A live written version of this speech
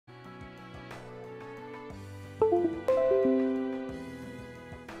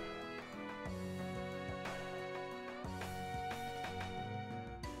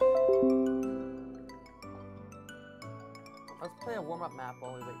Let's play a warm-up map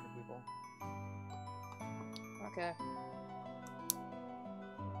while we wait for people. Okay.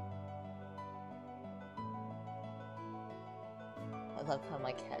 I love how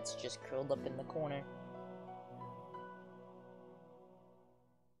my cat's just curled up in the corner.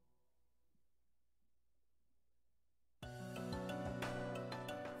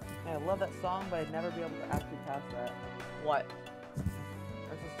 I love that song, but I'd never be able to actually pass that. What?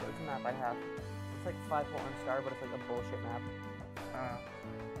 It's a map I have. It's like 5 Portland Star, but it's like a bullshit map.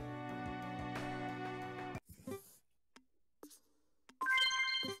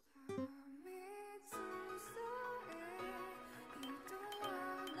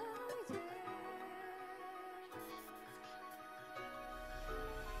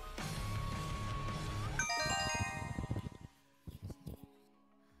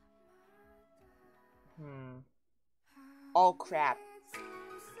 Oh crap.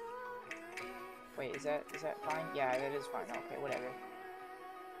 Wait, is that fine? Yeah, that is fine. Okay, whatever.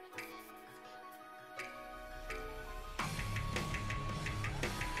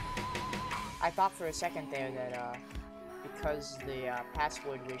 I thought for a second there that because the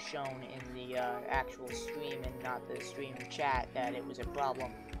password was shown in the actual stream and not the stream chat, that it was a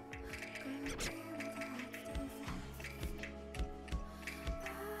problem.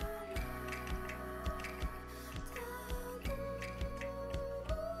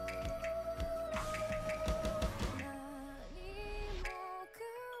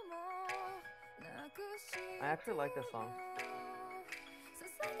 I actually like this song.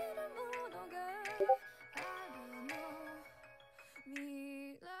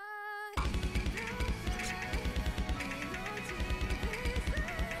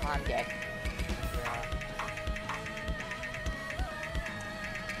 I'm dead.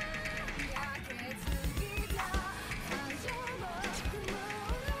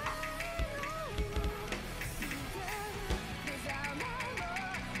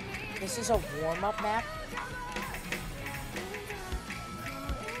 This is a warm-up map?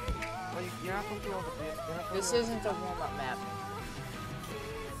 Well, you're not supposed to be able to do it. This isn't a warm-up map.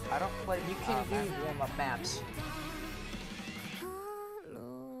 I don't play. You can do warm-up maps.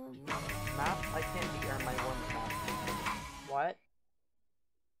 Maps I can't beat are my warm-up maps. What?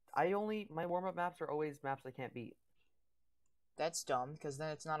 My warm-up maps are always maps I can't beat. That's dumb, because then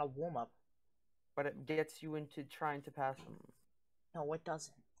it's not a warm-up. But it gets you into trying to pass them. No, it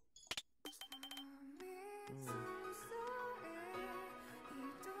doesn't.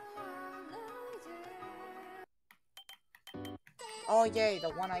 Oh yay, the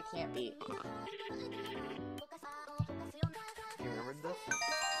one I can't beat. You remembered this?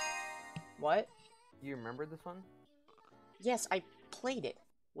 What? You remembered this one? Yes, I played it.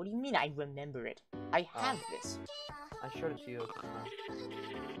 What do you mean I remember it? I have this. I showed it to you.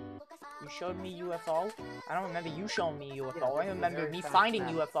 You showed me UFO? I don't remember you showing me UFO. Yeah, I remember me finding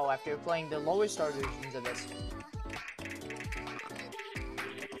UFO after playing the lower star versions of this.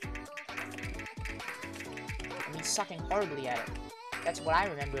 And me sucking horribly at it. That's what I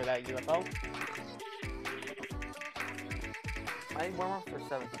remember about UFO. My warm-ups are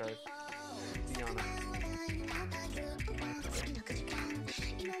 7 stars, to be honest.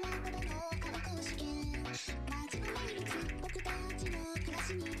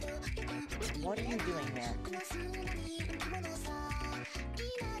 What are you doing, man?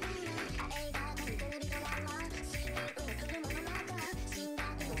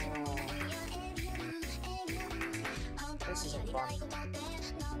 This isn't fun.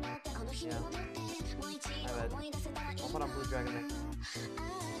 Yeah. I bet. I'll put on Blue Dragon next.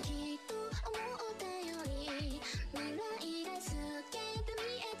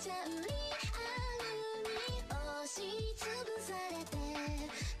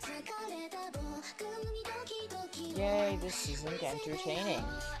 Yay, this isn't entertaining.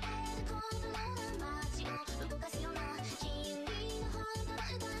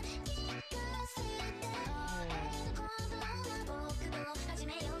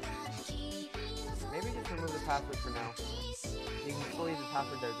 Maybe just remove the password for now. You can still use the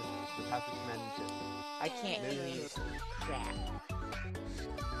password there, just the password command and shit. I can't use crap.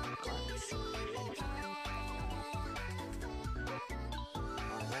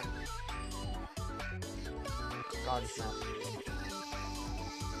 God snap.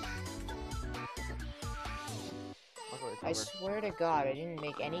 I swear to God, I didn't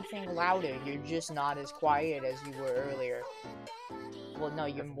make anything louder. You're just not as quiet as you were earlier. Well, no,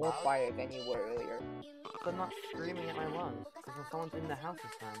 you're more quiet than you were earlier. I'm not screaming at my lungs, because someone's in the house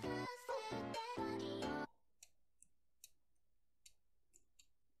this time.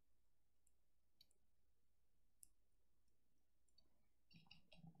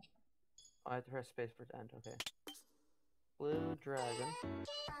 I have to press space for it to end. Okay. Blue dragon.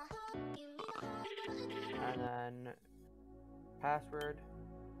 And then password.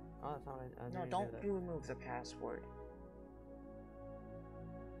 Oh, that's not what I No, didn't don't do that. remove the password.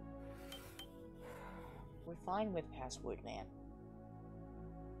 We're fine with password, man.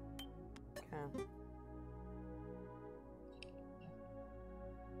 Okay.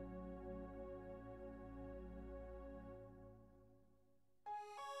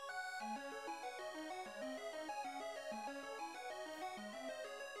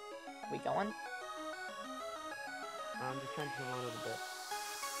 We going? I'm just trying to promote it a bit.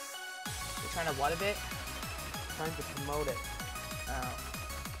 We're trying to what a bit? Trying to promote it. Oh.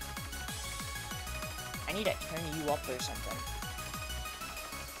 I need to turn you up or something.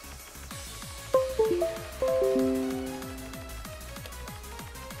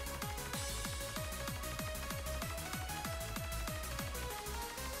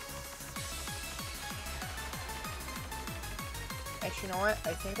 Actually, you know what?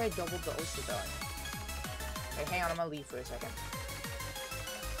 I think I doubled the Osu gun. Hey, hang on, I'm gonna leave for a second.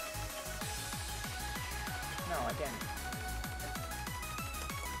 No, I didn't.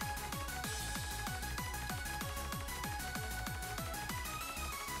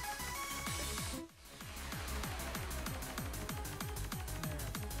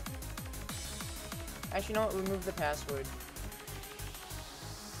 Actually, you know what? Remove the password.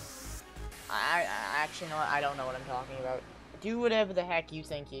 I actually know what? I don't know what I'm talking about. Do whatever the heck you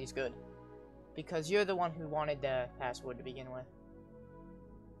think is good. Because you're the one who wanted the password to begin with.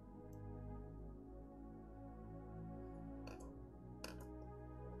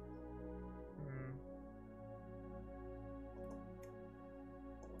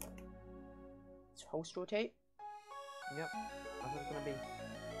 It's host rotate? Yep. That's what it's gonna be.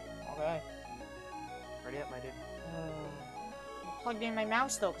 Okay. Ready up, my dude. I plugged in my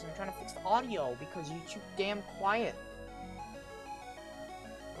mouse though, because I'm trying to fix the audio, because you're too damn quiet.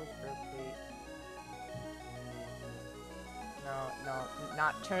 Host rotate. No,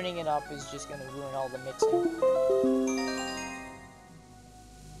 not turning it up is just gonna ruin all the mixing.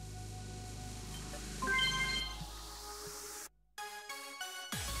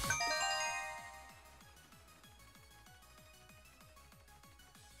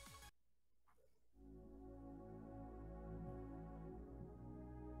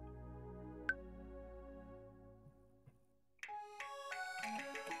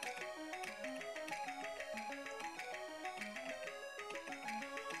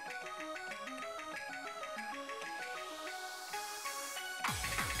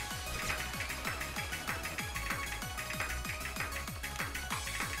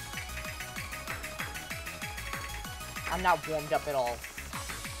 I'm not warmed up at all.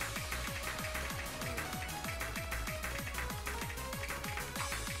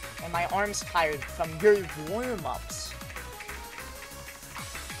 And my arm's tired from your warm-ups.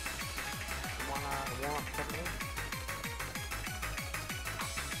 Wanna warm up quickly?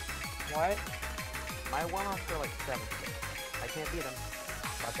 What? My warm-ups are like 7. I can't beat them,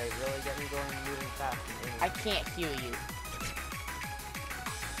 but they really get me going and moving fast. And I can't hear you.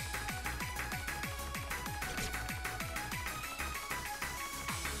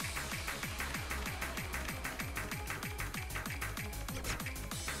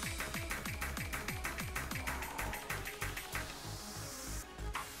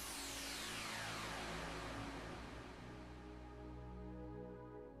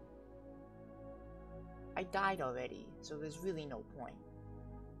 I died already, so there's really no point.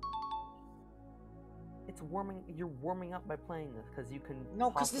 it's warming. You're warming up by playing this because you can. No,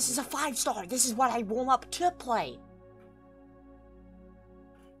 because this is a 5-star. This is what I warm up to play.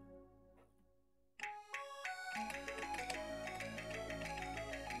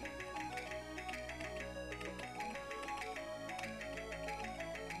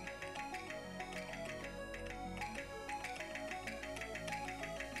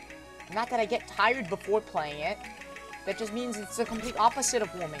 Not that I get tired before playing it. That just means it's the complete opposite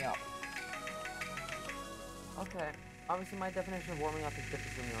of warming up. Okay. Obviously, my definition of warming up is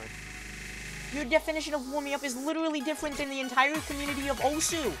different from yours. Your definition of warming up is literally different than the entire community of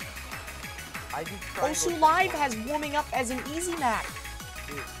Osu. I do triangle Osu training. Live has warming up as an easy map.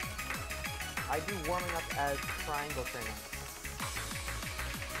 Dude, I do warming up as triangle training.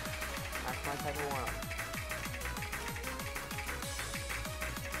 That's my type of warm up.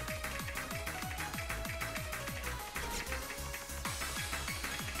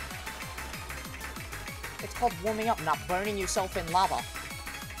 It's called warming up, not burning yourself in lava.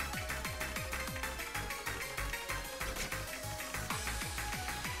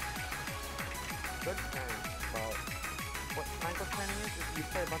 Good turn, but what kind triangle turning is you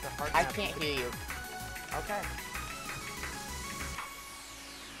play a bunch of hard I maps. can't hear you. Okay.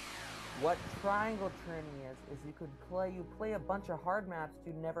 What triangle turning is you play a bunch of hard maps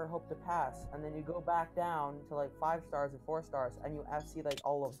you never hope to pass, and then you go back down to like 5 stars and 4 stars, and you FC like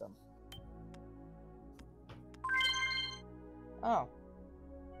all of them. Oh.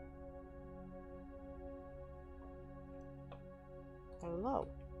 Hello.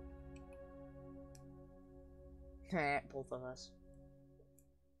 Both of us.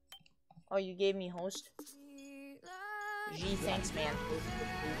 Oh, you gave me host? Gee, thanks, man.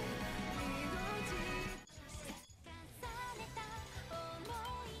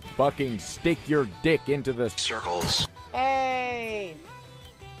 Fucking stick your dick into the circles. Hey!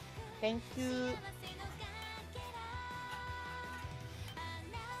 Thank you.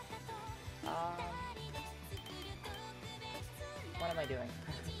 What am I doing?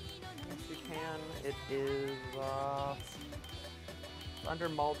 Yes, you can. It is under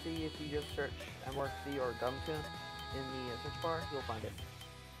multi. If you just search MRC or Gumtoon in the search bar, you'll find it.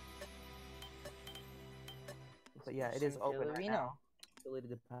 But yeah, it is open right now. Deleted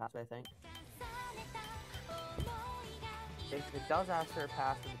the pass, I think. It does ask for a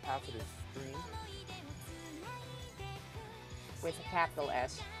password. The password is stream. With a capital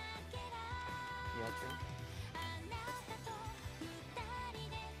S. Yeah, true.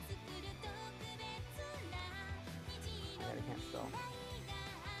 I can't spell.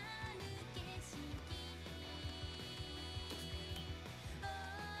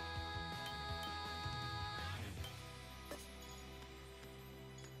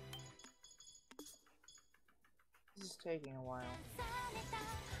 This is taking a while.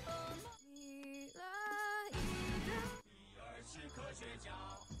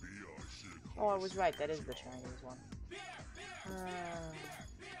 Oh, I was right. That is the Chinese one.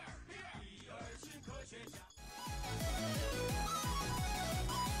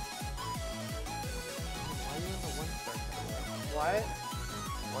 Why are you in the 1-star category? What?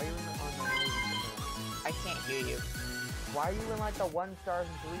 Why are you in the I can't hear you. Why are you in like the 1 stars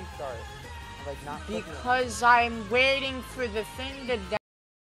and 3 stars? Like not because I'm waiting for the thing to down.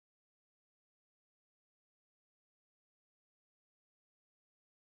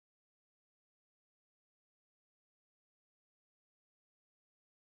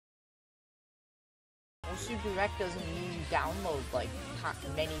 Also, Direct doesn't mean download like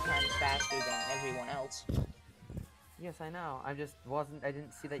many times faster than everyone else. Yes, I know. I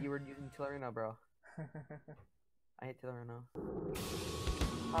didn't see that you were using Tillerino, bro. I hate Tillerino.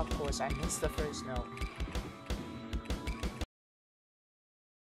 Of course, I missed the first note.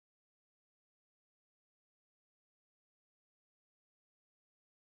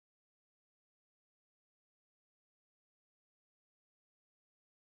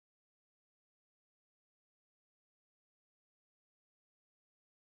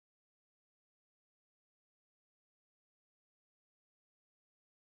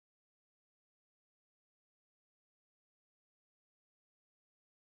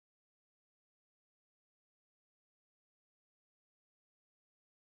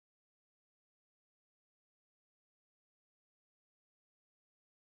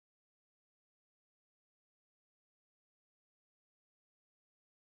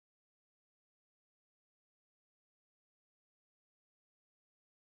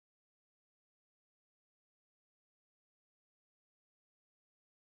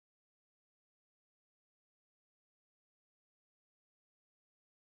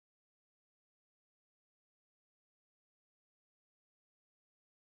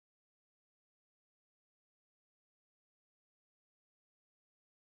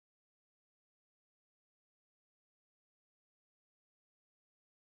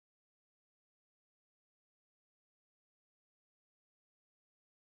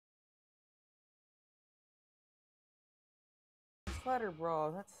 Slider,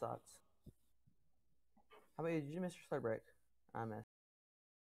 bro, that sucks. How about you? Did you miss your slide break? I missed.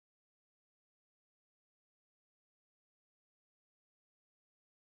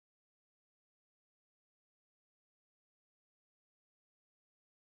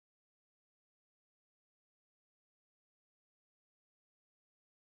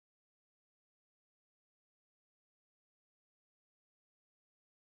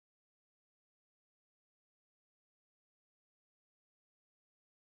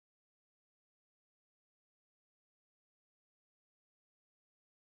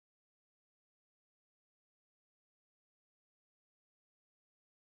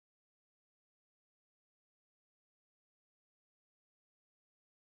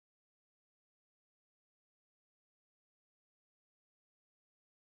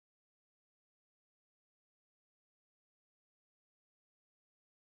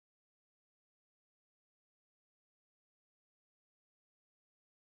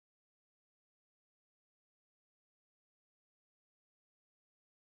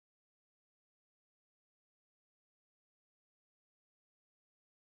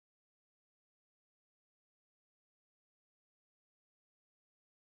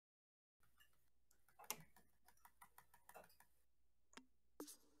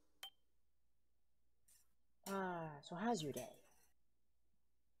 So how's your day?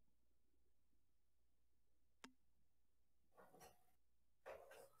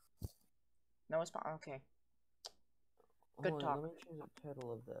 No, it's fine. Okay. Good Hold on, talk. let me change the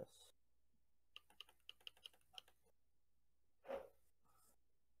title of this.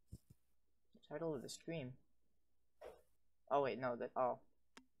 Title of the stream. Oh wait, no, that oh.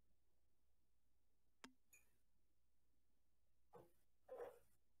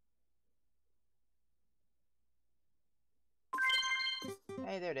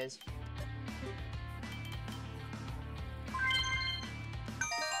 Hey, there it is.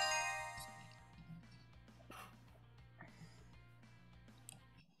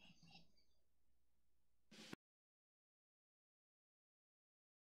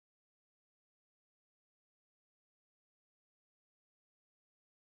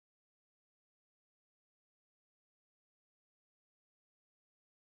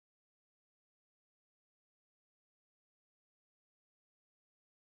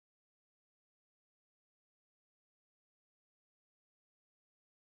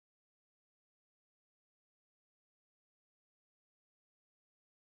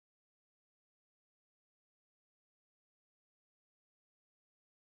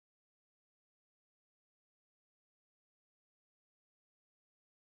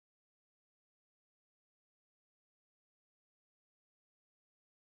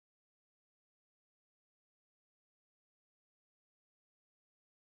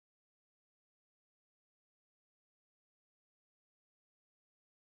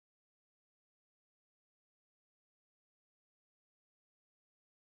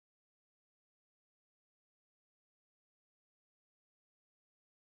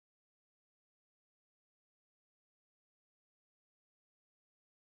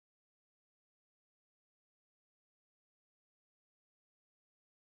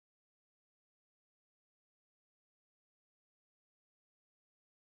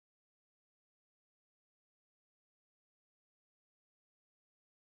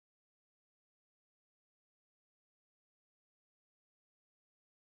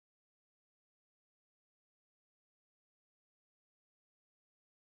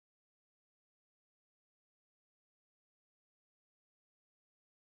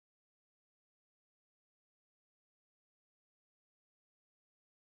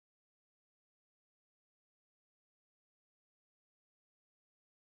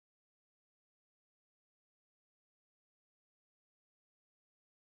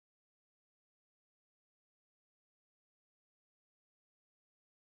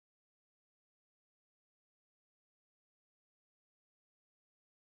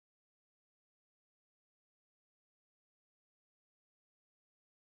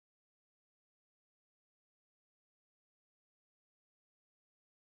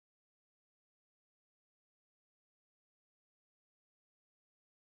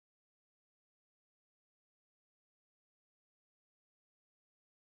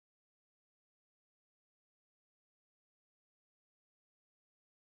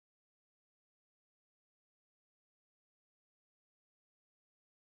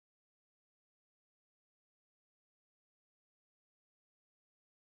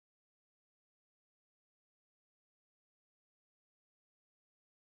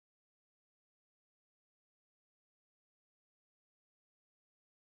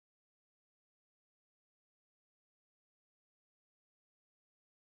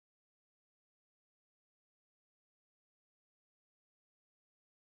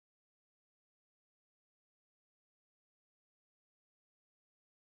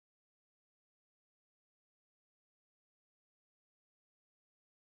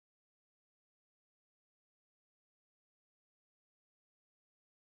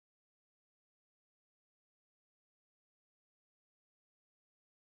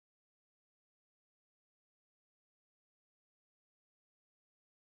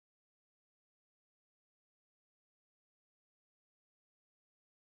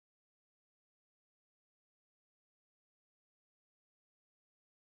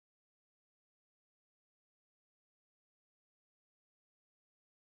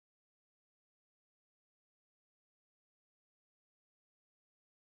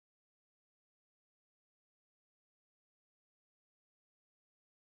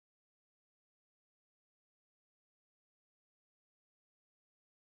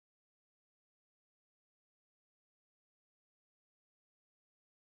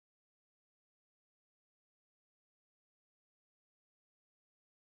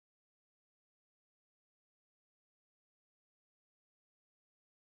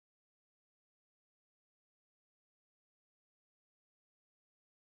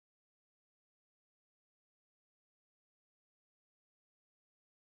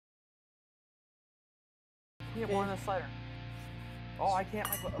 me at one on the slider. Oh, I can't.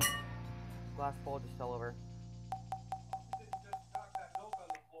 My glass bowl just fell over. You just knocked that milk on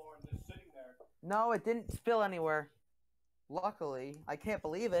the floor and just sitting there. No, it didn't spill anywhere. Luckily, I can't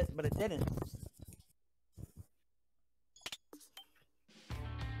believe it, but it didn't.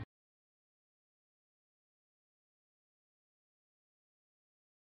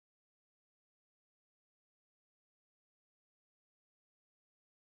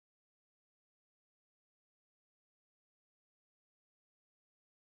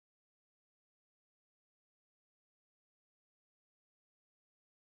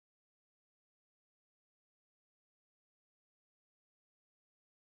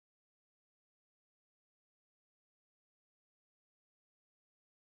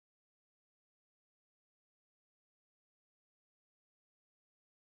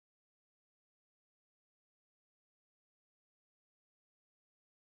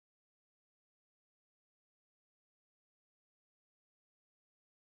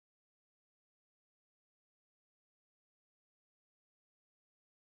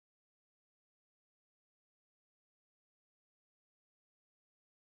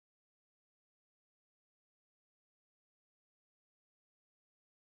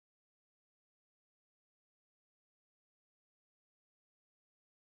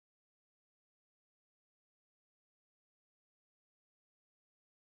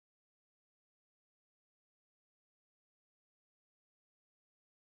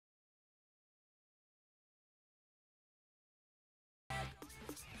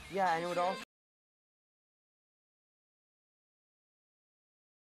 Yeah, and it would also.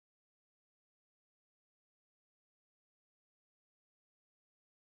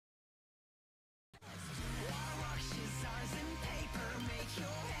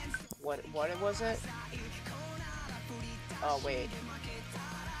 What was it? Oh wait.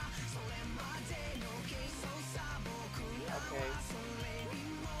 Okay.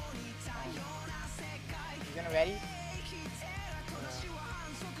 You gonna ready?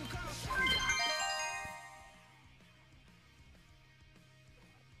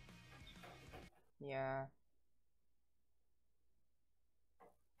 Yeah.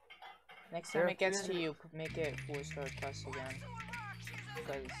 Next time it gets to you, make it 4-star plus again.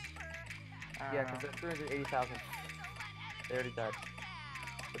 Because Yeah, because they're 380,000. They already died.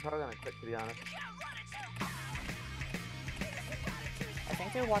 They're probably gonna quit, to be honest. I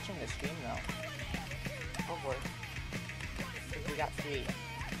think they're watching the stream though. Hopefully. We got 3.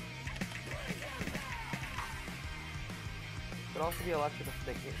 Could also be electrical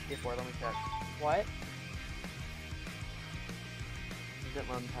stick skateboard, let me check. What? Is it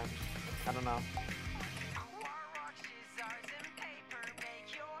run time? I don't know.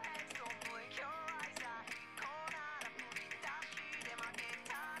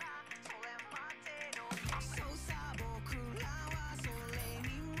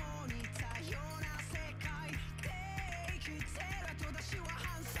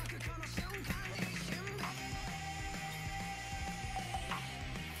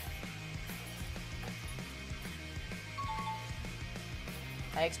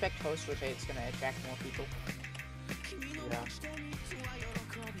 I expect Host Rotate's gonna attract more people. Yeah.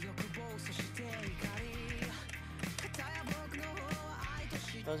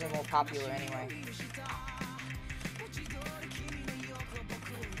 Those are more popular anyway.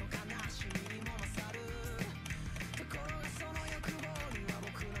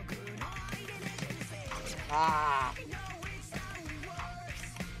 Ah!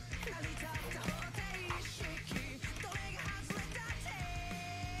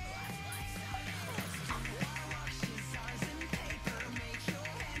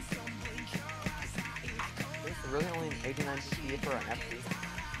 It's really only 89 PPA for an FD.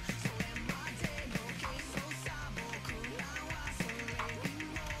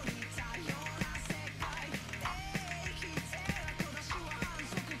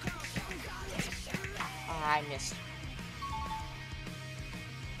 Ah, I missed.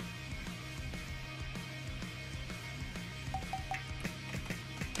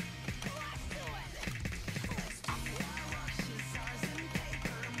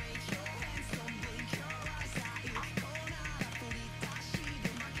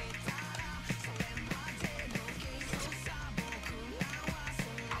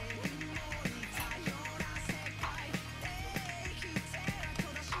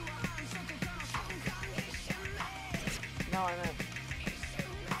 No, I meant.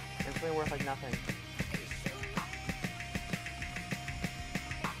 It's really worth like nothing.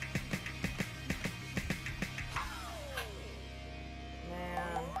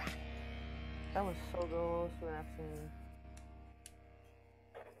 Man. That was so close to an F-scene.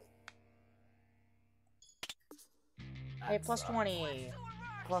 Hey, plus 20.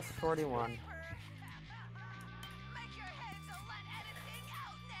 Plus 41.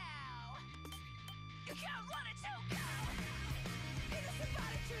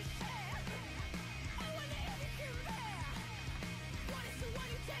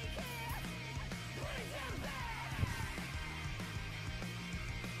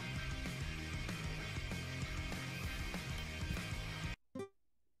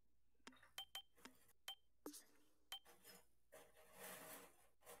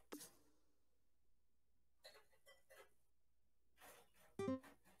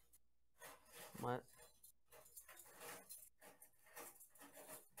 What?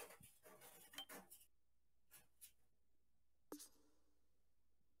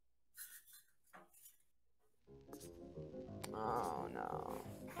 Oh no.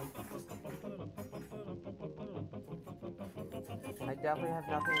 I definitely have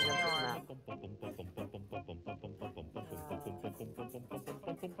nothing against this map.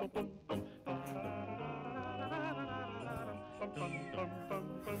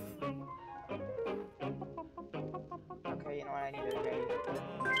 Okay, you know what? I need to ready.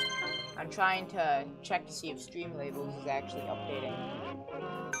 I'm trying to check to see if Streamlabs is actually updating.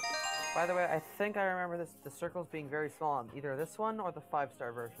 By the way, I think I remember the circles being very small on either this one or the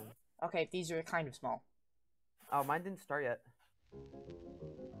 5-star version. Okay, these are kind of small. Oh, mine didn't start yet.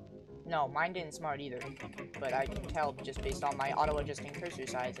 No, mine didn't smart either. But I can tell just based on my auto-adjusting cursor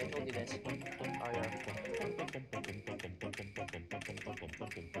size. I told you this. Oh yeah.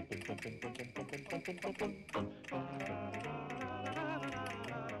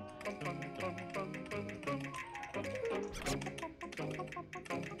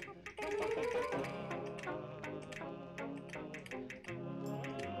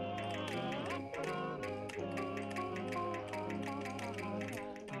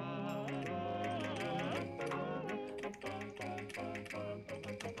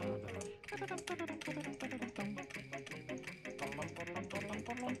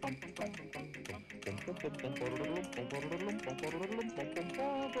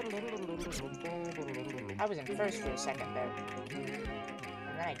 I was in first for a second there.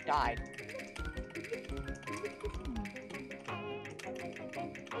 And then I died.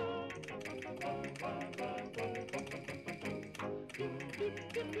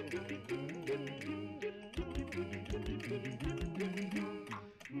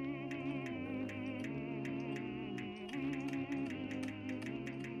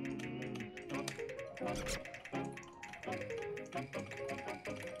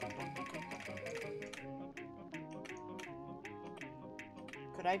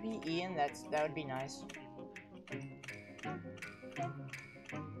 Could I be Ian? That would be nice.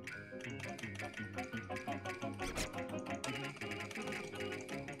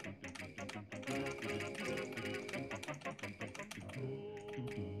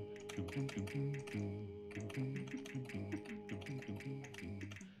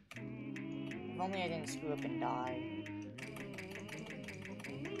 If only I didn't screw up and die.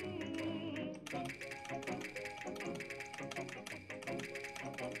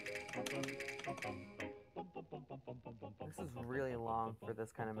 This is really long for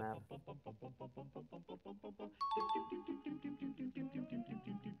this kind of map.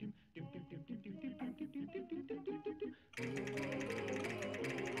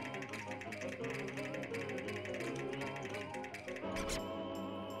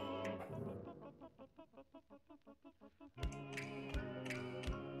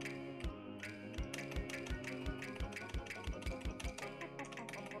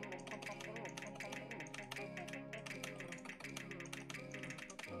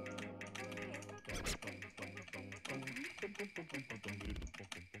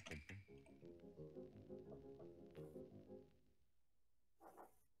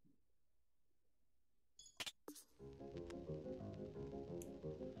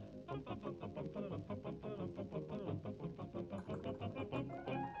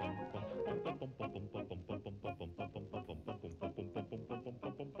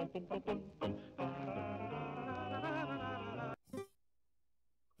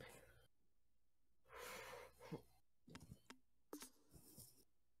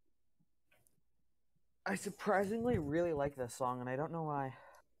 I surprisingly really like this song, and I don't know why.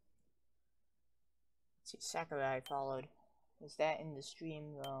 Let's see, Sakurai followed. Is that in the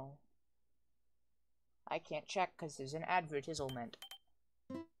stream, though? I can't check because there's an advertisement.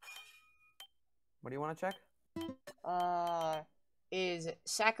 What do you want to check? Is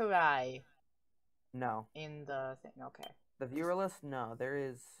Sakurai No. in the thing? Okay. The viewer list? No, there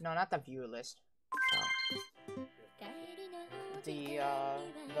is... No, not the viewer list. Oh. The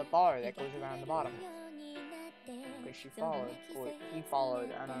bar that goes around the bottom. Or she followed. Or he followed.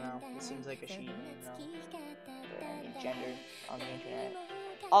 I don't know. It seems like a she, you know. I mean, gender on the internet.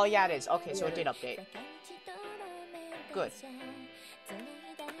 Oh, yeah, it is. Okay, so it did update. Good.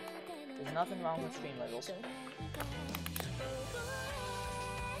 There's nothing wrong with stream levels.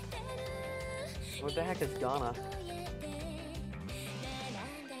 What the heck is Ghana?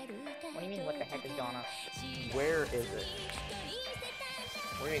 What do you mean, what the heck is Ghana? Where is it?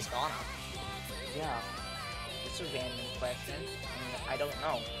 Where is Ghana? Yeah. It's a random question. I don't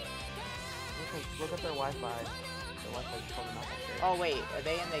know. Look at their Wi-Fi. Their Wi-Fi is probably not that great. Oh, wait. Are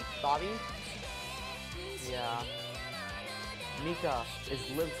they in the lobby? Yeah. Mika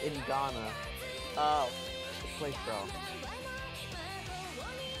lives in Ghana. Oh. Good place, bro.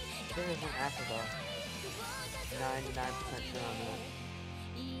 I think it's in Africa. 99% sure on that.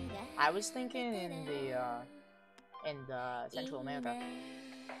 I was thinking in the Central America.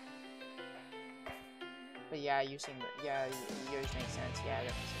 But yeah, you seem, yeah, yours makes sense. Yeah, that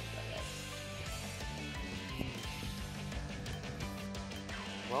makes sense about that.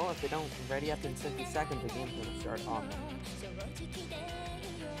 Well, if they don't ready up in 50 seconds, the game's gonna start on them.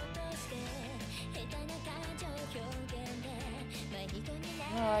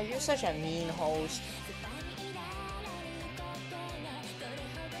 You're such a mean host.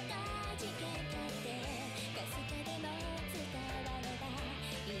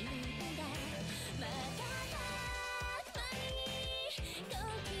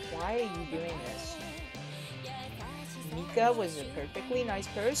 Why are you doing this? Mika was a perfectly nice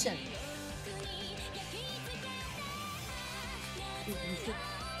person.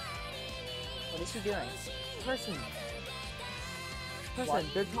 What is he doing? Person, What?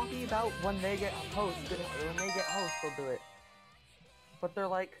 they're talking about when they get host. When they get host, they'll do it. But they're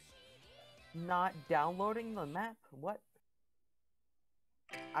like not downloading the map. What?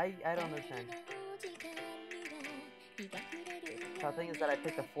 I don't understand. The thing is that I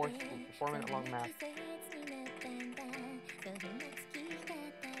picked a 4-minute long map.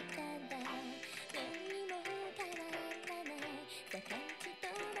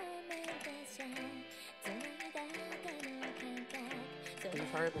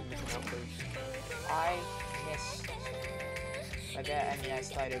 Sorry if I'm missing out, please. I miss. I mean, I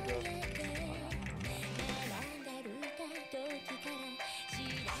started with.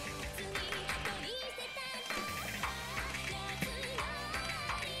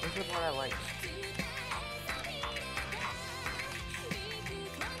 This is what I like.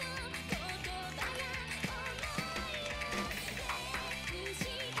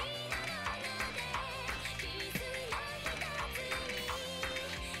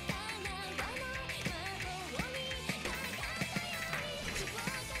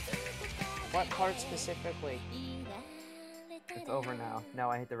 What part specifically? It's over now. Now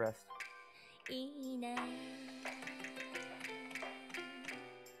I hit the rest.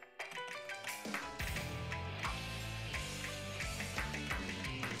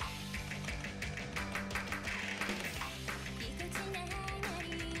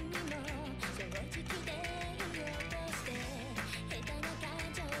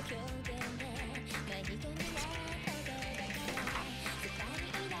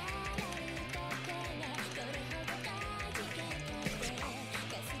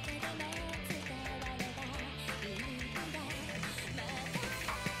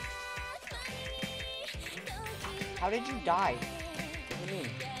 How did you die? What do you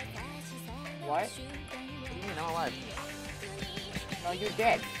mean? What? What do you mean I'm alive? No, you're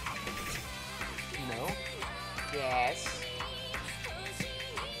dead. No? Yes.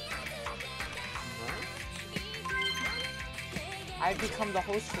 No? I've become the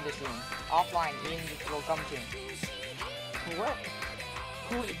host for this room. Offline, Ian will come to. What?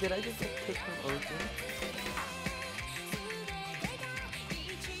 Who, did I just get kicked from Ocean?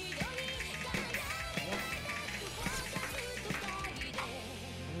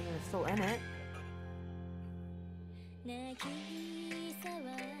 Still in it.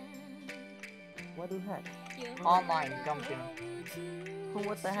 What the heck? Online, Gumtoon.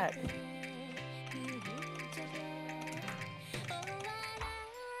 What the heck?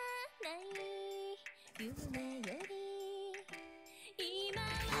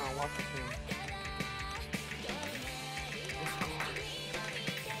 Oh, watch the stream.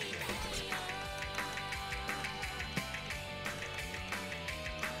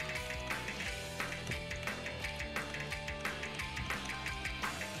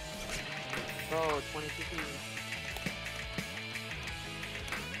 Bro, 22 feet.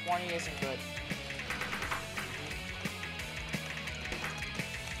 20 isn't good.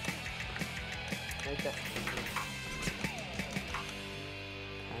 Like that.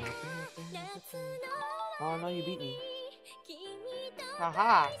 Oh no, you beat me.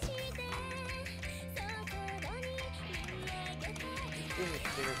 Haha. You spin your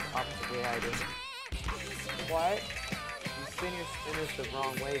spinners the opposite way I do. What? You spin your spinners the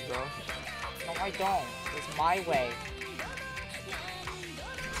wrong way, bro. No, I don't. It's my way.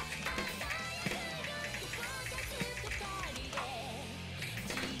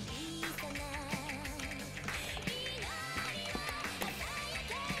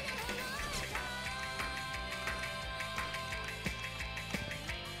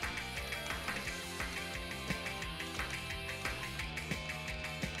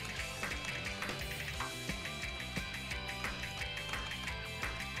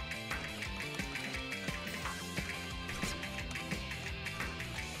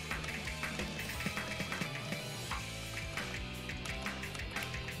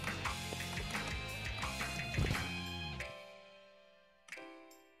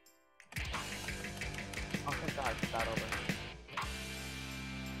 Oh thank God, it's about over.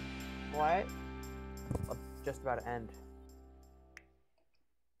 What? Just about to end.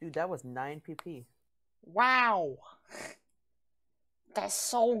 Dude, that was 9 PP. Wow. That's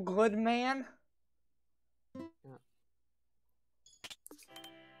so good, man.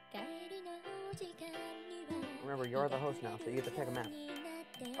 Remember, you're the host now, so you get to pick a map.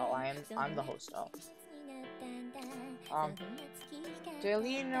 Oh, I'm the host. Oh.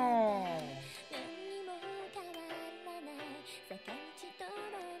 Delino.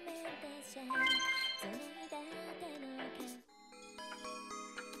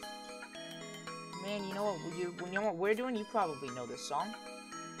 Man, you know what? You know what we're doing? You probably know this song.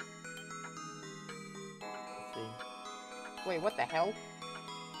 Let's see. Wait, what the hell?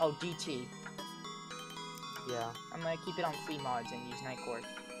 Oh, DT. Yeah. I'm gonna keep it on free mods and use Nightcore.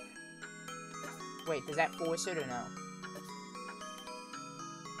 Wait, does that force it or no?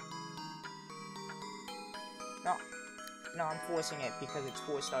 No, I'm forcing it because it's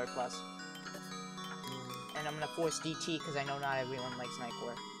 4-star plus. And I'm gonna force DT because I know not everyone likes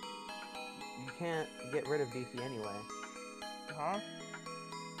Nightcore. You can't get rid of DT anyway. Huh?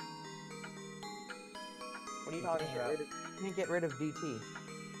 What are you talking about? You can't get rid of DT.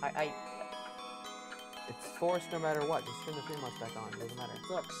 It's forced no matter what. Just turn the free mods back on. It doesn't matter.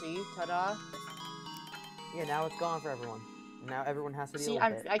 Look, see? Ta-da! Yeah, now it's gone for everyone. Now everyone has to deal See,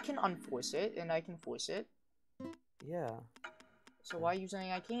 with it. I can unforce it, and I can force it. Yeah. So why are you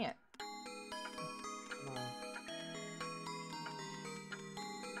saying I can't? No.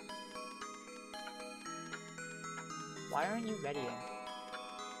 Why aren't you readying?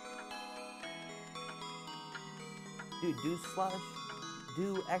 Dude, do slash,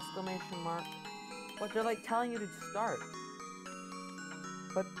 do exclamation mark. But they're like telling you to start.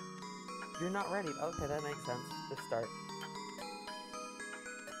 But you're not ready. Okay, that makes sense. Just start.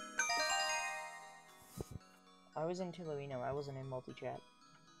 I was in Tillerino, I wasn't in multi-chat.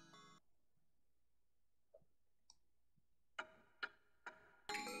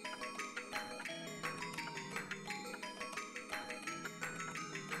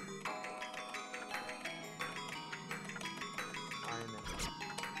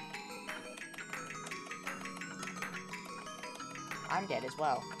 I'm dead as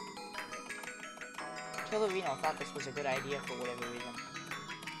well. Tillerino thought this was a good idea for whatever reason.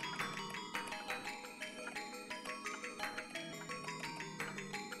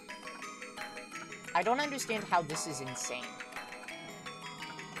 I don't understand how this is insane.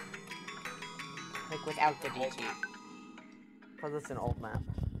 Like, without the DT. Because it's an alt map.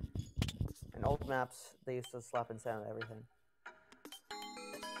 In alt maps, they used to slap insane on everything.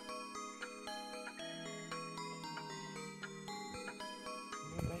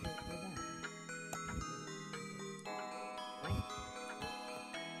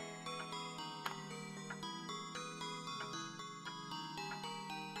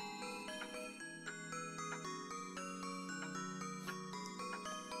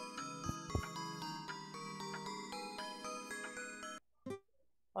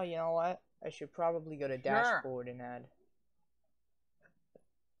 Oh, you know what? I should probably go to dashboard and add.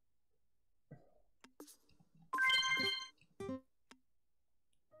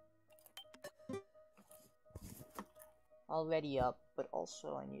 Already up, but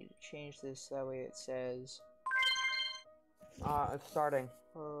also I need to change this that way it says. It's starting.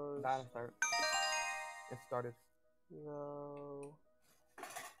 Post. About to start. It started.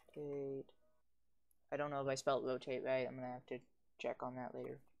 Rotate. I don't know if I spelled rotate right. I'm gonna have to check on that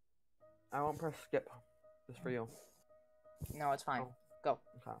later. I won't press skip. Just for you. No, it's fine. Oh. Go.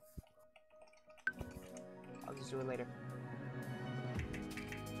 Okay. I'll just do it later.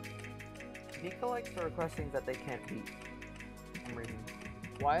 Mika likes to request things that they can't beat. For some reason.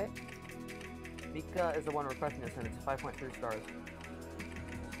 What? Mika is the one requesting this, and it's 5.3 stars.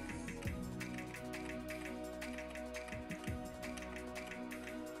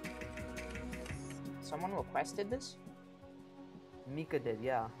 Someone requested this? Mika did,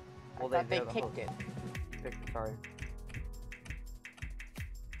 yeah. I thought they picked it. Picked, sorry.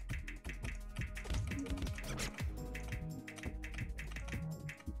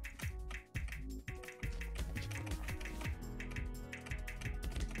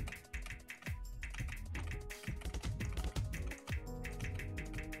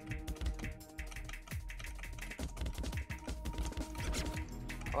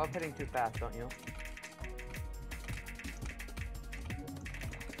 I love hitting too fast, don't you?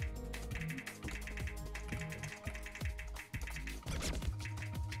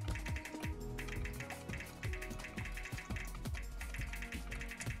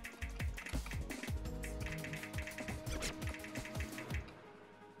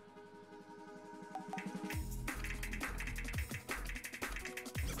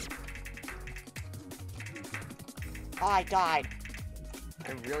 Oh, I died.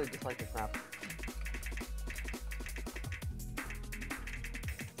 I really dislike this map.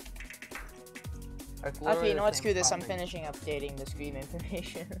 It's Okay, literally you know the what? same Screw this. I'm thing. finishing updating the Scream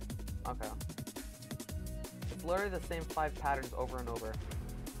information. Okay. It's literally the same 5 patterns over and over.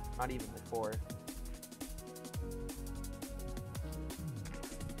 Not even like 4.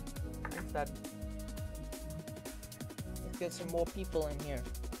 Instead, Let's get some more people in here.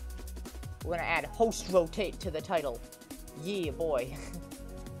 We're gonna add host rotate to the title. Yeah, boy.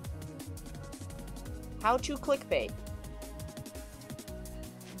 How to clickbait.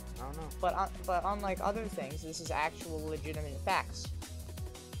 I don't know. But unlike other things, this is actual legitimate facts.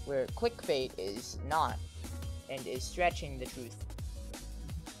 Where clickbait is not, and is stretching the truth.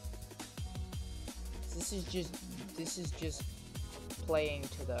 This is just playing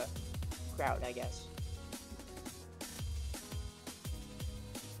to the crowd, I guess.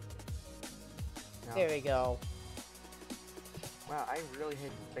 No. There we go. Wow, I really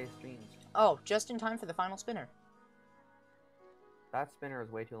hate space beans. Oh, just in time for the final spinner. That spinner is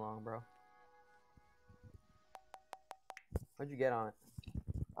way too long, bro. What'd you get on it?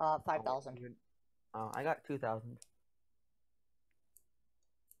 5,000. Oh, I got 2,000.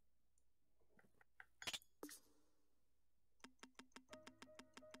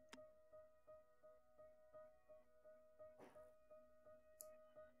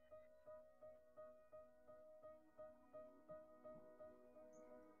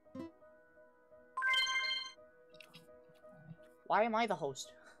 Why am I the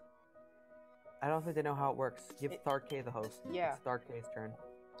host? I don't think they know how it works. Give Thark K the host. Yeah. It's Thark K's turn.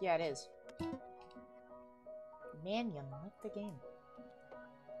 Yeah, it is. Man, you like the game.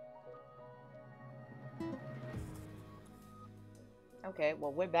 Okay,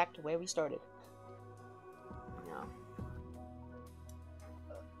 well, we're back to where we started. Yeah.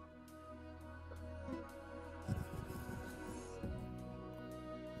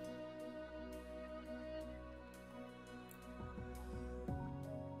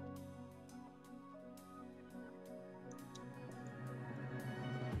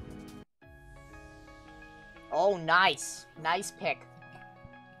 Oh, nice. Nice pick.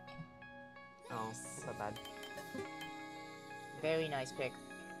 Oh, not that bad. Very nice pick.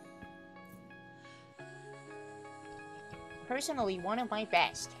 Personally, one of my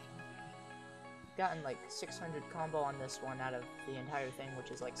best. Gotten like 600 combo on this one out of the entire thing, which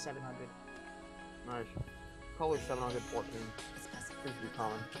is like 700. Nice. Probably 714. Seems to be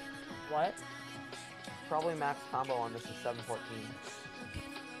common. What? Probably max combo on this is 714.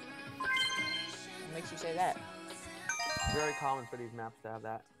 What makes you say that? Very common for these maps to have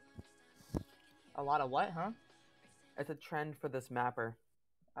that. A lot of what, huh? It's a trend for this mapper.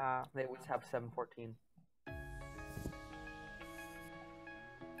 They always have 714.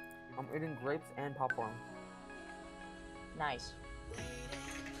 I'm eating grapes and popcorn. Nice.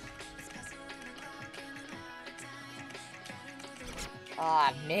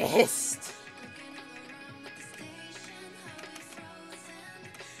 Ah, missed.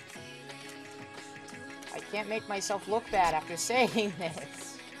 I can't make myself look bad after saying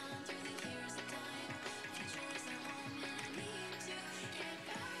this.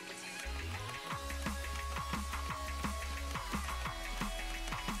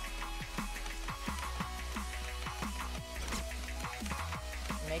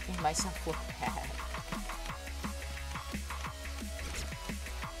 Making myself look bad.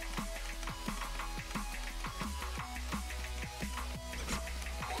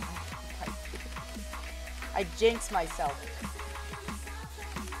 I jinxed myself.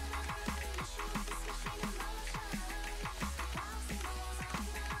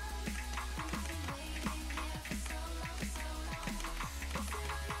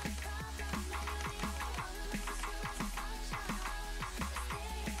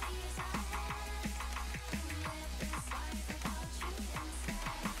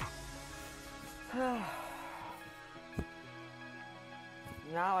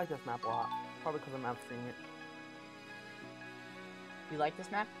 like this map a lot. Probably because I'm outstreaming it. You like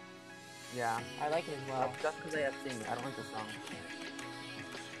this map? Yeah. I like it as well. That's because I have seen it. I don't like the song.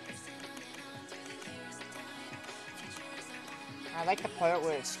 I like the part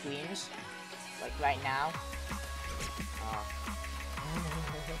where it screams, like right now.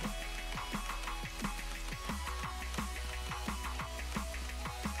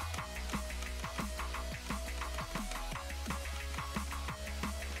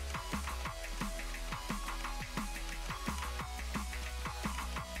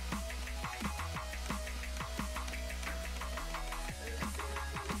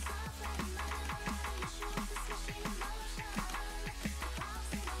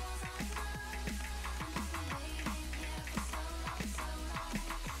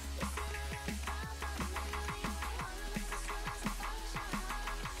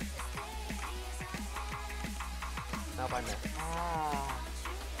 Now I missed. Ah.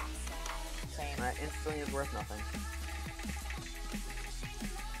 Same. And that instantly is worth nothing.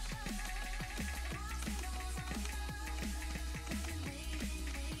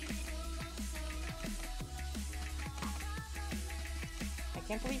 I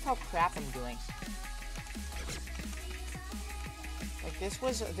can't believe how crap I'm doing. Like this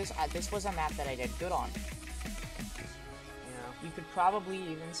was a map that I did good on. Yeah. You could probably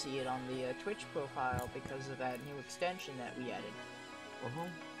even see it on the Twitch profile because of that new extension that we added.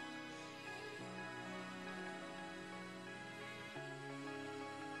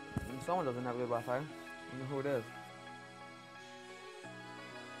 And someone doesn't have good Wi-Fi. I don't know who it is.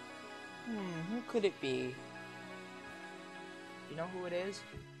 Who could it be? You know who it is?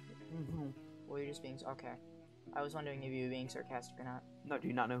 Or you're just being okay. I was wondering if you were being sarcastic or not. No, do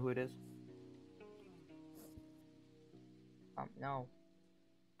you not know who it is? No.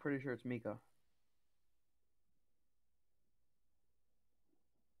 Pretty sure it's Mika.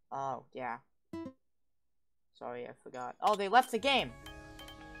 Oh, yeah. Sorry, I forgot. Oh, they left the game!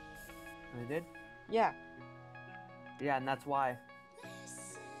 They did? Yeah. Yeah, and that's why.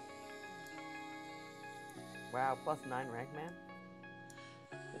 Wow, +9 rank, man.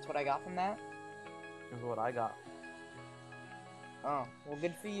 That's what I got from that? That's what I got. Oh, well,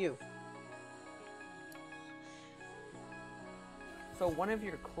 good for you. So one of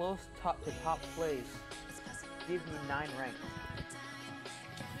your close top to top plays gives me 9 rank.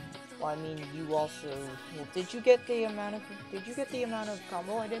 Well, I mean, you also... Well, did you get the amount of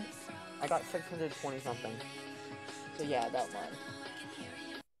combo I did? I got 620 something. So yeah, that one.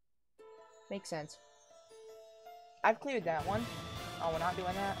 Makes sense. I've cleared that one. Oh, we're not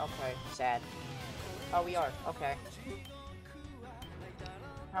doing that? Okay, sad. Oh, we are. Okay.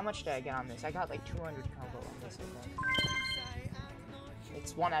 How much did I get on this? I got like 200 combo on this, I think.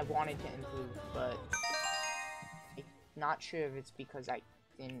 It's one I wanted to improve, but I'm not sure if it's because I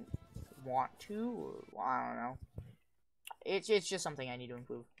didn't want to, or I don't know. It's just something I need to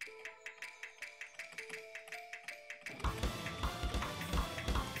improve.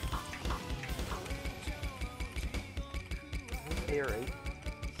 Theory.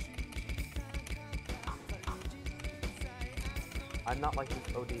 I'm not like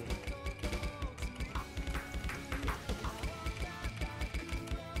this OD.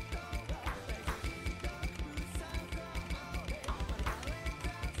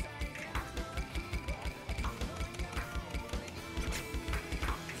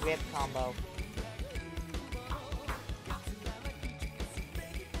 Rip combo.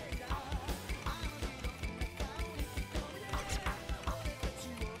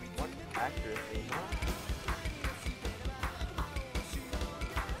 What accuracy, huh?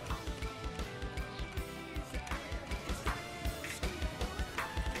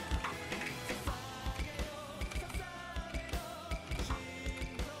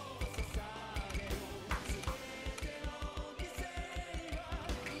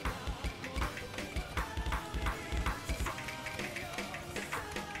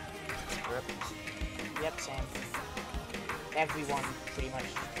 Rip. Yep, Sam. Everyone pretty much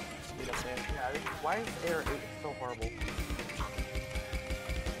screwed up there. Yeah, why is Air 8 so horrible?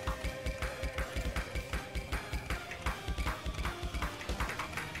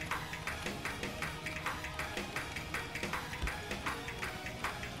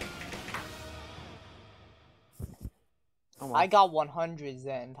 Oh, well. I got 100s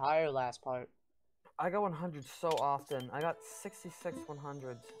the entire last part. I got 100 so often. I got 66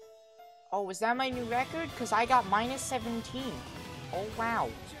 100s. Oh, was that my new record? Because I got -17. Oh, wow.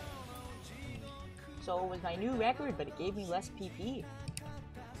 So it was my new record, but it gave me less PP.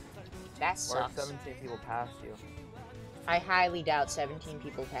 That Or sucks. 17 people passed you. I highly doubt 17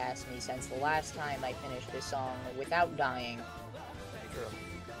 people passed me since the last time I finished this song without dying. True.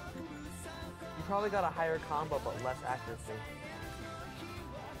 You probably got a higher combo but less accuracy.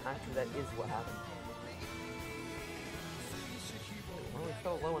 Actually, that is what happened. Well, we're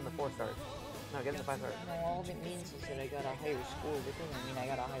so low in the 4 stars. No, get in the 5 stars. No, all it means is that I got a higher score. It doesn't mean I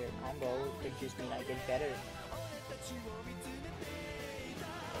got a higher combo. It could just mean I did better. Like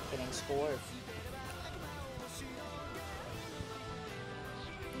getting score.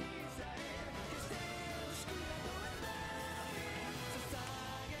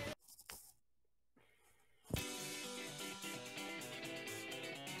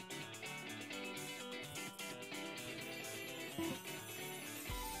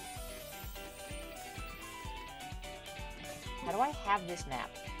 How do I have this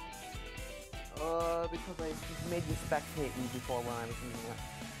map? Because I just made you spectate me before when I was using it.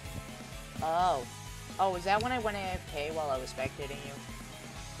 Oh. Oh, is that when I went AFK while I was spectating you?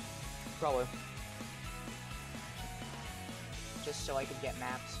 Probably. Just so I could get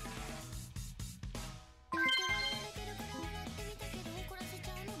maps.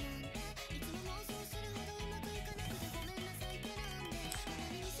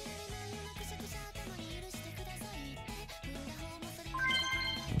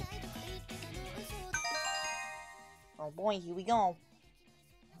 Oh boy, here we go.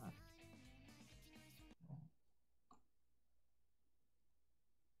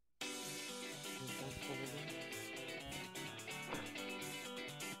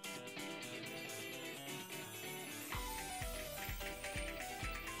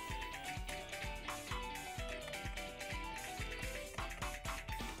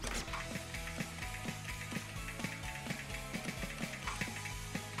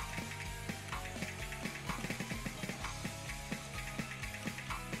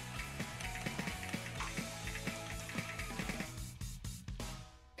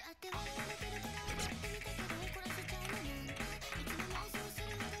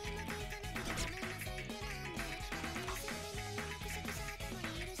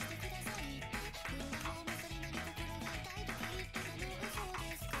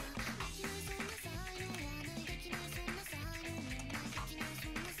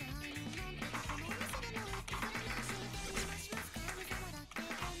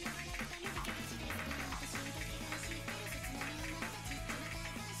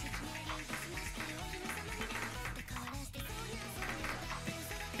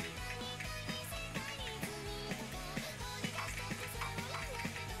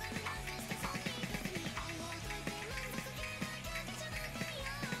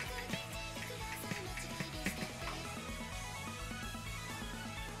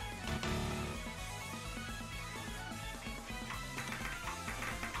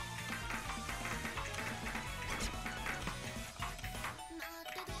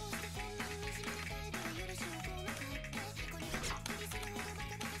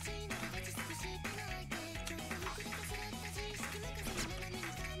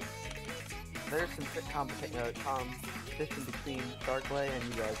 There's some competition between Darklay and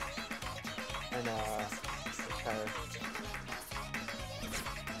you guys. And, Skyler.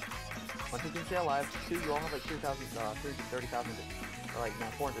 1, you can stay alive. 2, you all have like 2,000, 330,000, or like, no,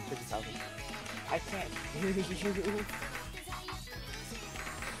 450,000. I can't hear you.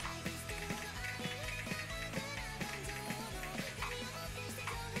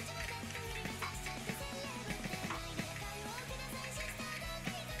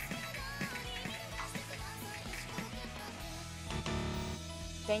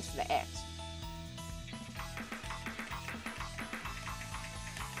 Thanks for the X.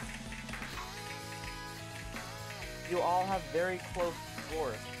 You all have very close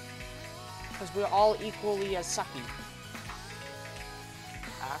scores. Because we're all equally as sucky.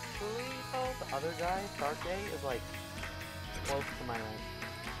 Actually, though, the other guy, Darkday, is like close to my rank.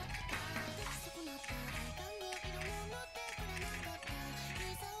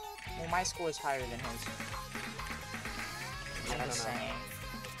 Well, my score is higher than his. Yeah, I'm just saying.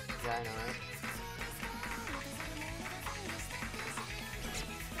 Yeah, I know, right?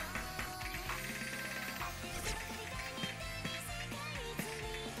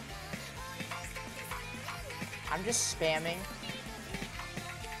 I'm just spamming.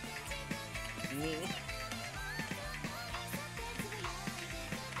 Me.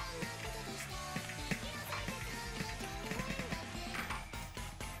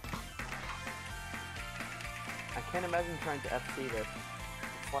 I can't imagine trying to FC this.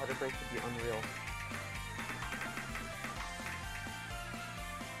 Slider break would be unreal.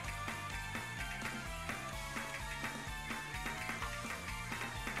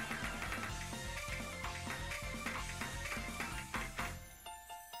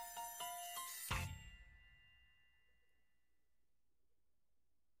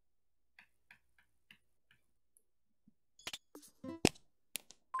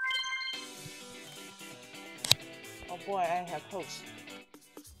 boy, I have hopes.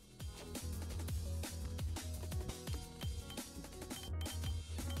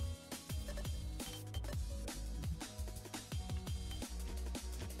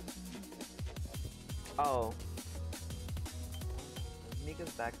 Oh. Mika's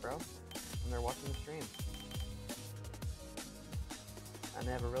back, bro. And they're watching the stream. And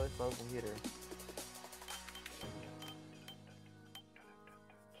they have a really slow computer.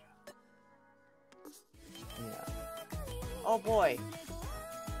 Yeah. Oh boy.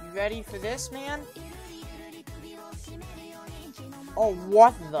 You ready for this, man? Oh,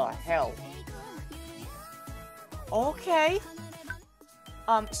 what the hell? Okay.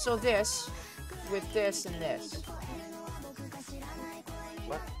 So this, with this and this.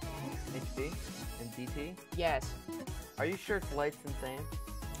 What? HD? And DT? Yes. Are you sure it's Lights Insane?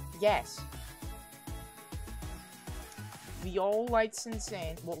 Yes. VO Lights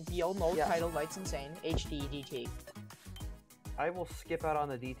Insane. Well, VO mode Yeah. title Lights Insane. HD DT. I will skip out on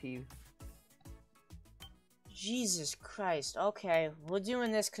the DT. Jesus Christ. Okay, we're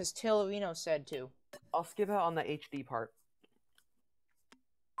doing this because Tillerino said to. I'll skip out on the HD part.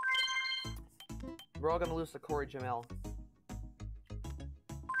 We're all gonna lose to Corey Jamel.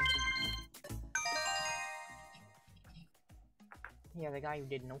 Yeah, the guy who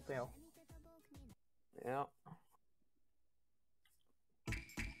did no fail. Yeah.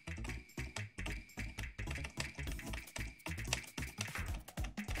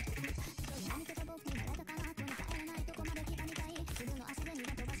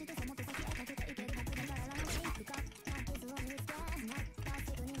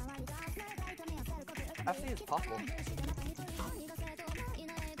 FC is possible.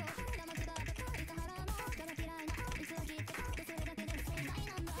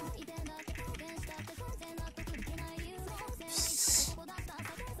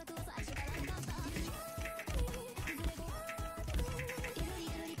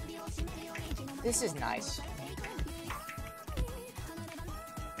 This is nice.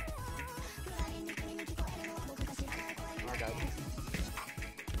 Oh, God.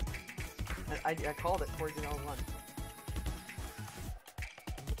 I called it Corey Jamel won.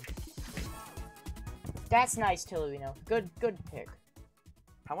 That's nice, Tillerino. Good pick.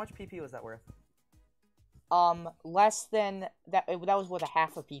 How much PP was that worth? Less than that. That was worth a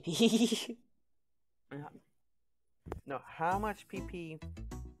half a PP. No, how much PP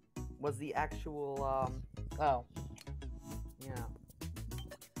was the actual, Oh. yeah.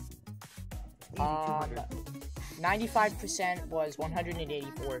 95% was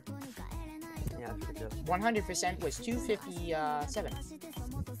 184. Yeah, that's ridiculous. 100% was 257.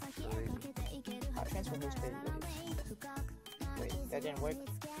 Transfer host page. Wait, that didn't work.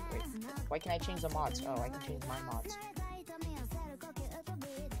 Wait, why can I change the mods? Oh, I can change my mods.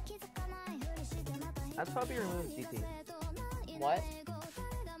 I'd probably remove DT. What?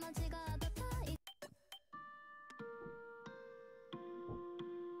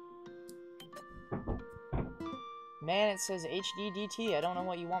 Man, it says HDDT. I don't know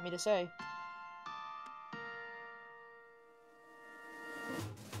what you want me to say.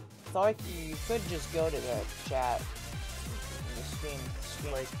 Thought you could just go to the chat. The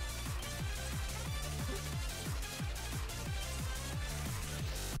stream. Like,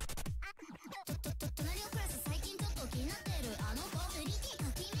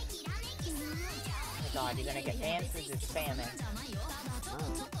 Oh my god, you're gonna get banned for this spamming.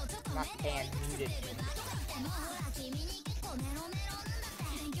 oh. Not banned, muted.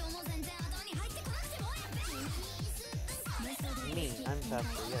 Me, I'm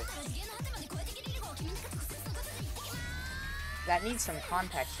faster, yes. That needs some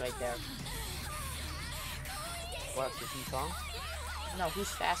context right there. What, the T song? No, who's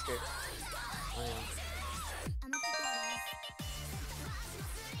faster? Oh, yeah.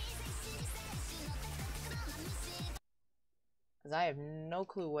 Because I have no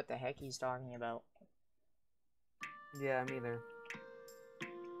clue what the heck he's talking about. Yeah, me either.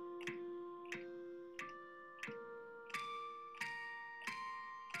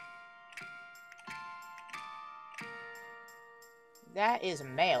 That is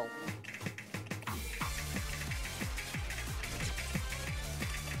male.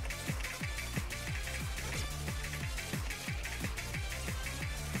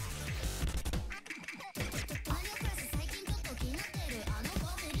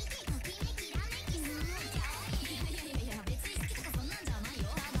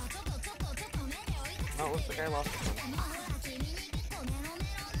 Oh, it looks like I lost this one.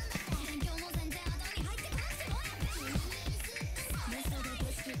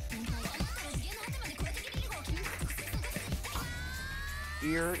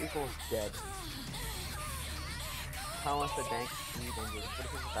 Ear equals dead. Kyle wants to bank speed engine.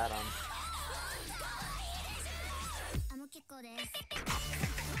 What is that on?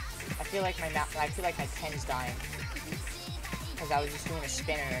 I feel like my pen's dying. Because I was just doing a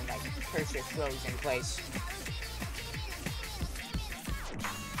spinner and my cursor froze in place.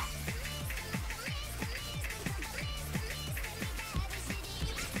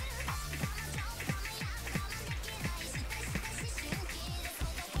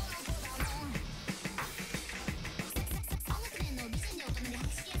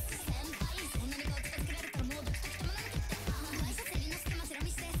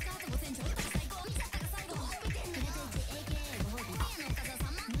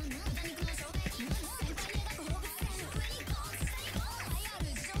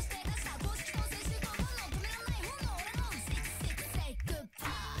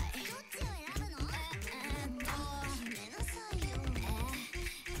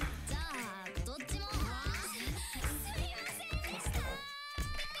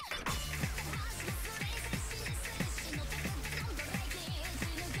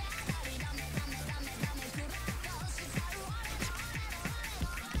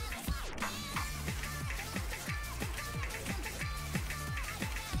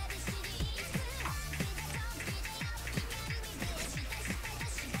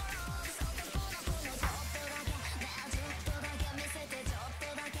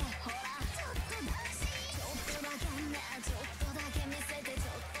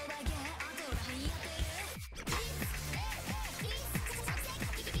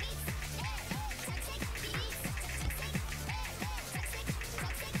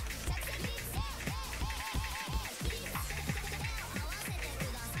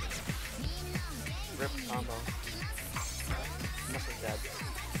 Rip combo. Must have dead.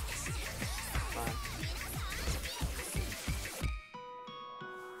 Fine.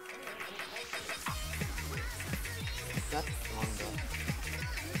 That's long though.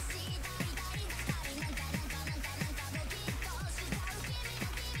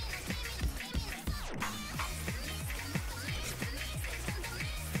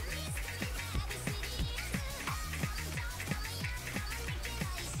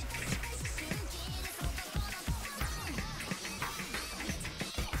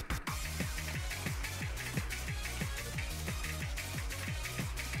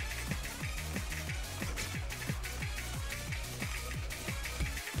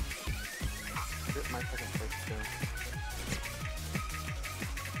 My second place too.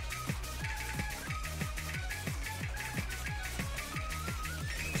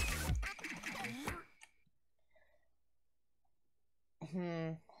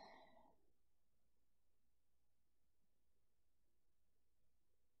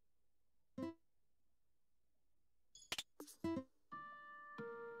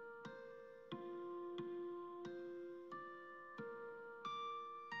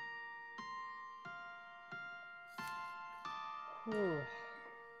 Whew.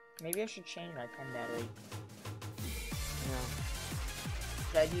 Maybe I should change my pen battery. Yeah.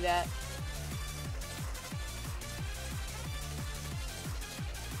 Should I do that?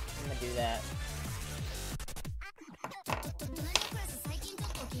 I'm gonna do that.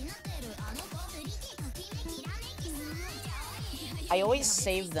 I always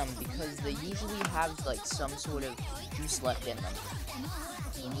save them because they usually have like some sort of juice left in them.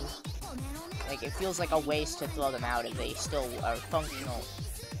 Like it feels like a waste to throw them out if they still are functional.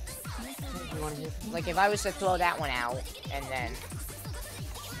 Like if I was to throw that one out and then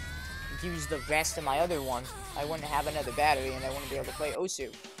use the rest of my other one, I wouldn't have another battery and I wouldn't be able to play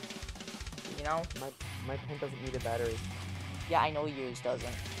Osu. You know? My pen doesn't need a battery. Yeah, I know yours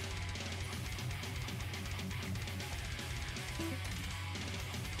doesn't.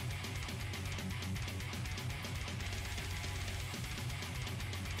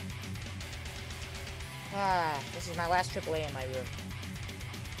 Ah, this is my last AAA in my room.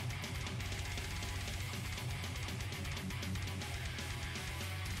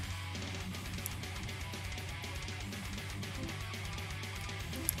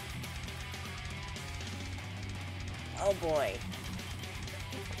 Oh boy.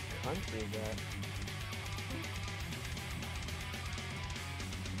 What country is that?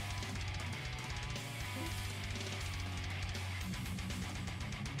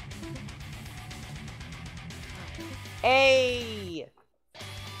 Hey!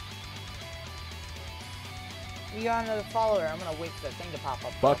 We got another follower. I'm gonna wait for the thing to pop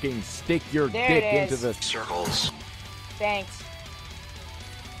up. Fucking stick your There dick it into is. the circles. Thanks.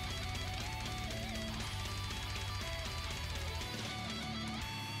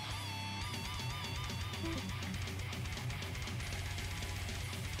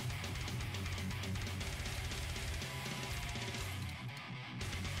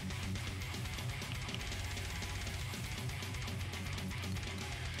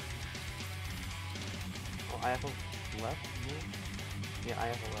 I have a left? Yeah, I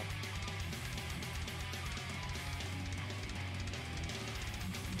have a left.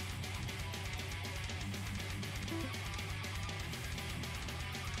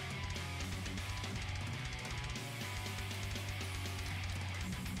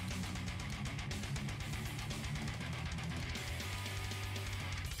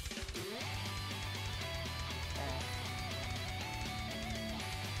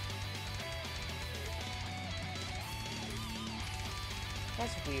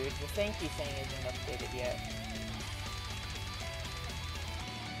 That's weird. The thank you thing isn't updated yet.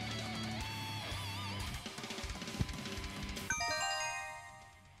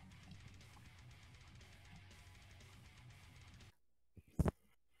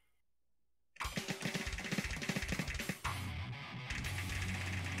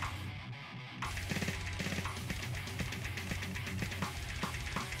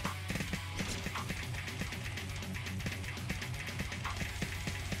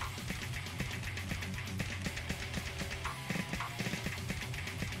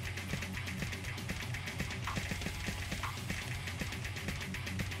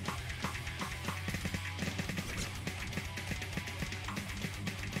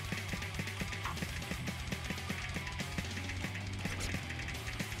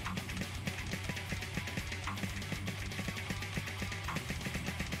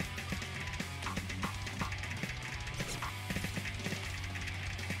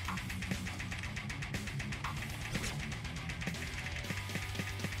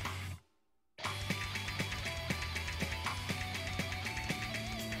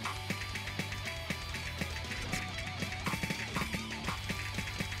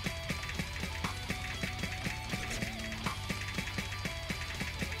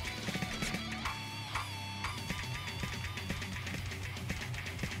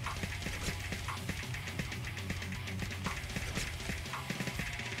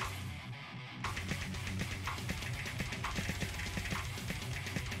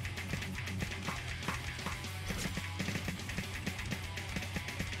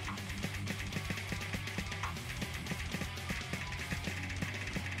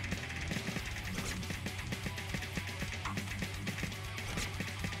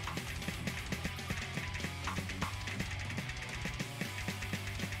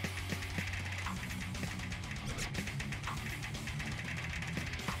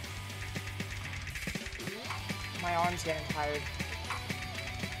 My arm's getting tired.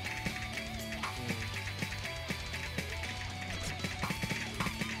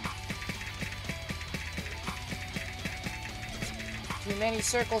 Too many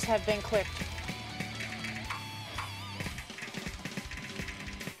circles have been clicked.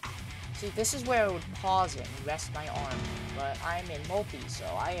 See, this is where I would pause it and rest my arm, but I'm in multi, so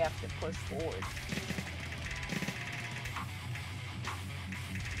I have to push forward.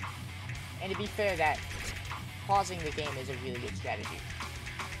 And to be fair, that pausing the game is a really good strategy.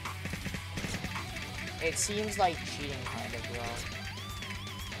 It seems like cheating, kind of, though.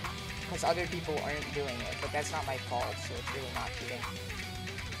 Because other people aren't doing it, but that's not my fault, so it's really not cheating.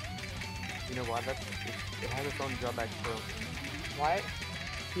 You know what? It has its own drawback too. What?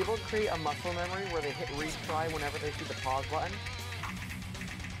 People create a muscle memory where they hit retry whenever they see the pause button.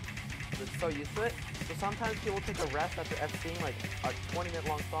 They're so used to it. So sometimes people take a rest after seeing like a 20-minute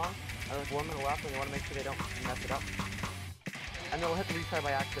long song, and there's 1 minute left, and they want to make sure they don't mess it up. And they'll hit retry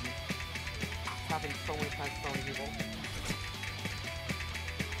by accident. It's happened so many times to so many people.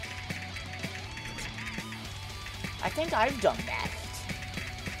 I think I've done that.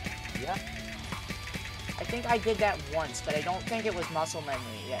 Yeah. I think I did that once, but I don't think it was muscle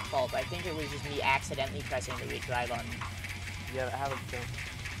memory at fault. I think it was just me accidentally pressing the retry button. Yeah, that happens too.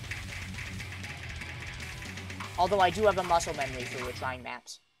 Although I do have a muscle memory for retrying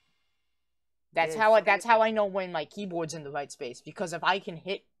maps. That's Yeah, how I know when my keyboard's in the right space. Because if I can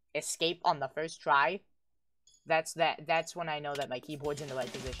hit escape on the first try, that's when I know that my keyboard's in the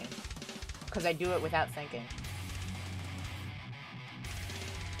right position. Because I do it without thinking.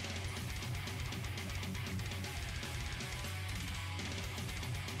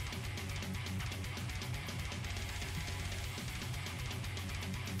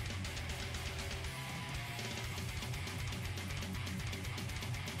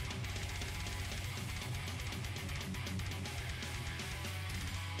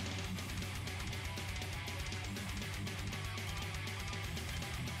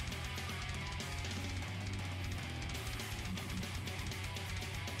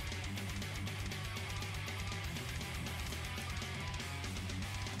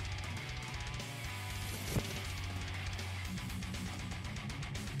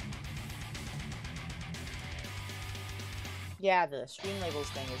 Yeah, the stream labels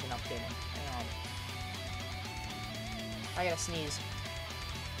thing isn't updating. Hang on. I gotta sneeze.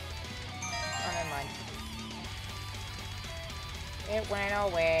 Oh, never mind. It went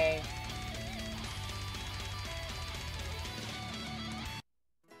away.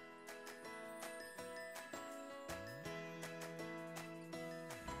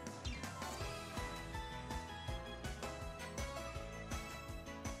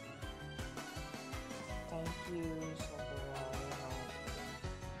 Thank you, Silverado.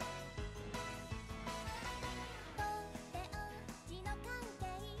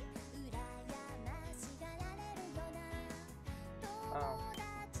 Oh,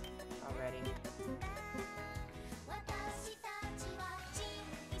 already.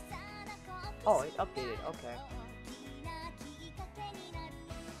 Oh, it updated. Okay.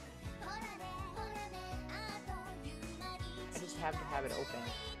 I just have to have it open.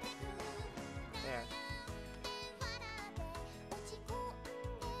 There.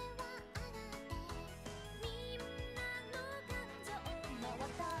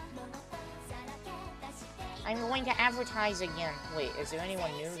 I'm going to advertise again. Wait, is there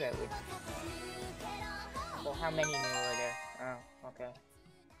anyone new that would... Well, how many new are there? Oh, okay.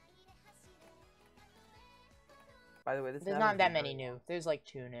 By the way, this There's map not is that very many new. long. There's like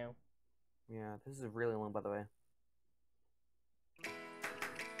 2 new. Yeah, this is really long, by the way.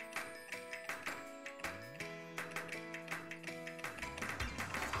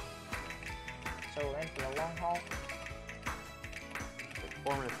 So we're in for the long haul. It's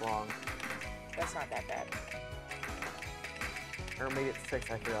 4 minutes long. That's not that bad. Or maybe it's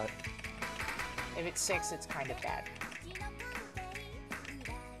 6, I forgot. If it's 6, it's kind of bad.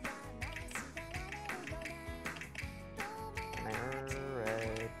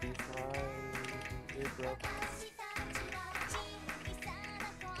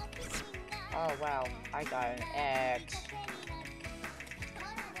 Oh wow, I got an X.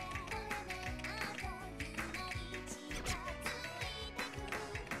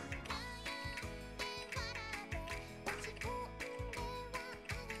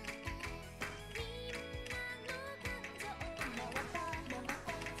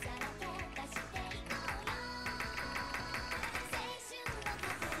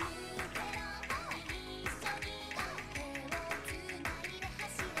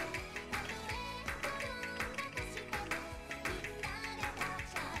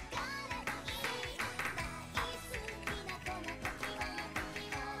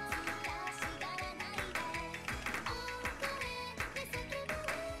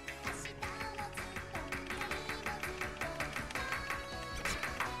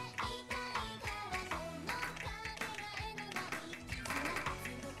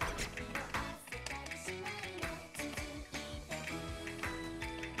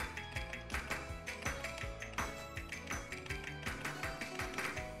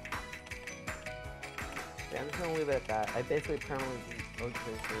 Yeah, I'm just gonna leave it at that. I basically permanently beat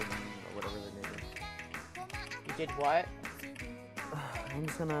Oakhurst or whatever the name is. You did what? I'm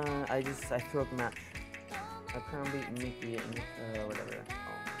just gonna, I threw up the match. I permanently beat Mickey and, whatever.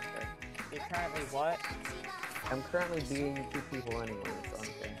 Oh, okay. You're currently what? I'm currently beating 2 people anyway, so I'm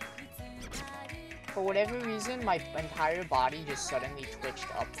okay. For whatever reason, my entire body just suddenly twitched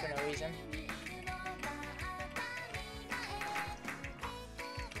up for no reason.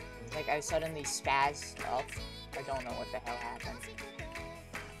 Like, I suddenly spazzed up. I don't know what the hell happened.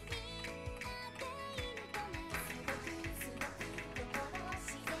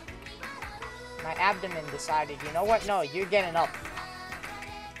 My abdomen decided, you know what? No, you're getting up.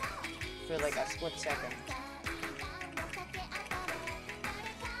 For like a split second.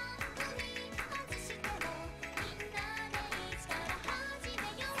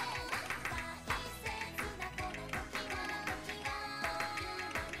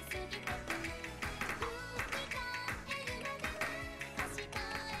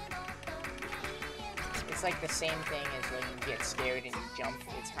 It's like the same thing as when you get scared and you jump.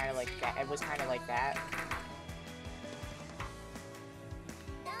 It's kind of like that. It was kind of like that.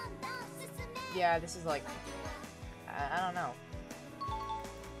 Yeah, this is like... I don't know.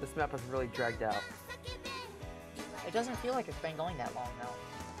 This map is really dragged out. It doesn't feel like it's been going that long, though.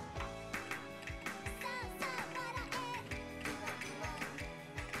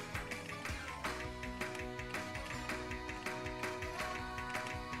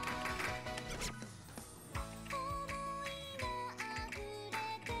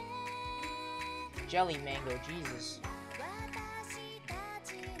 Jelly mango, Jesus.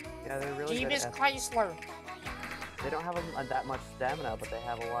 Yeah, they're really good Jeebus at Chrysler. They don't have that much stamina, but they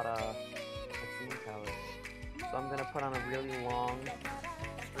have a lot of machine power. So I'm gonna put on a really long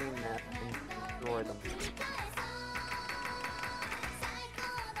stream map and destroy them.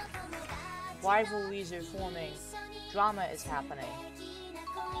 Rivalries are forming. Drama is happening.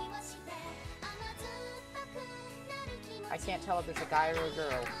 I can't tell if it's a guy or a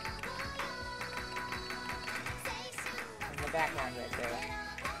girl. In the background right there.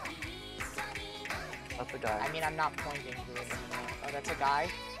 That's a guy. I mean, I'm not pointing to it anymore. Oh, that's a guy?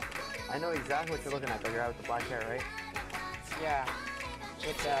 I know exactly what you're looking at, the guy with the black hair, right? Yeah.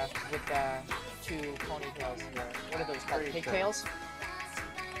 With the two ponytails. What are those called? Pretty sure. Pigtails?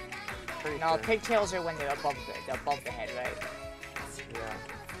 Pretty No, sure. pigtails are when they're above the head, right? Yeah.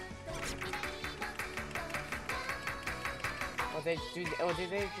 Or do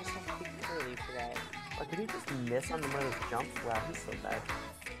they just have to be curly for that? Oh, did he just miss on one of those jumps? Wow, he's so bad.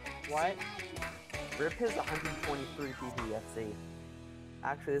 What? Rip his 123 PPFC.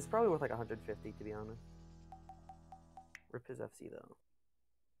 Actually, it's probably worth like 150 to be honest. Rip his FC though.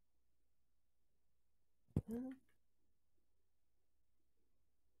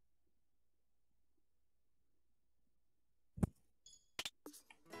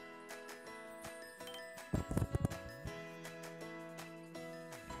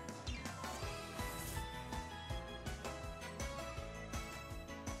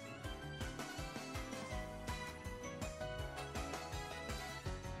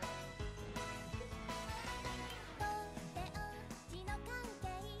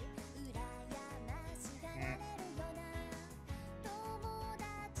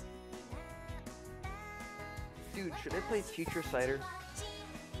 Dude, should I play Future Cider?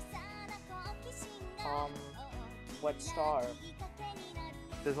 What star?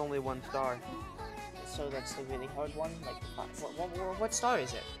 There's only one star. So that's the really hard one? Like, what star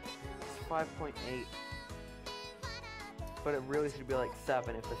is it? It's 5.8. But it really should be like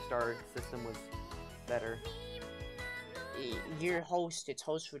 7 if the star system was better. You're host, it's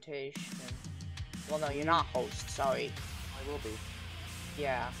host rotation. Well, no, you're not host, sorry. I will be.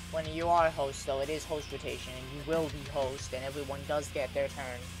 Yeah, when you are host, though, it is host rotation, and you will be host, and everyone does get their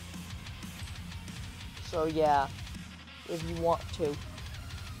turn. So, yeah, if you want to.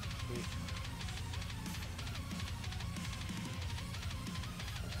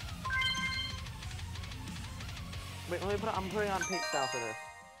 Wait, I'm putting on paint style for this.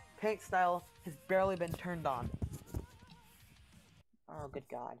 Paint style has barely been turned on. Oh, good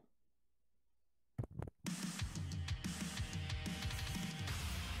God.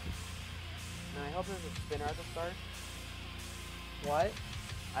 And I hope there's a spinner at the start. What?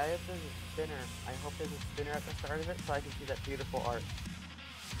 I hope there's a spinner. I hope there's a spinner at the start of it so I can see that beautiful art.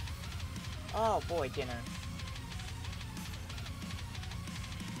 Oh, boy, dinner.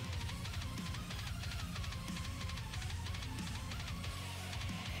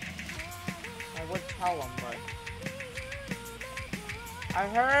 I would tell him, but... I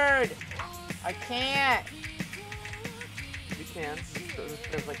heard! I can't! You can.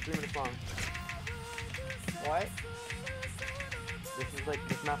 It's like 3 minutes long. What?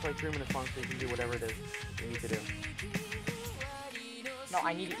 This map's like 3 minutes long, so you can do whatever it is you need to do. No,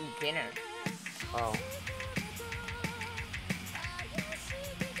 I need to eat dinner. Oh.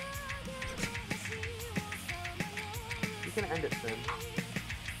 You can end it soon.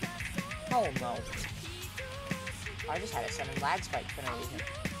 Oh no. I just had a 7 lag spike for no reason.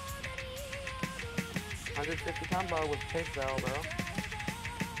 150 combo with pace cell, bro.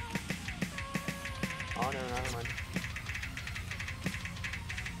 Oh no, never mind.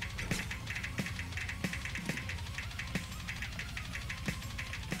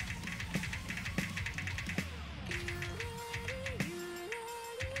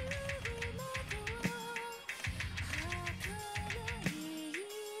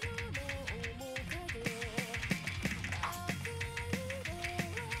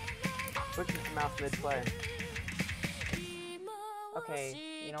 Switching to mouse mid-play. Okay,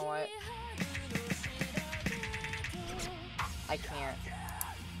 you know what? I can't.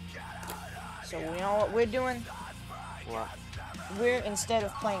 So you know what we're doing? What? Instead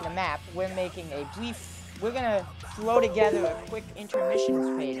of playing the map, we're making a we're gonna throw together a quick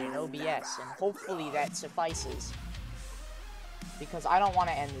intermissions page in OBS, and hopefully that suffices. Because I don't want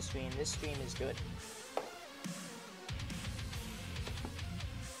to end the stream. This stream is good.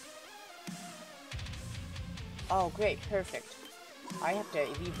 Oh, great, perfect. I have to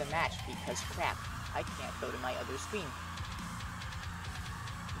leave the match because, crap, I can't go to my other screen.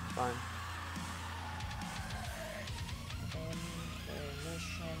 Fine.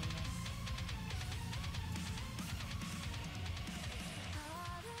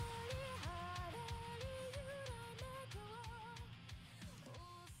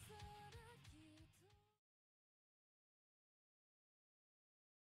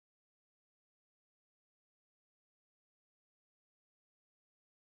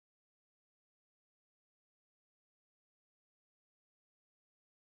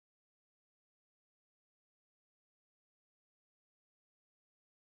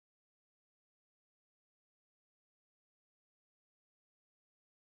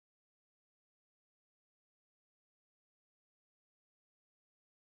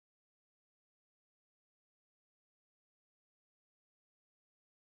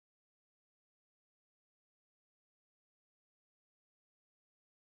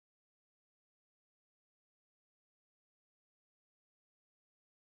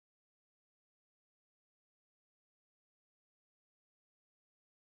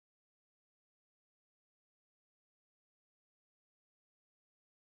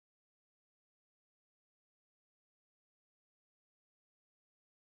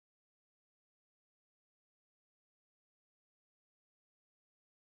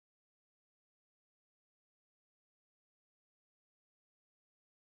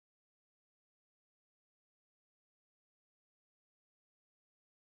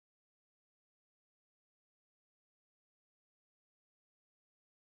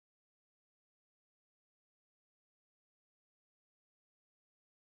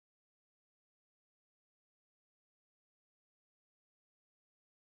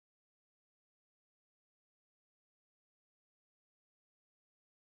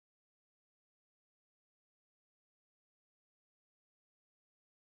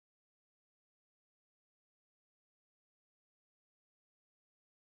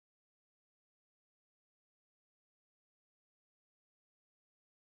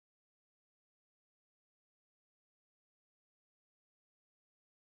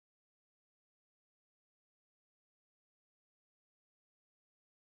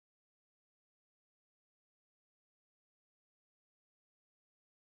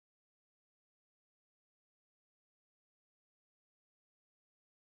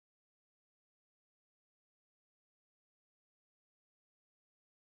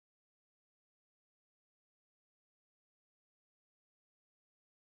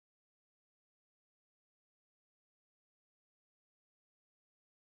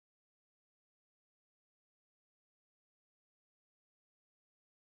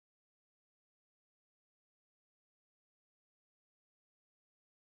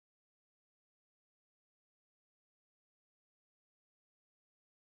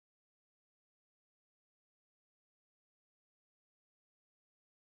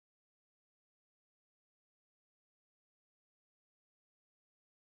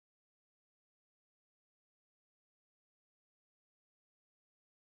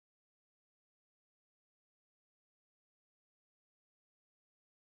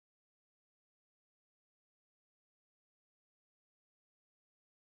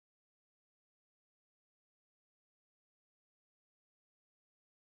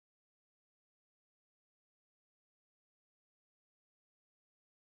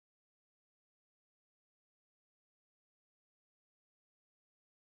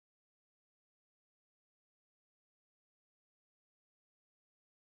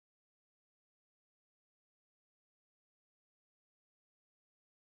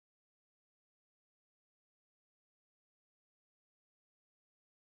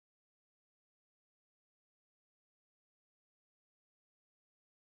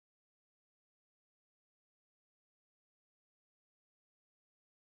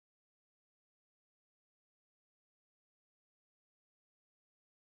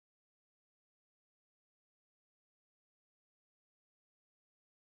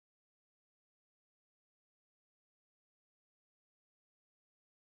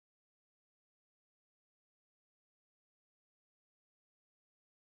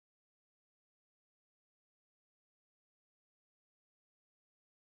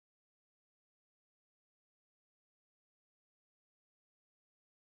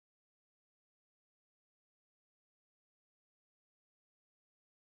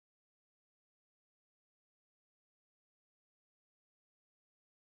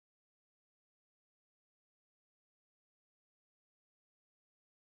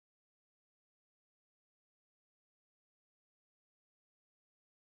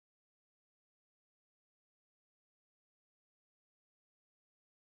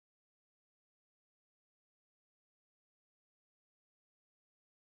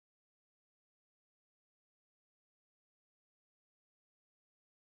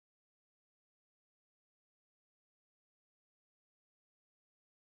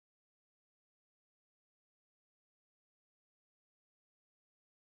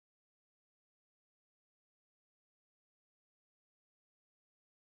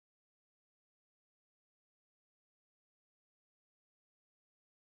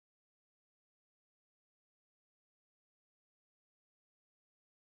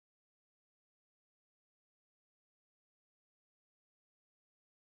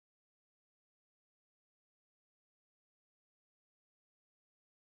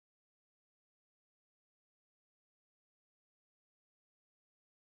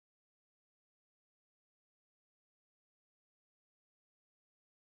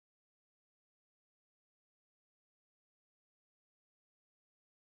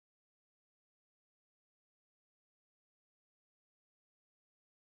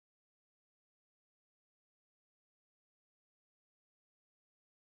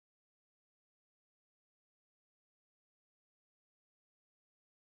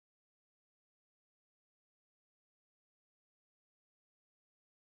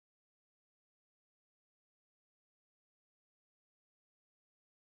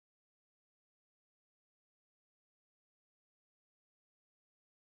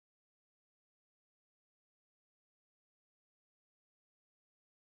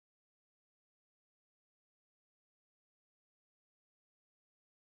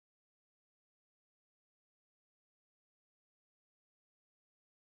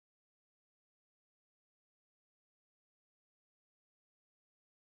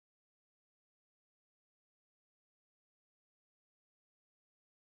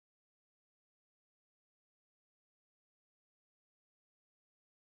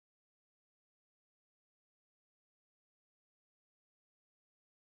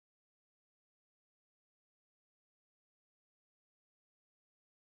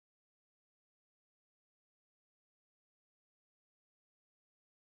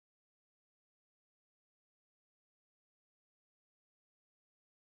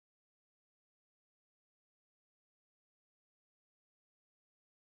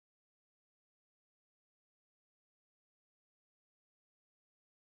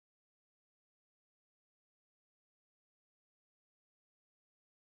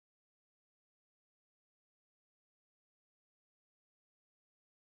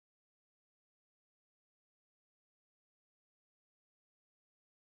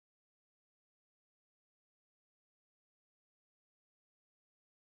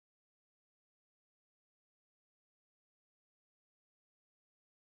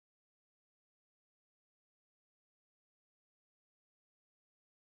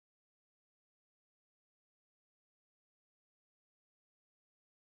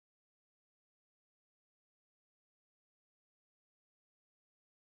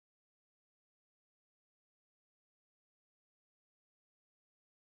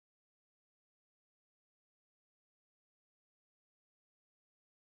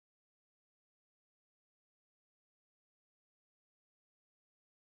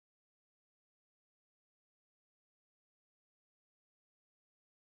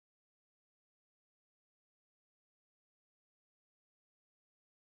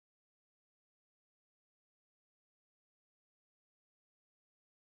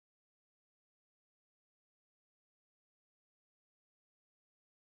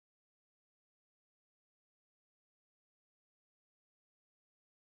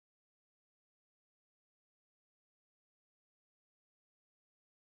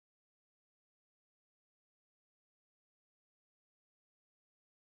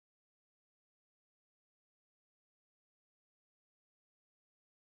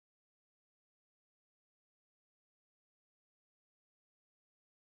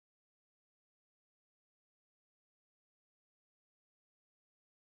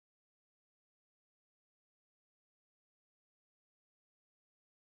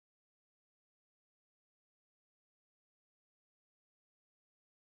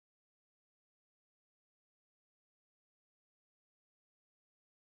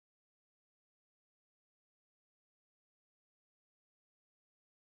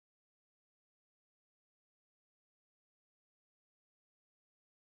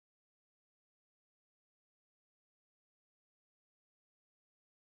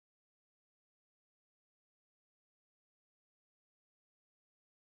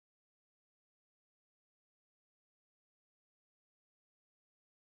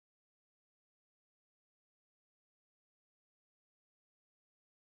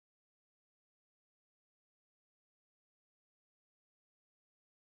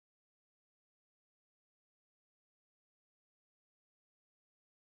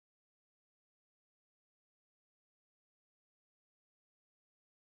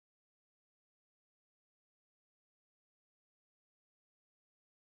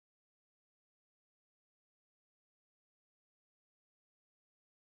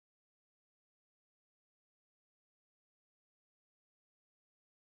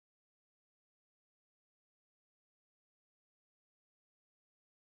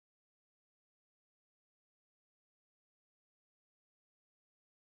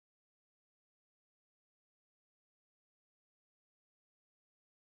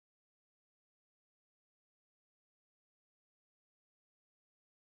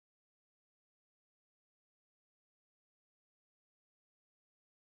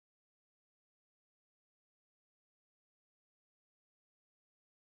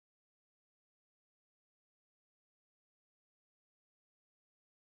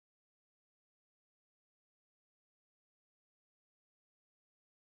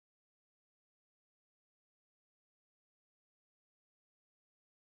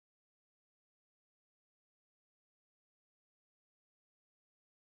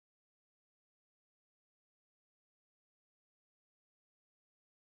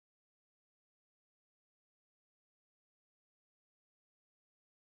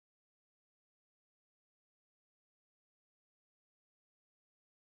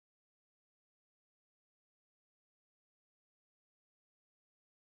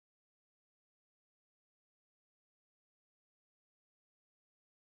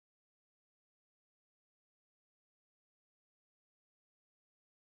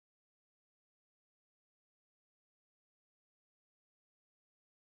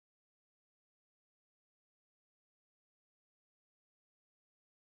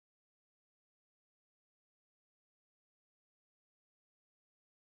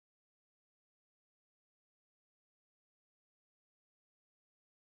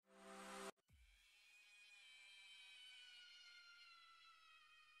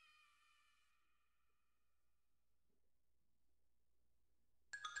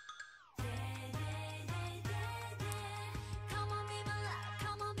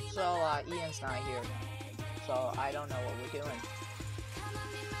 So, Ian's not here. So, I don't know what we're doing.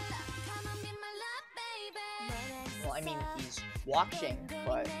 Well, I mean, he's watching,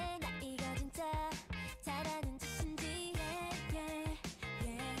 but...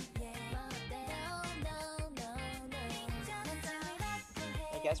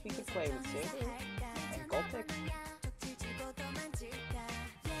 I guess we could play with Saber and Gulpik.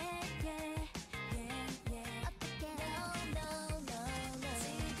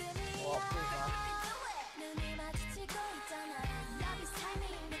 Well, please not.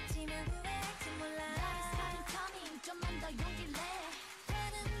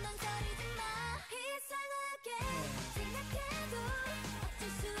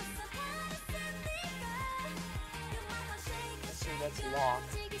 Let's see, that's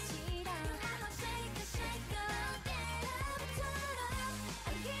locked.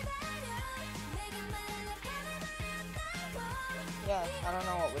 Yeah, I don't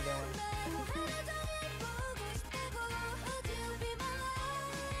know what we're doing.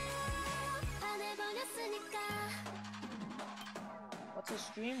 What's a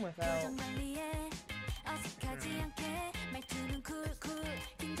stream without? We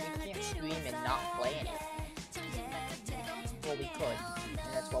can't stream and not play anything. Well, we could,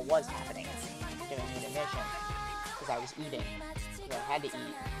 and that's what was happening during the intermission, because I was eating, because I had to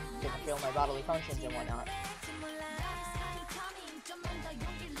eat to fulfill my bodily functions and whatnot.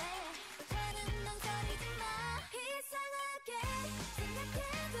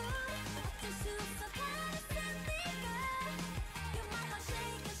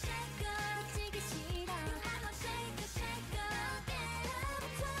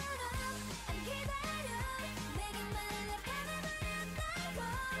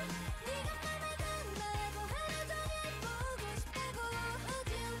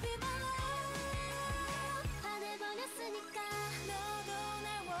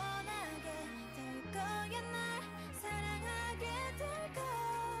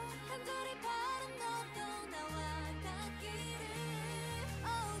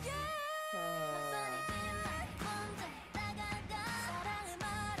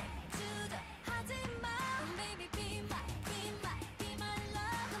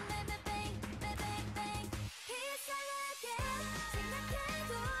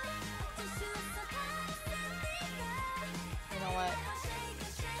 You know what?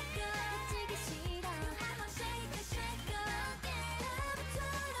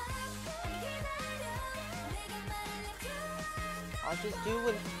 I'll just do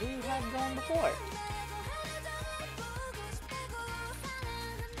what we had done before.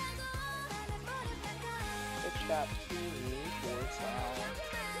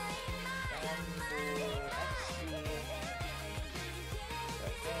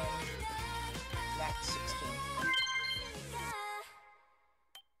 Max 16.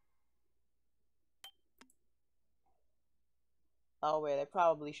 Oh wait, I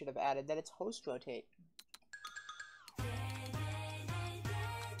probably should have added that it's host rotate.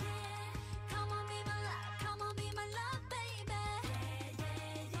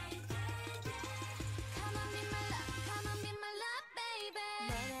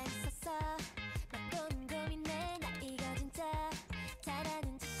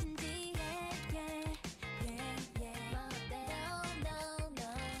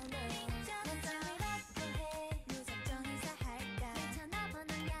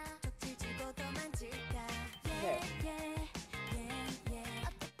 There.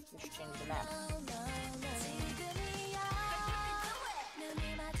 Let's change the map.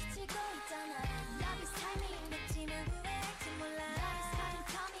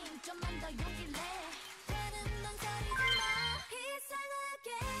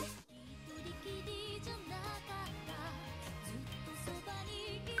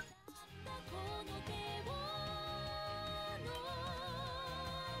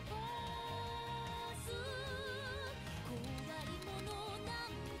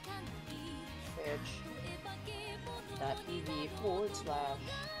 Twitch.tv/.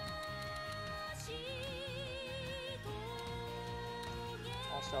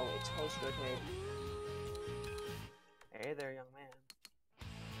 Also, it's host rotate. Hey there, young man.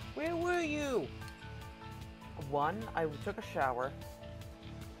 Where were you? One, I took a shower.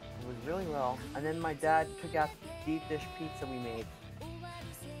 It was really well. And then my dad took out the deep dish pizza we made.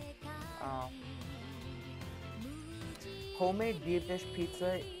 Homemade deep dish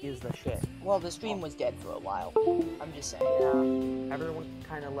pizza is the shit. Well, the stream was dead for a while. I'm just saying. Yeah. Everyone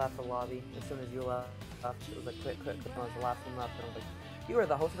kind of left the lobby as soon as you left. It was like, quick, I was the last one left. And I was like, you are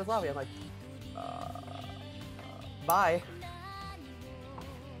the host of this lobby. I'm like, bye.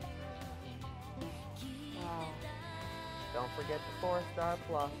 Wow. Don't forget the 4-star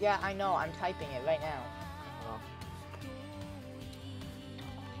plus. Yeah, I know. I'm typing it right now. Oh.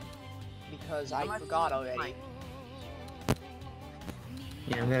 Because I forgot already.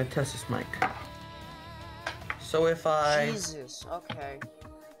 Yeah, I'm gonna test this mic. So if I... Jesus, okay.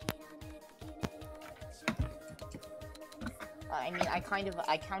 I mean, I kind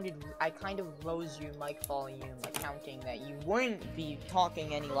of rose your mic volume, accounting that you wouldn't be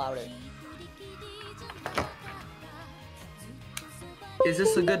talking any louder. Is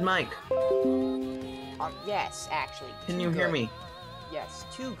this a good mic? Yes, actually. Can too you hear good. me? Yes,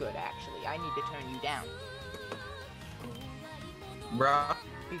 too good, actually. I need to turn you down. Bruh?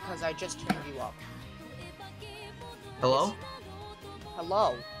 Because I just turned you up. Hello?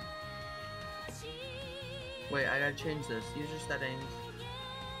 Hello? Wait, I gotta change this. User settings.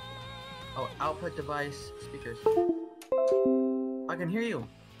 Oh, output device, speakers. I can hear you.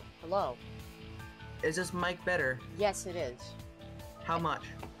 Hello? Is this mic better? Yes, it is. How much?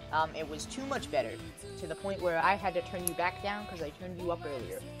 It was too much better. To the point where I had to turn you back down because I turned you up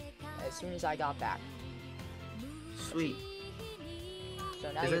earlier. As soon as I got back. Sweet.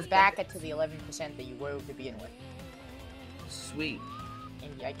 So now Is you're this back at to the 11% that you were to begin with. Sweet.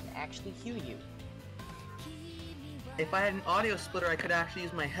 And I can actually hear you. If I had an audio splitter, I could actually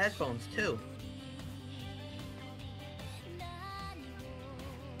use my headphones too.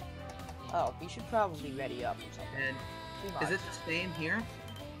 Oh, we should probably ready up or something. And Too much. is it the same here?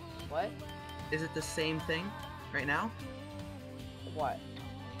 What? Is it the same thing right now? What?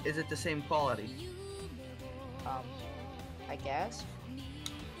 Is it the same quality? I guess?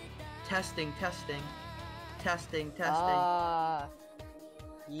 Testing, testing. Testing, testing.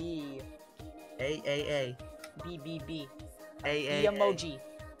 Yee. A. B, B, B. A. The emoji.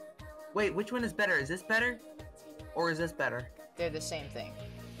 Wait, which one is better? Is this better? Or is this better? They're the same thing.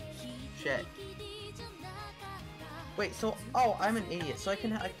 Shit. Wait, so, oh, I'm an idiot. So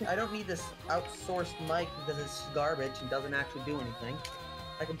I don't need this outsourced mic because it's garbage and doesn't actually do anything.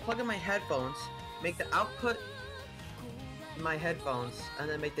 I can plug in my headphones, make the output my headphones, and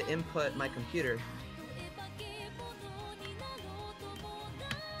then make the input my computer.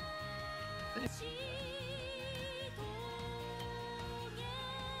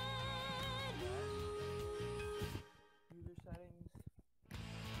 User settings.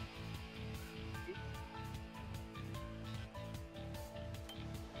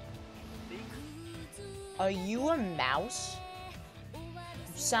 Are you a mouse? You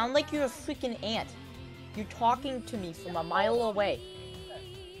sound like you're a freaking ant. You're talking to me from a mile away.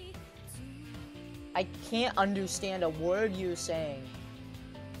 I can't understand a word you're saying.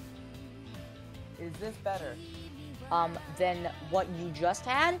 Is this better? Than what you just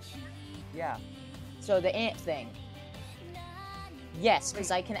had? Yeah. So the ant thing. Yes,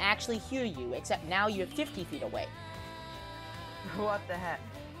 because I can actually hear you, except now you're 50 feet away. What the heck?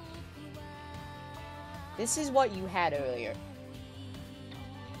 This is what you had earlier.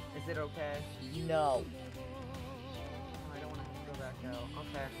 Is it okay? No. Oh, I don't want to go back out.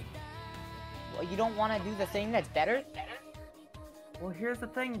 Okay. Well, you don't want to do the thing that's better? Well, here's the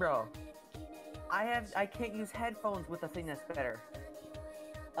thing, bro. I can't use headphones with a thing that's better.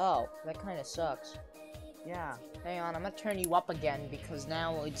 Oh, that kind of sucks. Yeah. Hang on, I'm gonna turn you up again because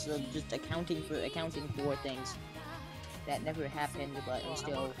now it's just accounting for things that never happened, but it's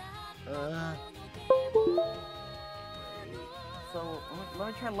still. So let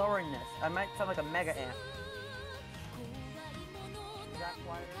me try lowering this. I might sound like a mega ant. Is that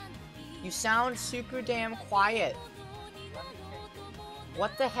quieter? You sound super damn quiet. Let me change it.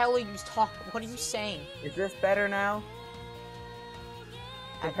 What the hell are you talking? What are you saying? Is this better now?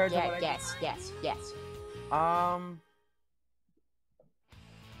 Compared to what I Yes.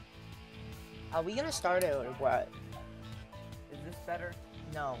 Are we gonna start it or what? Is this better?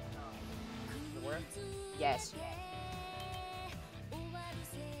 No. Is it worse? Yes.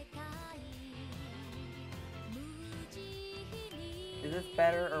 Is this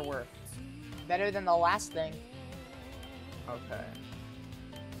better or worse? Better than the last thing. Okay.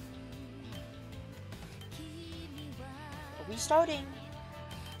 Are we starting?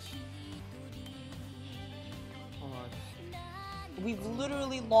 Hold on. We've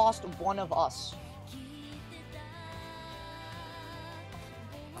literally lost one of us.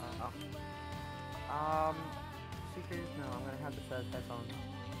 Speakers? No, I'm gonna have this as headphones.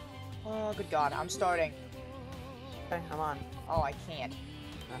 Oh, good God, I'm starting. Okay, I'm on. Oh, I can't.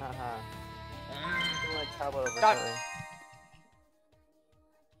 Haha. I'm gonna tab over. Start. Sorry.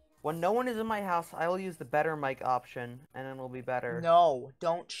 When no one is in my house, I will use the better mic option, and it'll be better. No,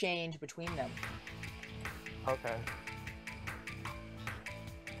 don't change between them. Okay.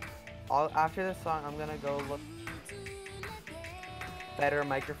 After this song, I'm gonna go look better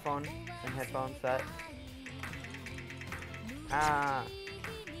microphone and headphone set. Ah,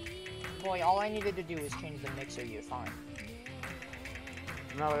 Boy, all I needed to do was change the mixer, you're fine.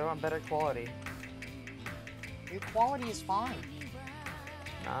 no, I want better quality. Your quality is fine.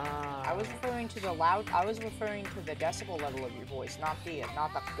 Ah. I was referring to the decibel level of your voice, not the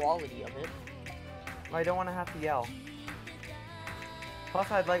quality of it. I don't want to have to yell. Plus,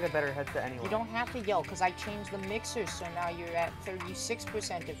 I'd like a better headset anyway. You don't have to yell, because I changed the mixer, so now you're at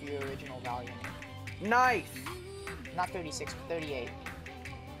 36% of your original volume. Nice! Not 36, 38.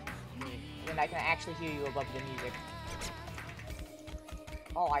 Then I can actually hear you above the music.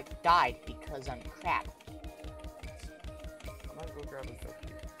 Oh, I died because I'm crap. I might go grab a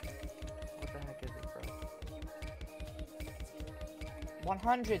cookie. What the heck is it, bro?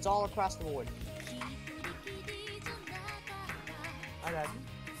 100s all across the board. I got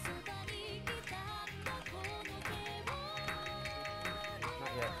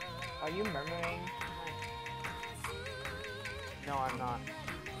Not yet. Are you murmuring? No, I'm not.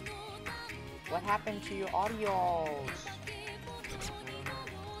 What happened to your audios?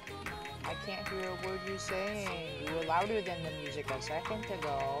 I can't hear a word you're saying. You were louder than the music a second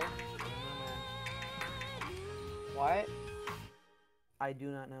ago. What? I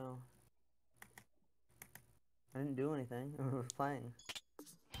do not know. I didn't do anything. I was playing.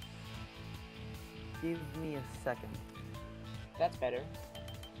 Give me a second. That's better.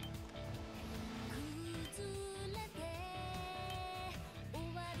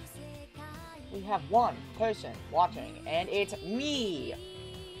 We have one person watching, and it's me!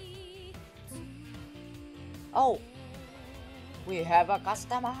 Oh! We have a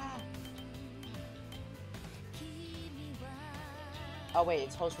customer! Oh wait,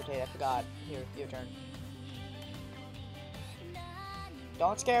 it's host rotate, I forgot. Here, your turn.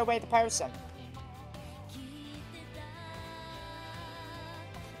 Don't scare away the person!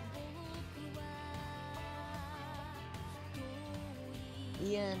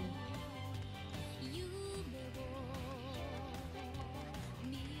 Ian.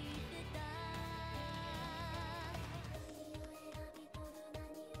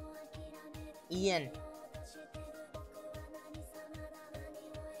 Ian.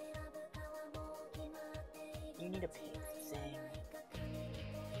 You need a pig thing.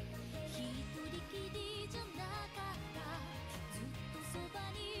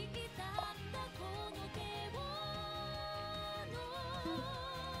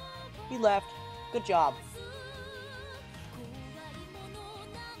 He left. Good job.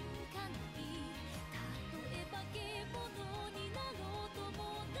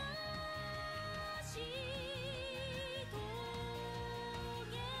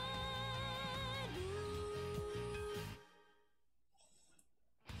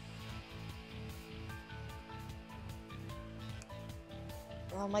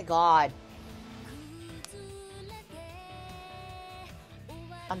 Oh my god.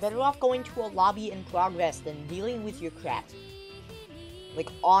 I'm better off going to a lobby in progress than dealing with your crap. Like,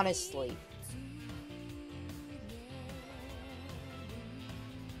 honestly.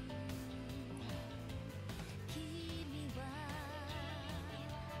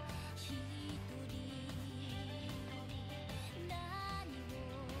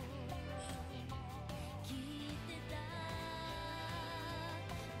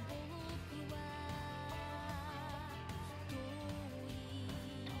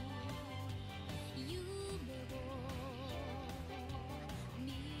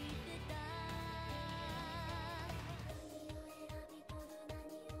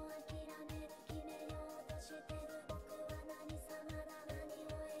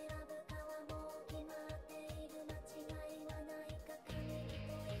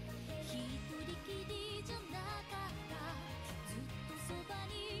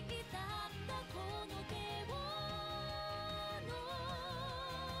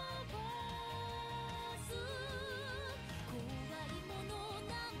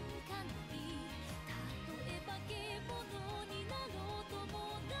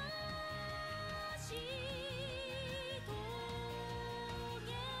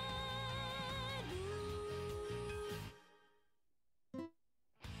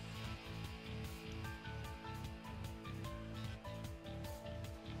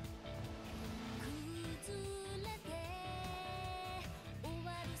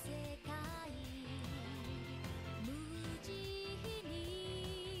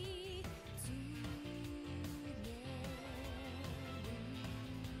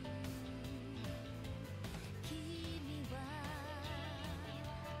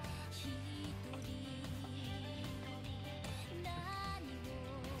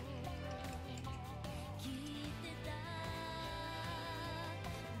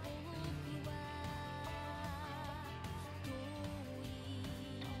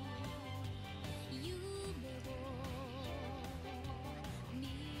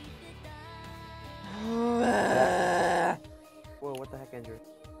 dangerous.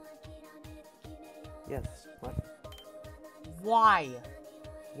 Yes. What? Why?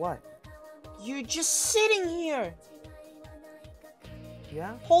 What? You're just sitting here,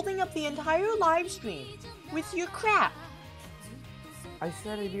 Yeah? holding up the entire live stream with your crap. I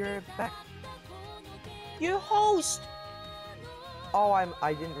said I'd be right back. Your host. Oh,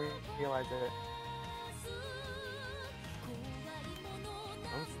 I didn't realize it.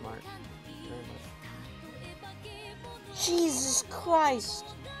 I'm smart. Very much. Jesus Christ.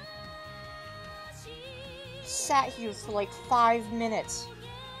 Sat here for like 5 minutes.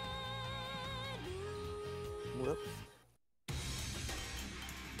 Whoops.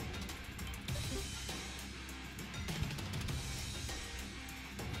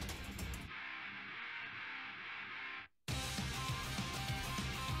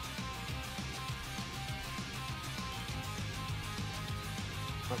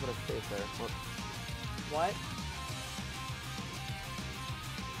 I put a space there. Whoops. What?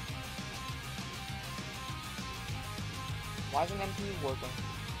 Why isn't MP working?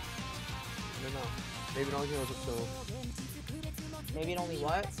 I don't know. Maybe it only goes up to... Maybe it only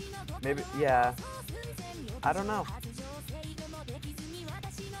what? Maybe, yeah. I don't know.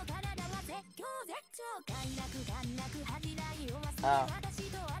 Oh.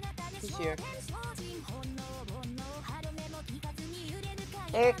 He's here.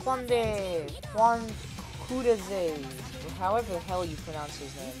 Ekwande Juan Kudeze, or however the hell you pronounce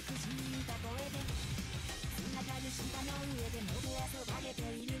his name.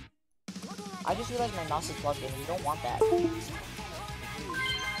 I just realized my mouse is plugged in. You don't want that.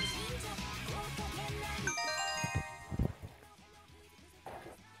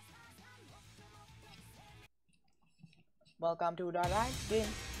 Welcome to the live stream.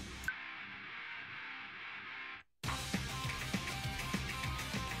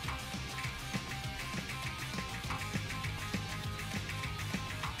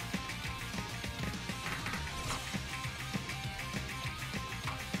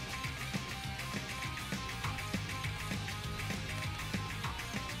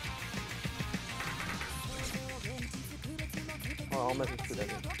 Well, I'll message you then.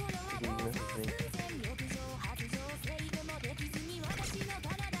 You can message me.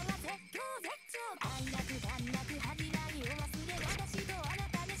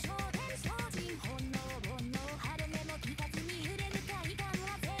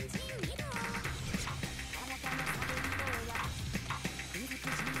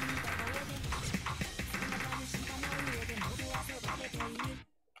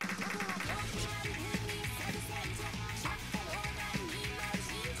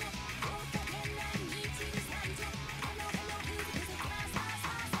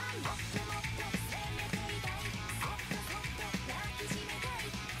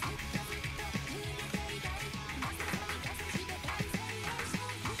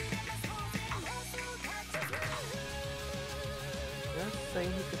 Saying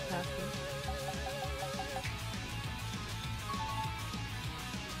he could pass me.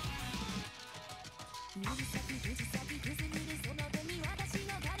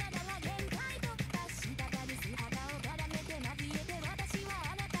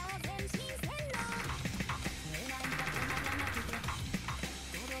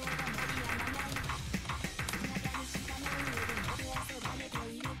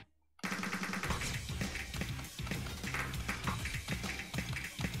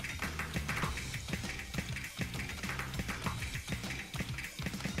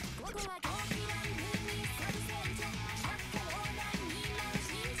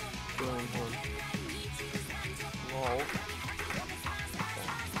 Lol.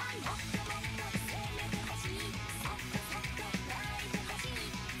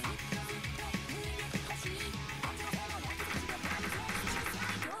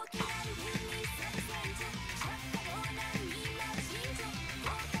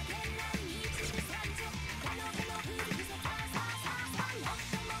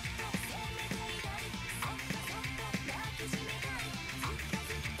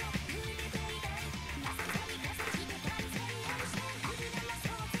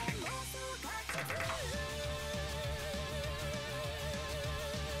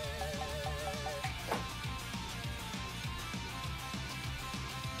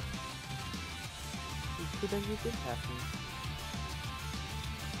 Then you did have me.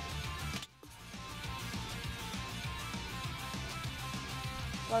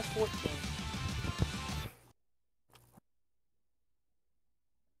 Plus 14.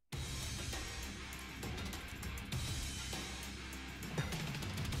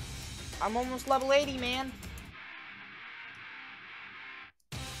 I'm almost level 80, man.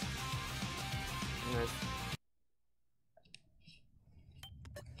 Nice.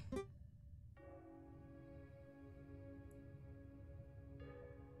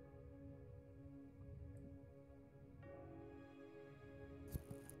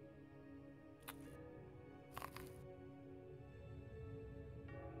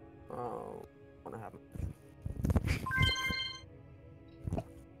 Oh, wanna have.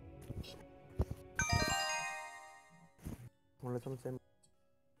 What did someone say?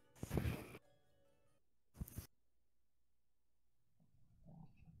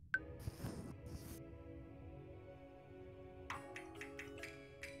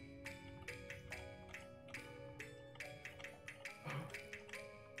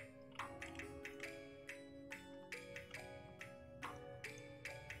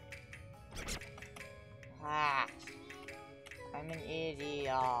 Ah, I'm an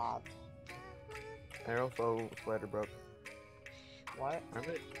idiot. I also sweater broke. What? I'm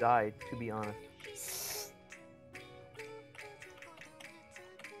gonna die, to be honest.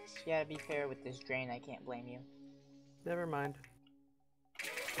 Yeah, to be fair with this drain, I can't blame you. Never mind.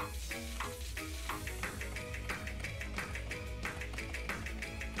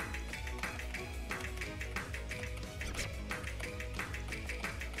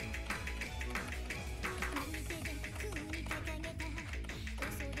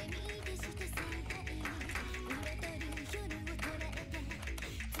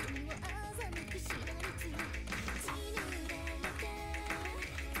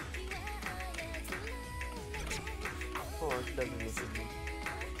 Oh, it doesn't look at me.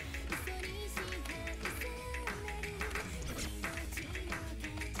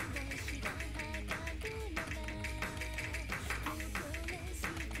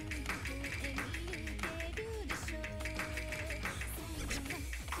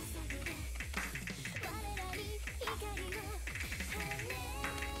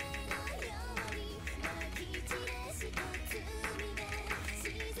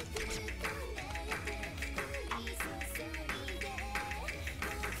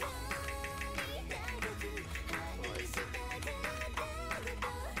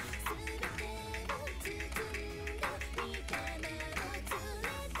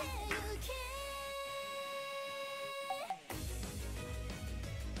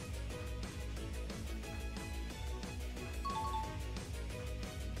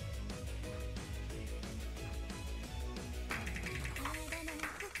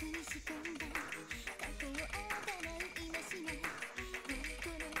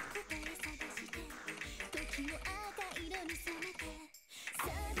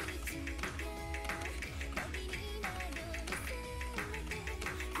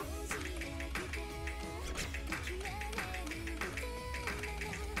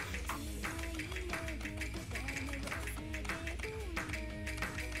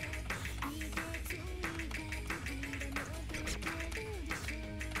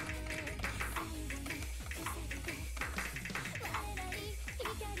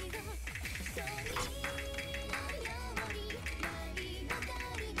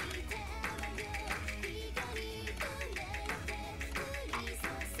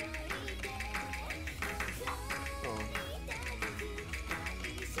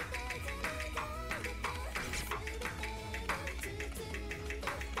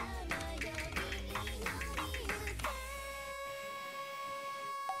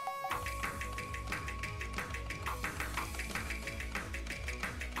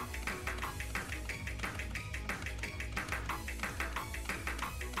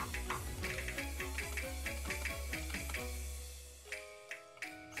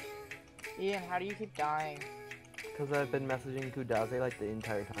 Ian, how do you keep dying? Because I've been messaging Kudaze like the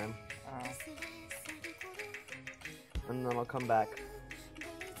entire time. Oh. And then I'll come back.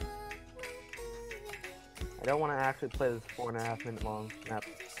 I don't want to actually play this 4.5 minute long map.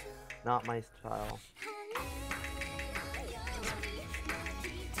 Not my style.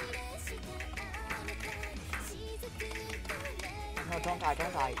 No, don't die,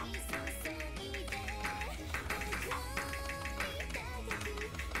 don't die.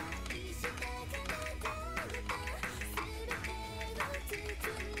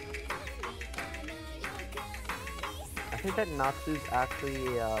 I think that Natsu's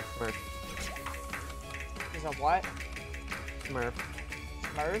actually a Smurf. He's a what? Smurf.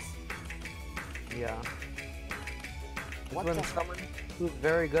 Smurf? Yeah. What When the- someone who's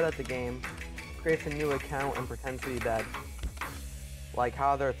very good at the game creates a new account and pretends to be bad. Like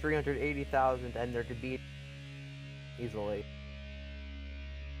how there are 380,000 and there could be easily.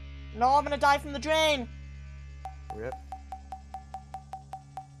 No, I'm gonna die from the drain! Rip.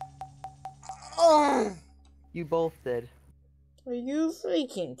 Ugh! You both did. Are you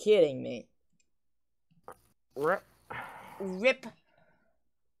freaking kidding me? Rip. Rip.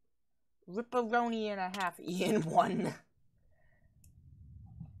 Ripperoni and a half, Ian one.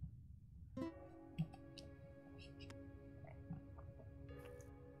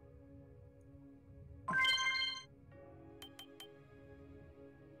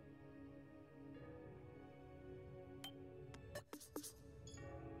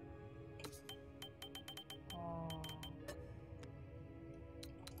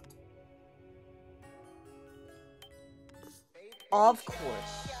 Of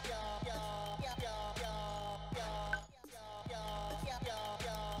course.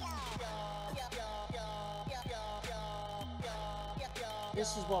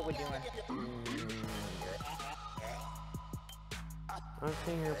 This is what we're doing. I'm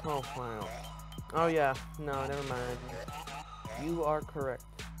seeing your profile. Oh yeah, no, never mind. You are correct.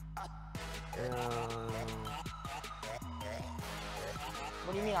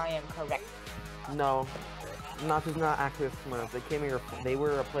 What do you mean I am correct? No, Nacho's not actually a Smurf. They came here. They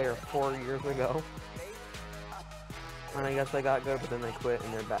were a player 4 years ago, and I guess they got good, but then they quit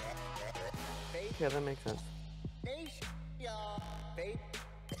and they're back. Yeah, that makes sense.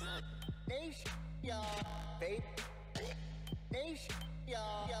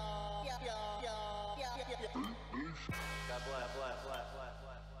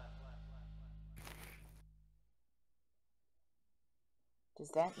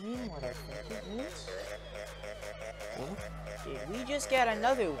 Does that mean what I think it means? Did we just get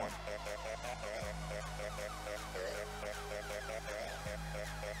another one?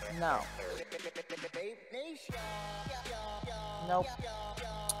 No. Nope.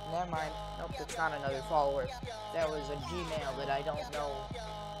 Never mind. Nope, that's not another follower. That was a Gmail that I don't know.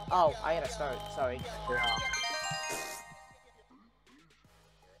 Oh, I gotta start. Sorry.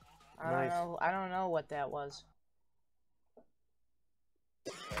 Nice. I don't know what that was.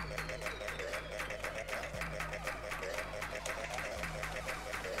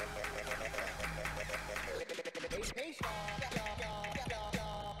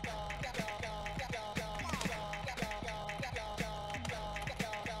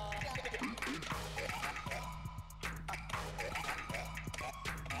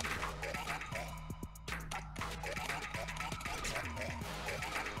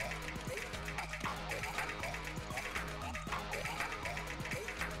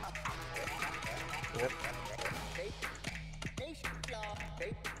 Yep.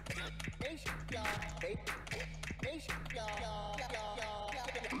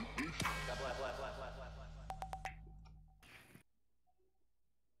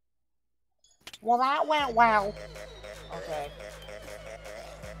 Well, that went well. Okay.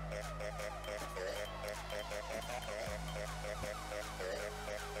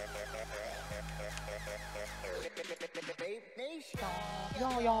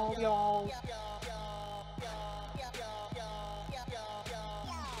 Yo, yo, yo.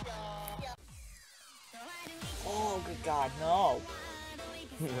 Oh, good God, no.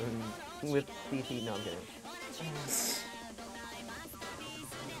 With DT, no, I'm kidding.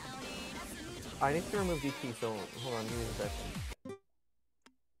 I need to remove DT, so hold on, give me a second.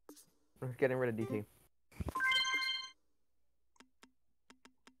 We're getting rid of DT.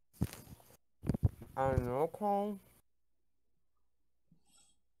 I don't know, Cole.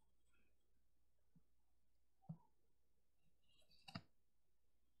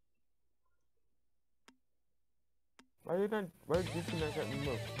 Why did DT not get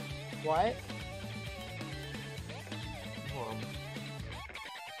removed? What? Hold on.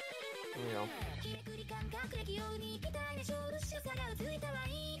 There we go.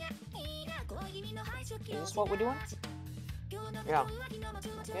 Is this what we're doing? Yeah.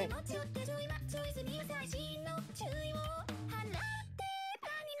 Okay.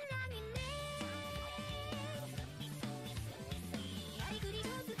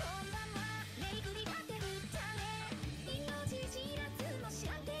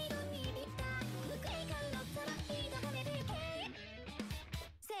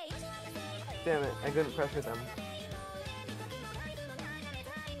 Damn it, I couldn't pressure them.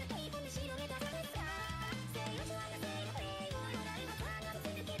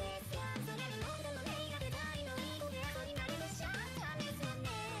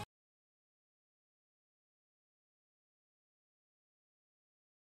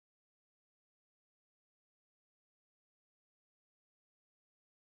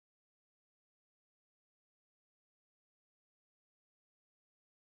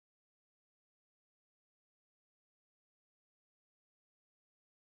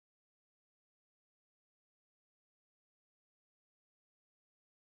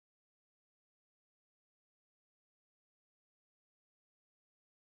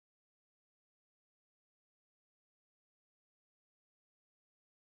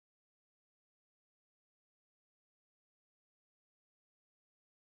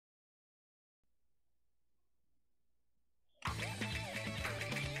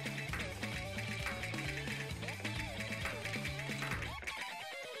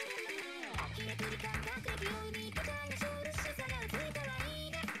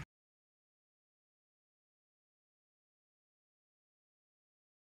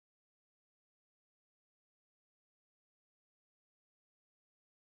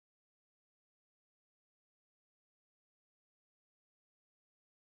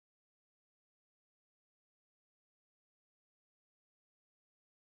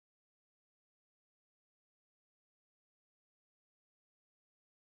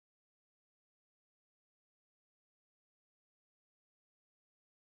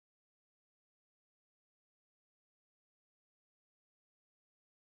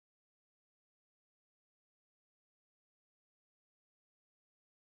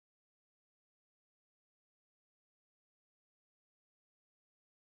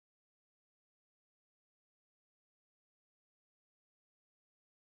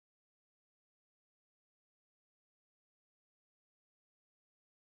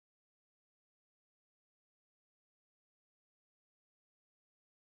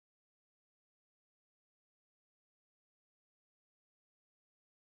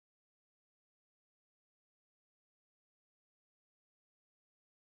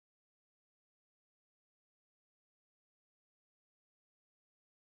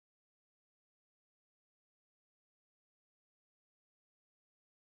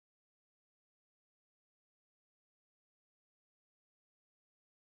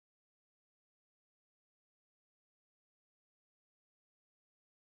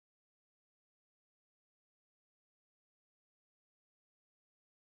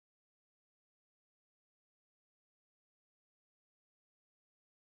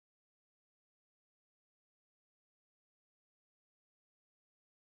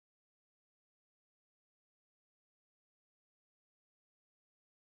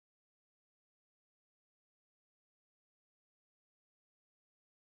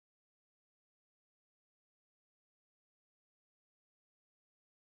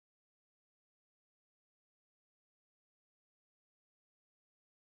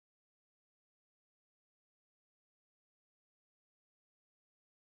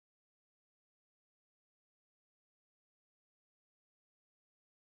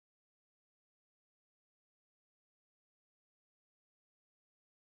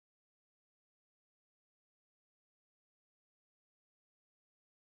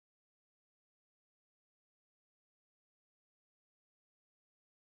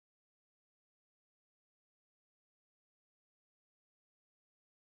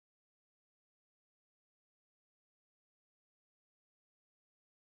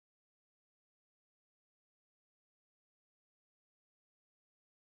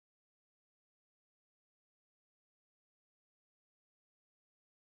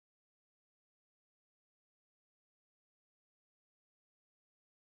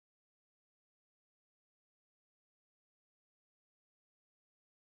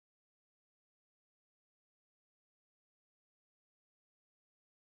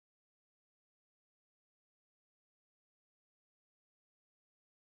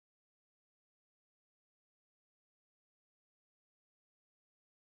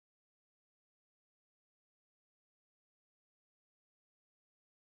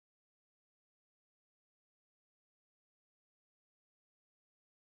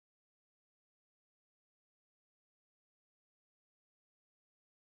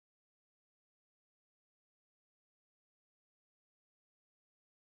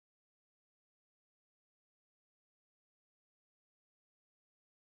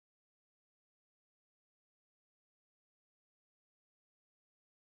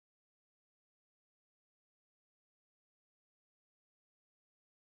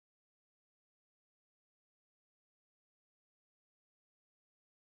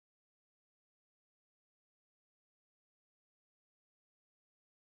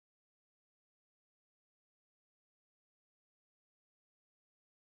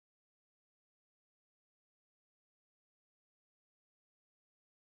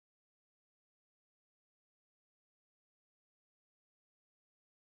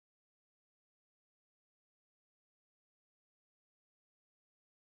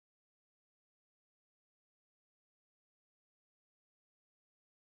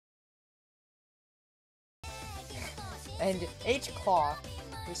 And H-Claw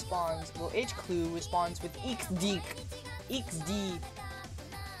responds, well, H-Clue responds with XD. XD.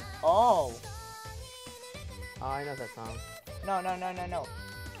 Oh. Oh, I know that song. No.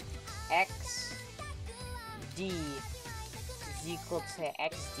 X D is equal to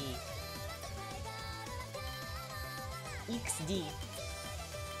XD. XD.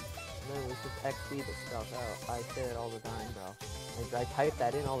 No, it's just XD that spells out. I say it all the time, bro. I type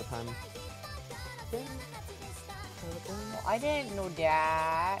that in all the time. Well, I didn't know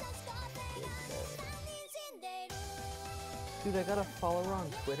that. Dude, I got a follower on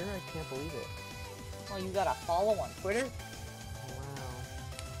Twitter? I can't believe it. Oh, you got a follow on Twitter? Wow.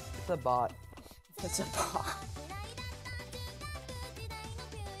 It's a bot. It's a bot.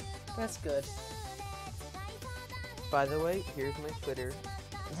 That's good. By the way, here's my Twitter.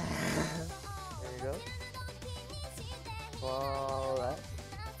 There you go. Follow that.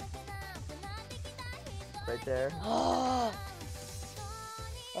 Right there.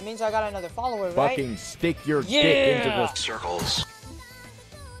 That means I got another follower, right? Fucking stick your dick into the circles.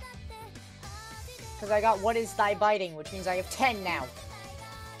 Because I got what is thy biting, which means I have 10 now.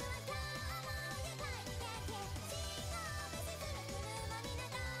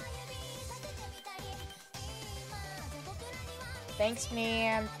 Thanks,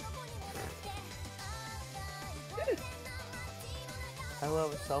 man. I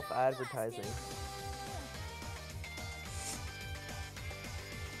love self-advertising.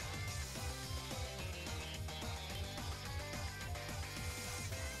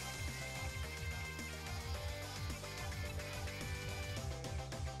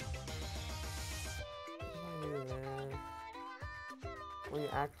 What do you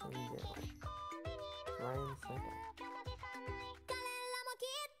actually do? Ryan said that.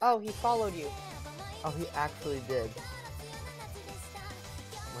 Oh, he followed you. Oh, he actually did.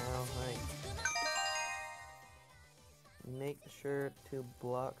 Wow, nice. Make sure to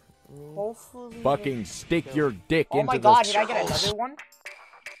block me. Hopefully. Fucking stick your dick Oh into my the god, did I circles. get another one?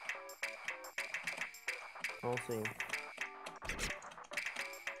 We'll see.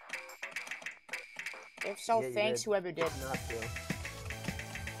 If so, Yeah, you thanks did. whoever did. Not to.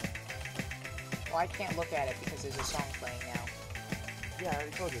 Well, I can't look at it because there's a song playing now. Yeah, I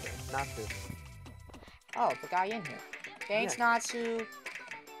already told you that. Not to. Oh, the guy in here. Thanks, Yeah. Natsu.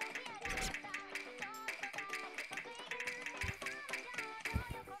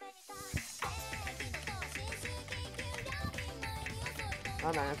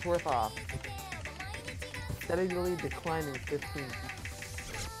 Oh man, it's worth off. Steadily declining 15.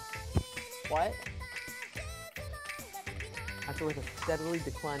 What? After with a steadily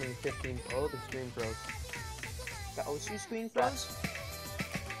declining 15. Oh, the stream froze. The Osu screen froze?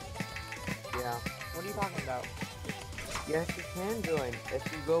 Yeah. What are you talking about? Yes, you can join. If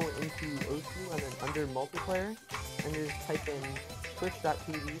you go into Osu and then under multiplayer, and you just type in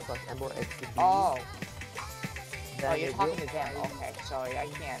twitch.tv/emborxtv. Oh. then Oh, you're it talking will to them. find Okay, sorry, I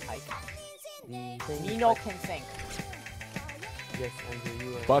can't. the thing Nino that- can think. Yes, Andrew,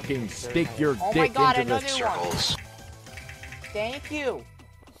 you are Fucking stick your Oh my dick god, into the another one. circles. Thank you.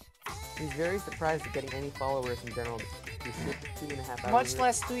 He's very surprised at getting any followers in general. He streamed for 2.5 hours. Much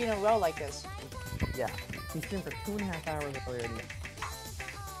less 3 in a row like this. Yeah. He streamed for 2.5 hours already.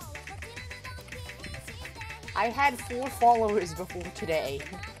 I had 4 followers before today.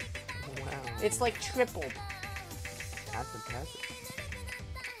 Wow. It's like tripled. That's impressive.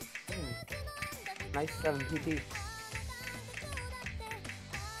 Nice 7 PT.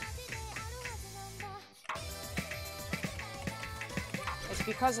 It's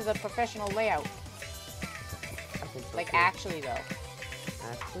because of the professional layout. I think so Like, too. actually, though.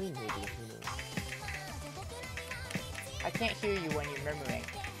 Actually, maybe. Who knows? I can't hear you when you're murmuring.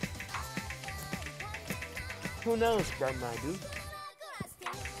 Who knows, Grandma, dude?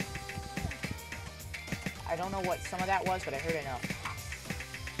 I don't know what some of that was, but I heard enough.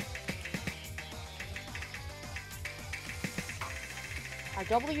 I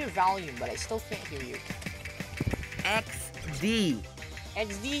double your volume, but I still can't hear you. XD.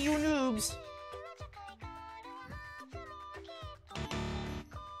 XD, you noobs!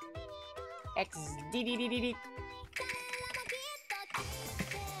 XD.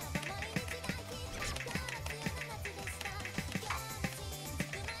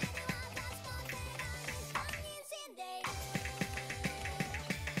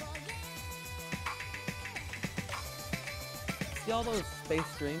 See all those space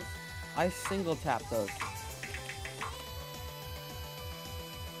streams? I single tap those.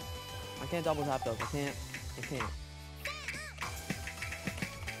 I can't double tap those. I can't.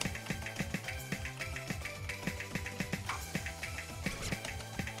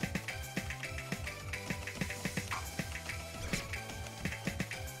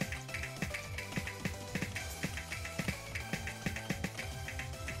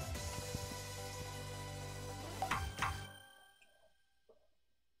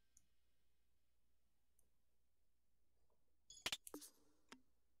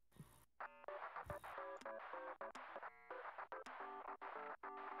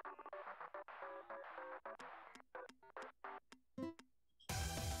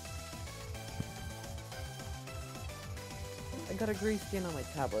 got a gray skin on my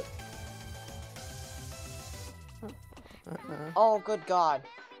tablet. Oh, good God.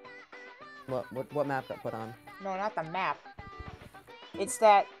 What map got put on? No, not the map. It's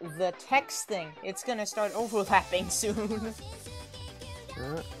that the text thing. It's gonna start overlapping soon.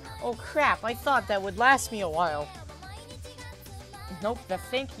 Oh crap, I thought that would last me a while. Nope, the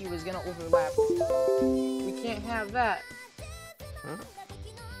thank you is gonna overlap. We can't have that. Huh?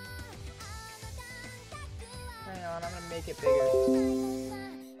 Hang on, I'm gonna make it bigger.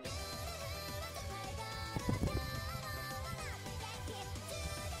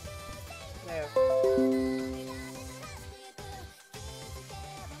 There.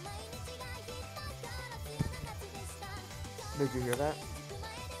 Did you hear that?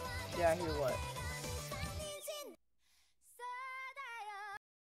 Yeah, I hear what?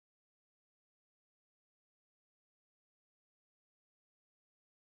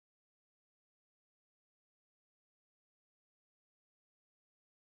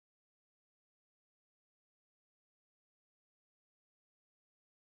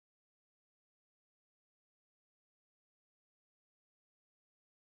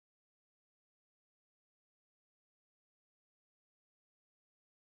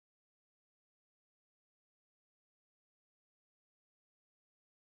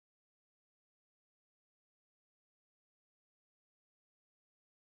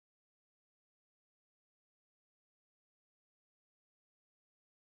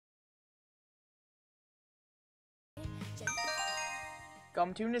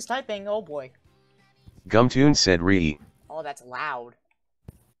 Gumtoon is typing, oh boy. Gumtoon said re. Oh, that's loud.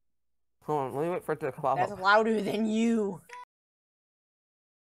 Hold on, let me wait for it to pop That's up. louder than you.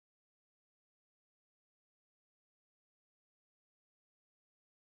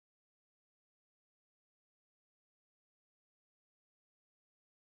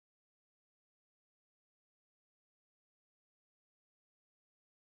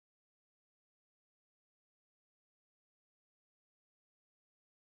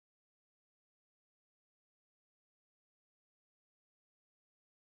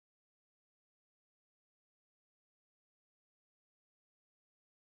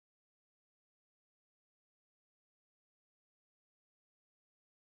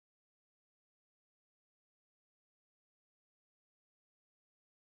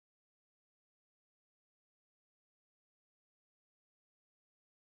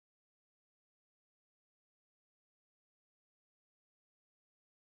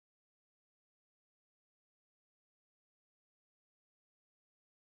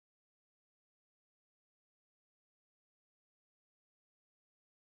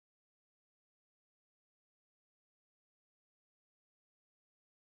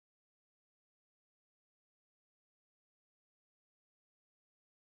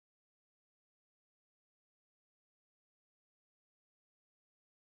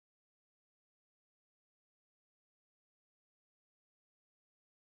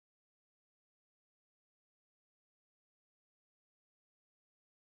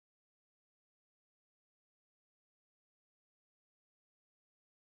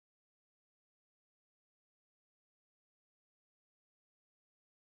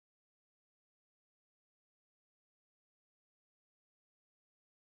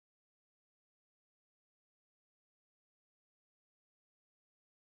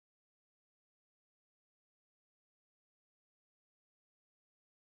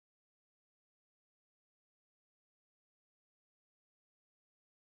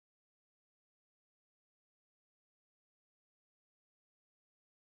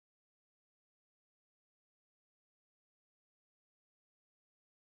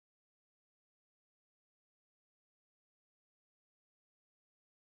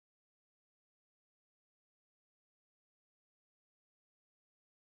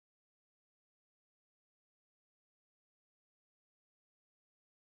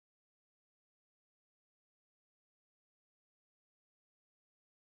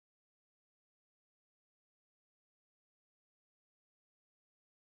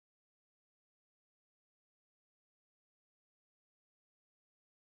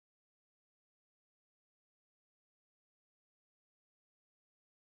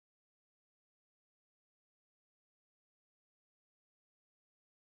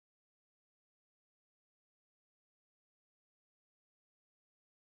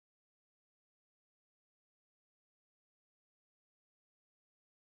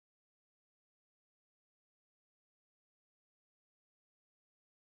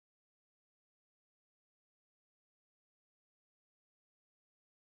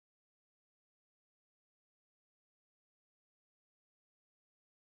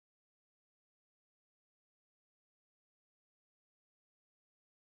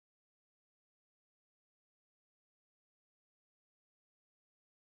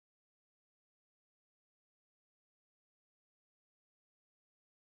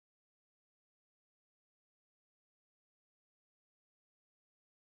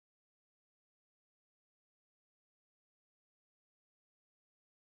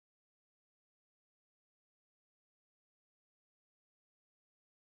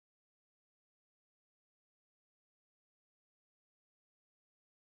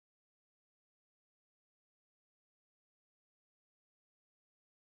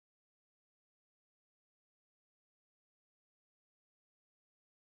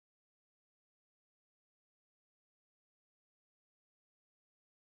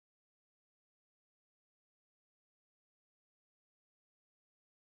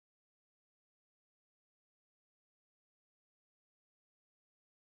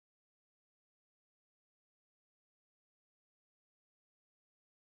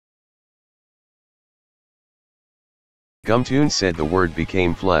 Gumtoon said the Word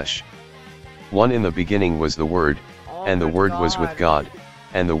became flesh. 1. In the beginning was the Word, Oh, and the good Word was with God,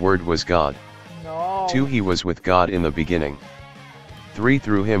 and the Word was God. No. 2. He was with God in the beginning. 3.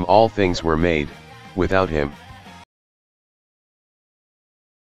 Through him all things were made, without him.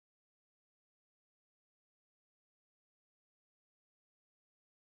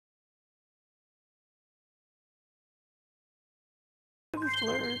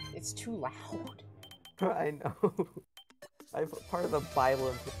 It's too loud. I know. I put part of the Bible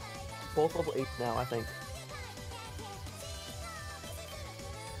into both level 8 now, I think.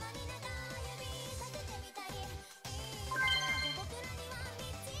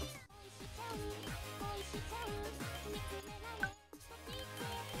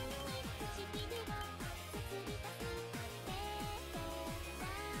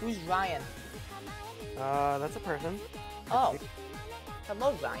 Who's Ryan? That's a person. Oh.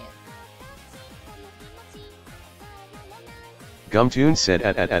 Hello, Ryan. Gumtoon said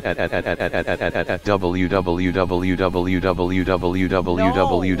at It's too www.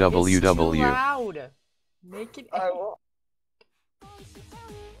 loud. Make it.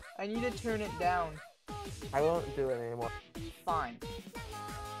 I need to turn it down. I won't do it anymore. Fine. And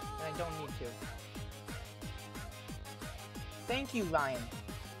I don't need to. Thank you, Ryan.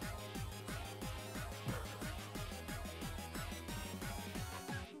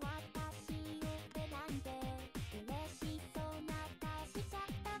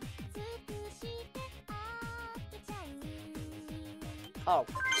 Oh.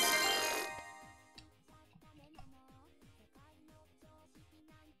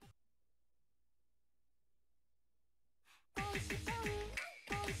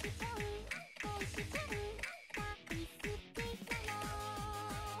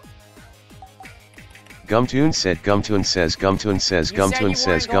 Gumtoon said Gumtoon says Gumtoon says Gumtoon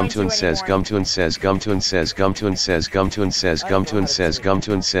says Gumtoon says Gumtoon says Gumtoon says Gumtoon says Gumtoon says Gumtoon says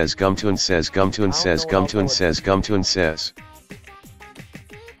Gumtoon says Gumtoon says Gumtoon says Gumtoon says Gumtoon says.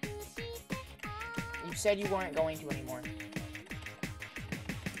 You said you weren't going to anymore.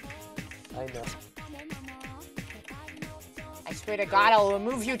 I know. I swear to God, I'll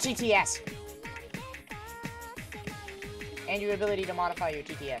remove your TTS. And your ability to modify your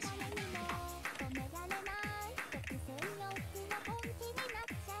TTS.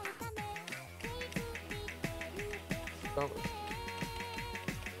 Don't.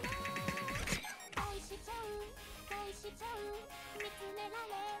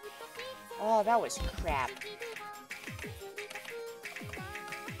 Oh, that was crap.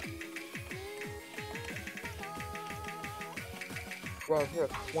 Bro, here,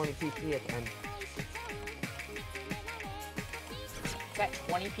 20 PP at the end. Is that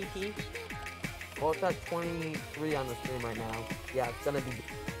 20 PP? Well, it's at 23 on the stream right now. Yeah, it's gonna be.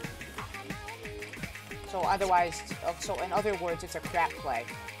 So otherwise, so in other words, it's a crap play.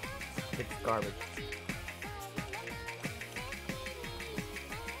 It's garbage.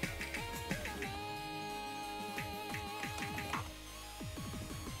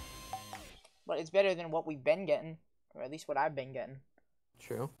 But it's better than what we've been getting. Or at least what I've been getting.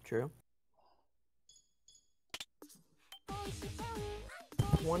 True, true.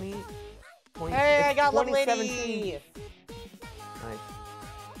 20... Hey, I got level 2017. 80! Nice.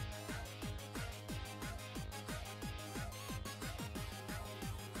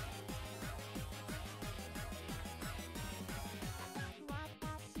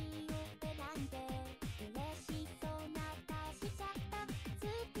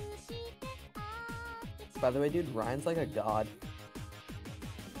 By the way, dude, Ryan's like a god.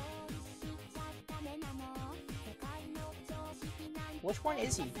 Which one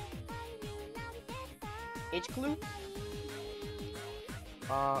is he? H-Clue?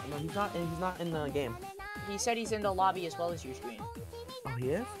 No, he's not in the game. He said he's in the lobby as well as your screen. Oh, he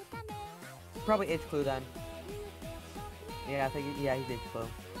is? Probably H-Clue then. Yeah, I think, yeah, he's H-Clue.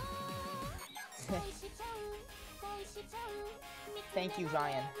 Thank you,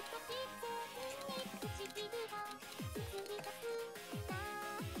 Ryan.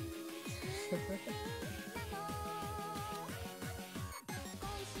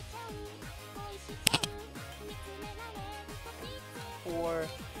 Or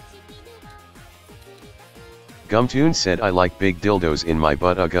Gumtoon said I like big dildos in my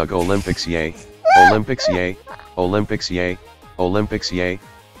butt. Ugh, Olympics yay, Olympics yay, Olympics yay, Olympics yay,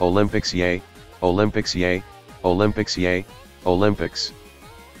 Olympics yay, Olympics yay, Olympics yay, Olympics.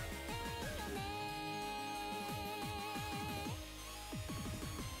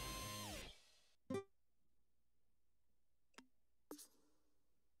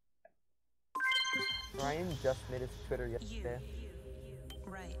 Ryan just made his Twitter yesterday.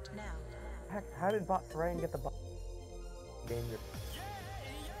 Right now. Heck, how did Ryan get the bot? danger.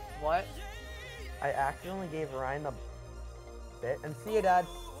 What? I accidentally gave Ryan the bit, and see you, Dad.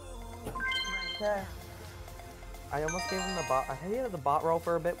 Okay. I almost gave him the bot. I hated the bot roll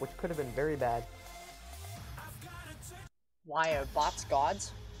for a bit, which could have been very bad. Why are bots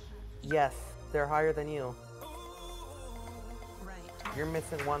gods? Yes, they're higher than you. You're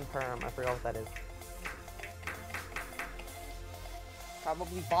missing one perm. I forgot what that is.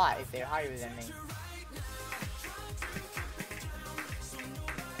 Probably bot if they're higher than me.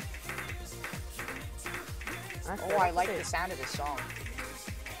 Actually, Oh, I have to like say, the sound of this song.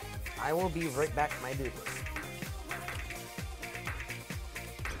 I will be right back, my dude.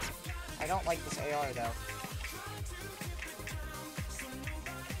 I don't like this AR though.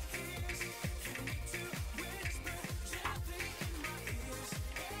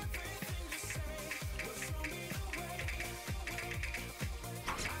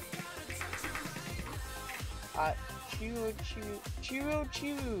 Chiro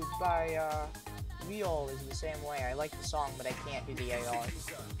Chiro by Real is the same way. I like the song, but I can't do the AR.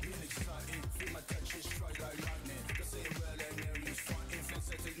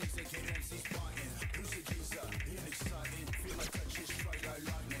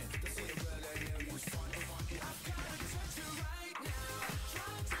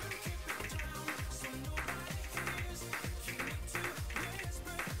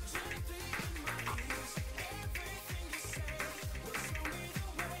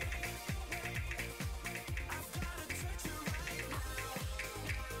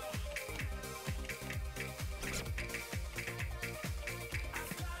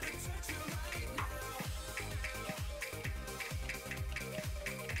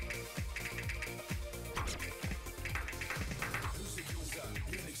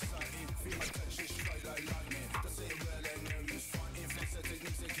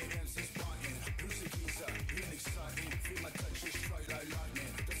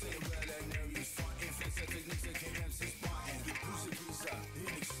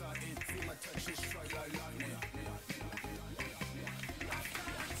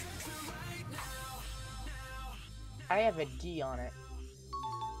 I have a D on it.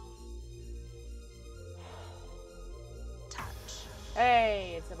 Touch.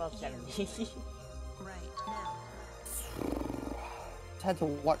 Hey, it's above 70. Right now. Just had to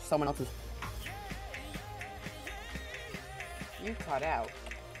watch someone else's. You cut out.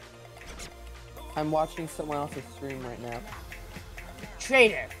 I'm watching someone else's stream right now.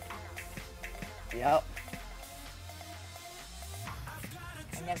 Traitor! Yep.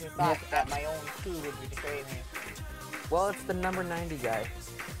 I never thought that my own crew would betray me. Well, it's the number 90 guy.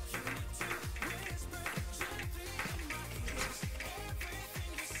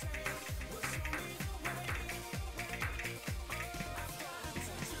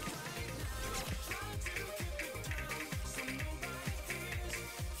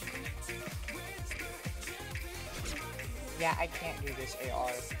 Yeah, I can't do this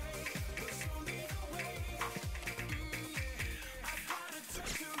AR.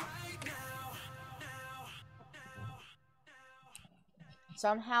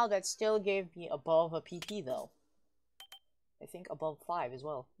 Somehow that still gave me above a PP though. I think above 5 as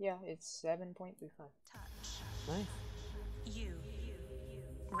well. Yeah, it's 7.35. Touch. Nice. You.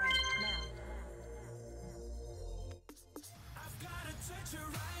 Right now.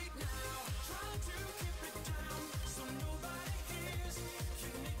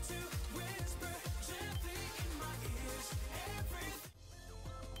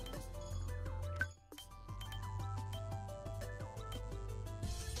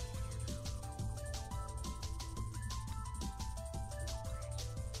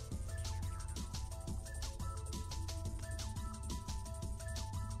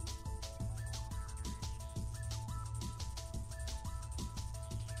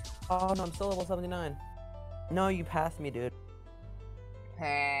 Oh no, I'm still level 79. No, you passed me, dude.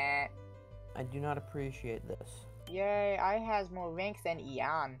 Heh. I do not appreciate this. Yay, I has more rank than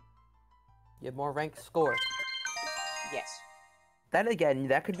Ian. You have more rank score. Yes. That again,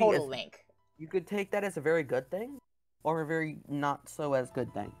 that could Total be. rank. You could take that as a very good thing, or a very not so as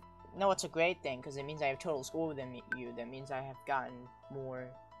good thing. No, it's a great thing, because it means I have total score than you. That means I have gotten more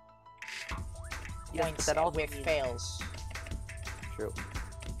Yes, points but that also with means- fails. True.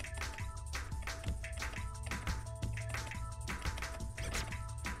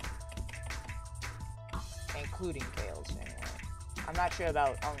 Including fails, anyway. I'm not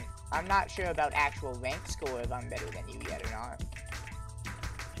sure about actual rank score if I'm better than you yet or not.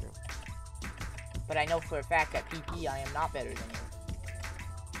 True. But I know for a fact that PP I am not better than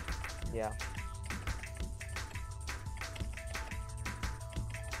you. Yeah.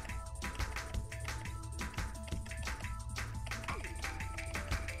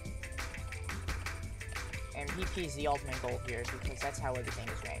 MVP is the ultimate goal here because that's how everything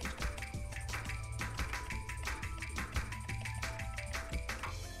is ranked.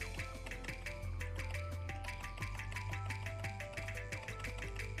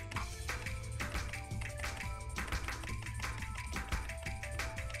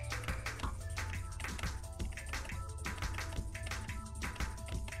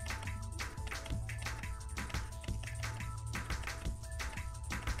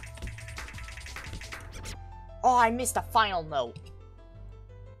 Oh, I missed the final note.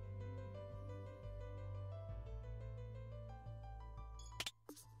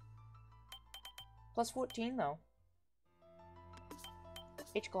 Plus 14 though.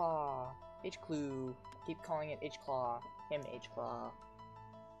 H-Claw. H-Clue. Keep calling it H-Claw. Him H-Claw.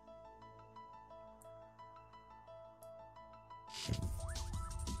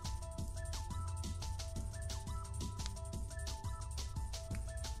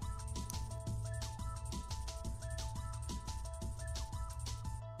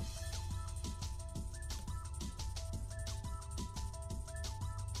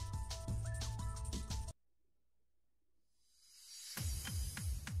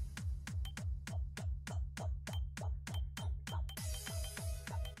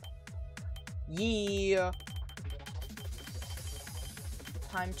 Yeah.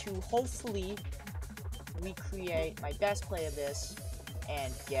 Time to hopefully recreate my best play of this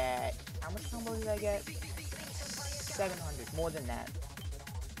and get, how much combo did I get? 700, more than that.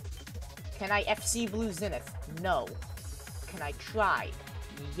 Can I FC Blue Zenith? No. Can I try?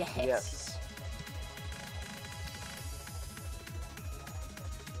 Yes.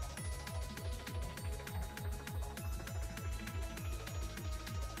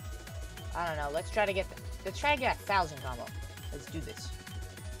 I don't know. Let's try to get 1,000 combo. Let's do this.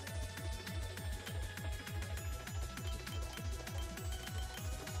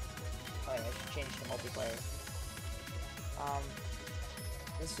 Oh, yeah, I should change to multiplayer.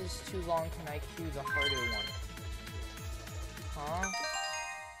 This is too long. Can I cue the harder one? Huh?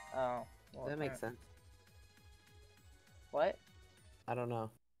 Oh. Well, That makes sense. What? I don't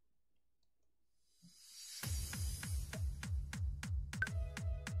know.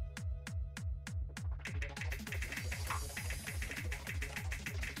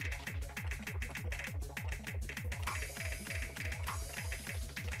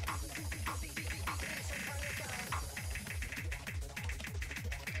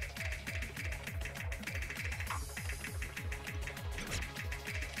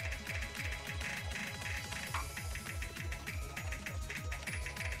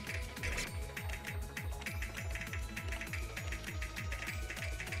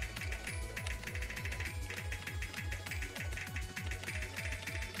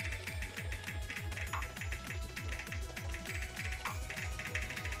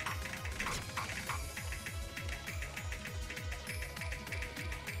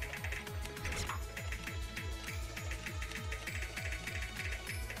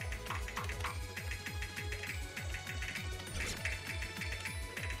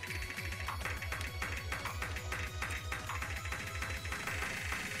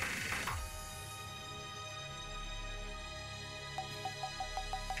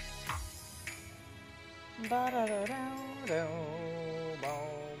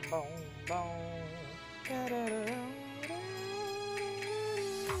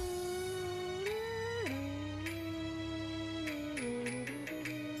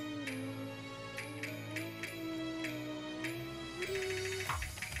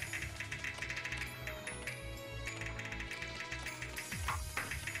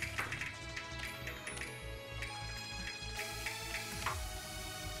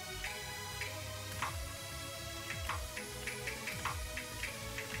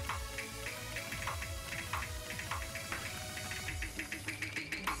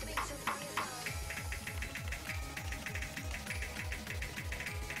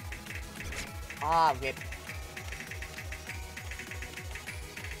 Ah, rip.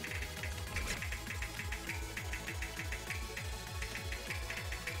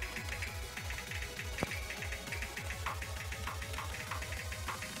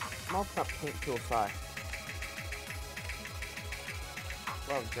 Mulch up paint tool side.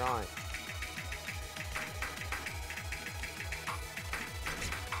 Love drawing.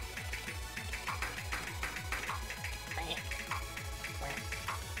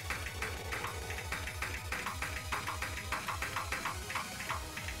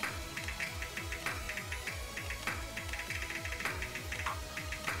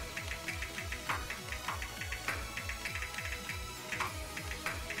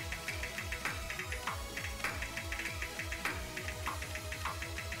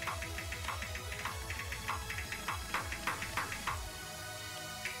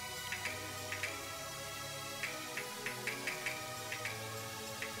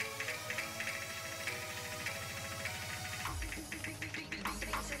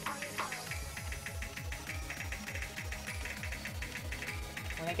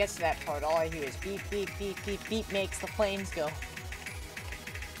 When it gets to that part, all I hear is beep, beep, beep, beep, beep makes the planes go.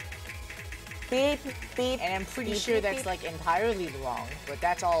 Beep, beep. And I'm pretty beep, sure beep, that's beep. like entirely wrong, but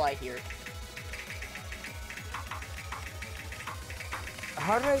that's all I hear.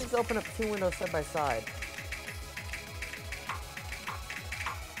 How did I just open up 2 windows side by side?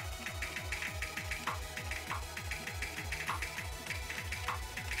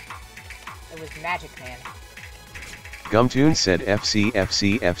 It was Magic Man. Gumtoon said FC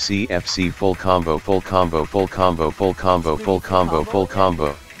FC FC FC full combo full combo full combo full combo full combo full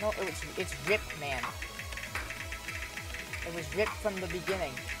combo. No, it's Rip Man. It was Rip from the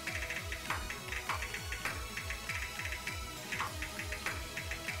beginning.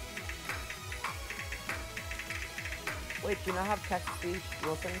 Wait, do you not have text speech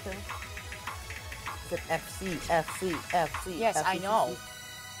listening to? Is it FC, FC, FC? Yes, FC, I know.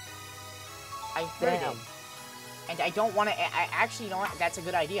 I heard Damn. it. And I don't want to. I actually, you know what? That's a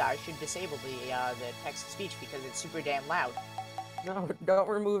good idea. I should disable the text to speech because it's super damn loud. No, don't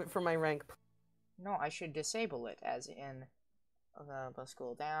remove it from my rank. No, I should disable it, as in. Let's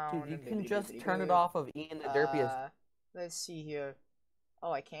scroll down. Dude, you can just turn it off of Ian the Derpiest. Let's see here.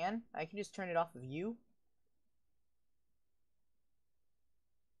 Oh, I can? I can just turn it off of you?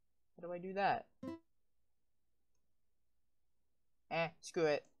 How do I do that? Screw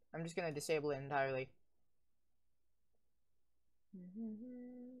it. I'm just gonna disable it entirely.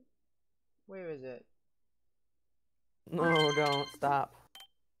 Where is it? No, don't. Stop.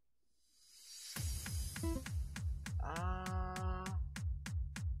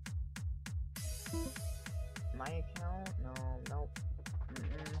 My account? No, nope.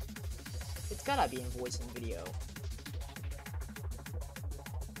 It's gotta be in voice and video.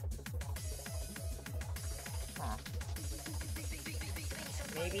 Huh.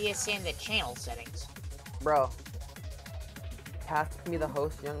 Maybe it's in the channel settings. Bro. Task me the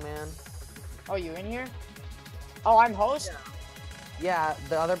host, young man. Oh, you in here? Oh, I'm host? Yeah,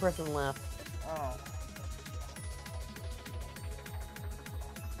 the other person left. Oh.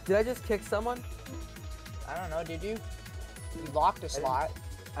 Did I just kick someone? I don't know, did you? You locked a slot.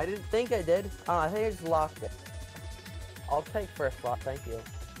 I didn't think I did. Oh, I think I just locked it. I'll take first slot, thank you.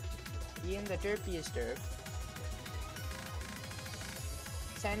 Ian the Derpiest Derp.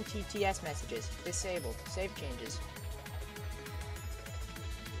 Send TTS messages. Disabled. Save changes.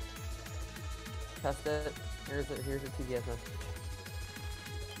 Test it. Here's a TTS message.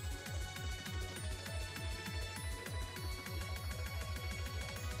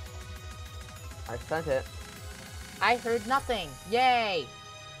 I sent it. I heard nothing. Yay!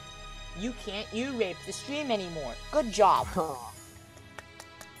 You can't rape the stream anymore. Good job.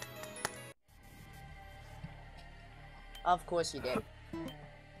 Of course you did.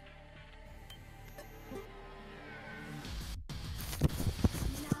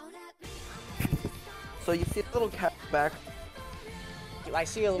 So you see the little cat back. I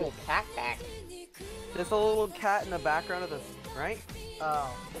see a little cat back. There's a little cat in the background of this, right?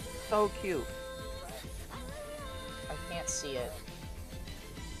 Oh, It's so cute. I can't see it.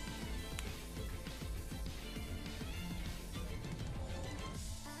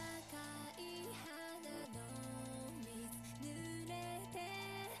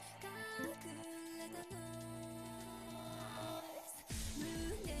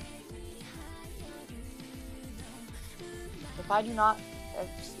 If I do not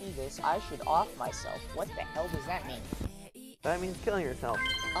see this, I should off myself. What the hell does that mean? That means killing yourself.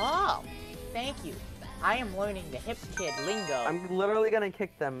 Oh, thank you. I am learning the hip kid lingo. I'm literally gonna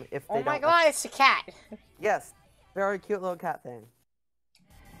kick them if they Oh don't. my god, it's a cat! Yes, very cute little cat thing.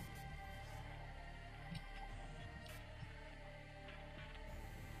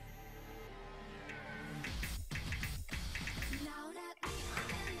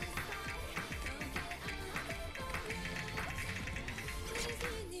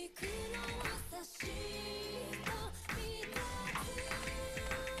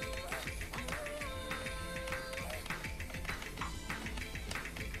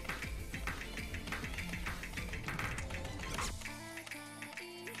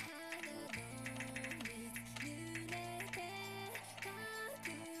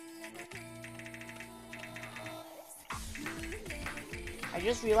 I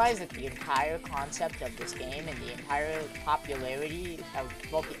just realized that the entire concept of this game and the entire popularity of,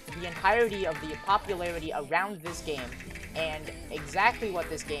 well, the entirety of the popularity around this game and exactly what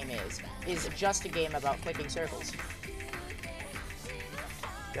this game is just a game about clicking circles.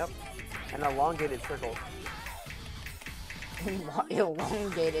 Yep. And elongated circles.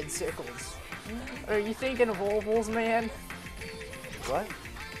 Elongated circles. Are you thinking of ovals, man? What?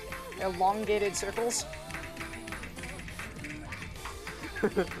 Elongated circles? I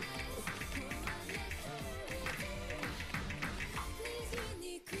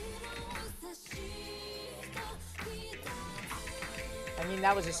mean,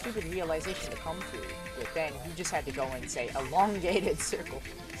 that was a stupid realization to come to, but then you just had to go and say elongated circle.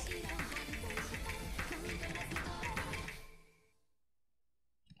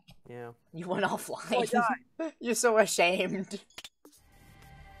 Yeah. You went offline. You're so ashamed.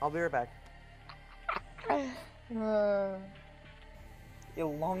 I'll be right back.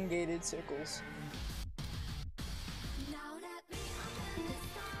 Elongated circles.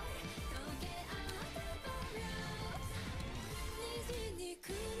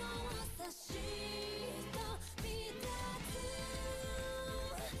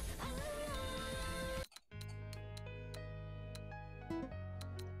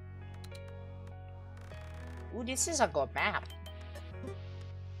 Ooh, this is a good map.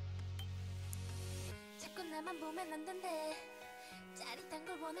 자꾸 나만 보면 안 된대. 짜릿한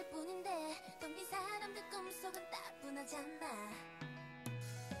걸 원할 뿐인데 동긴 사람들 꿈속은 따분하잖아.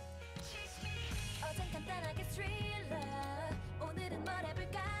 어젠 간단하게 스릴러. 오늘은 뭘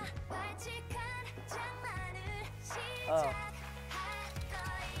해볼까? 발칙한 장난을 시작할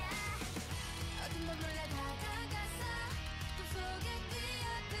거야. 어둠 몰래 다가가서 꿈속에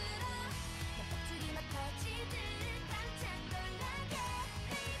뛰어들어. 목소리만 터지듯 깜짝 놀라게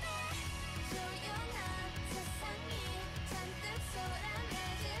baby. 조용한 세상이 잔뜩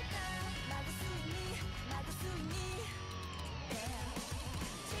소란해질까. 막을 수 있니 막을 수 있니.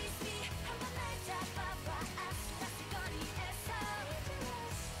 Chase me 한번 날 잡아봐. 아슬아슬거리에서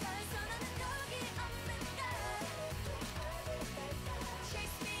벌써 너는 여기 없는가.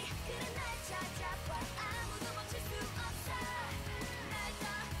 Chase me 그래 날 찾아봐. 아무도 멈출 수 없어. 날 더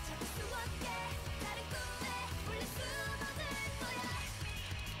잡을 수 없게 다른 꿈에 울려 숨어들 거야.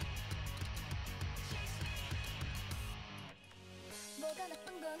 뭐가 나쁜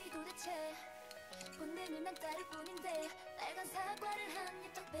거니 도대체. 본능은 난 따를 뿐인데 빨간 사과를 한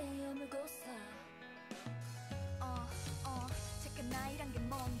입 딱 베어물고서 잠깐 나이란 게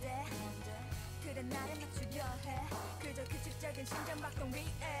뭔데. 그래 나를 맞추려 해. 그저 규칙적인 심장박동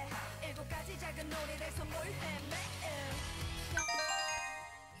위에 7가지 작은 놀이를 선물해 매일.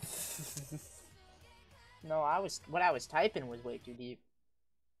 No, what I was typing was way too deep.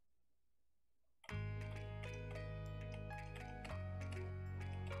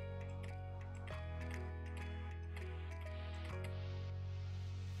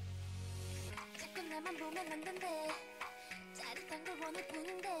 자꾸 나만 보면 안 된대. 짜릿한 걸 원할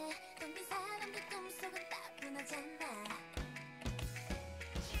뿐인데 동긴 사람들 꿈속은 따분하잖아.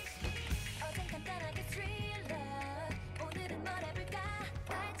 어젠 간단하게 스릴러. 오늘은 뭘 해볼까?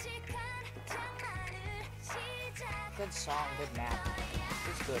 발칙한 장난을 시작. Good song, good map.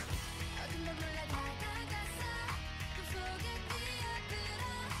 It's good. 어둠 몰래 다가가서 꿈속에 뛰어들어.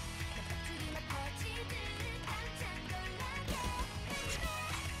 목소리만 터지듯 깜짝 놀라게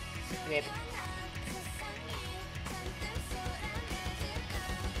Rip. 세상이 잔뜩 소란해질까.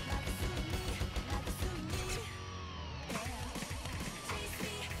 막을 수 있니 막을 수 있니. Chase me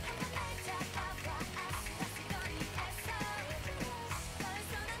한번 날 잡아봐. 아슬아슬거리에서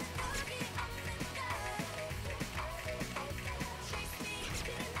벌써 나는 여기 없는가. Chase me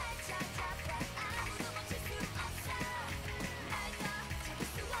그래 날 찾아봐. 아무도 멈출 수 없어. 날 더 잡을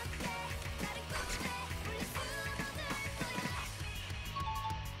수 없게 다른 꿈에 울려 숨어들 거야.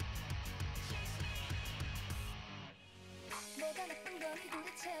 뭐가 나쁜 거니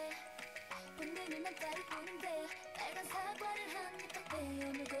도대체. 본능은 난 따를 뿐인데 빨간 사과를 한 입 딱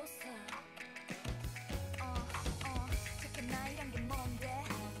베어물고서 잠깐 나이란 게 뭔데.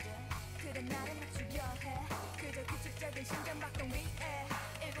 그래 나를 맞추려 해. 그저 규칙적인 심장박동 위에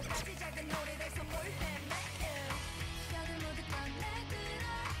 7가지 작은 놀이를 선물해 매일. 벽을 모두 꺼내들어.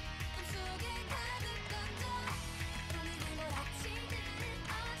 꿈속에 가득 던져. 오늘이 몰아치듯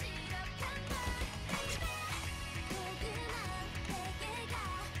어지럽단 말 baby. 포근한 베개가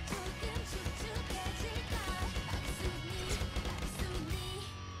조금 축축해질까. 막을 수 있니 막을 수 있니.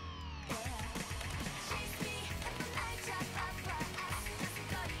 Chase me 한번 날 잡아봐.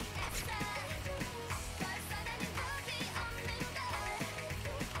 아슬아슬거리에서 벌써 나는 여기 없는가.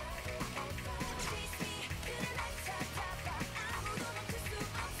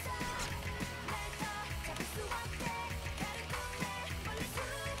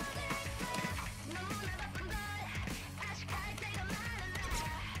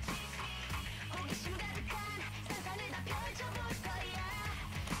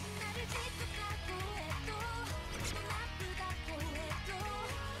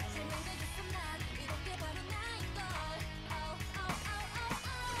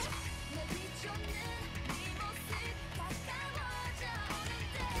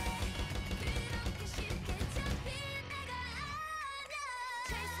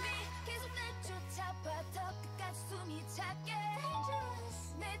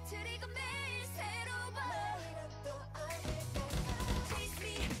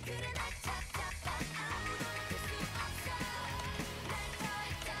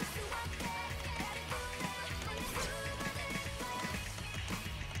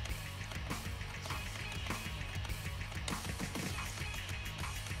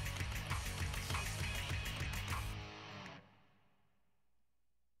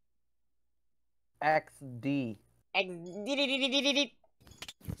 XD.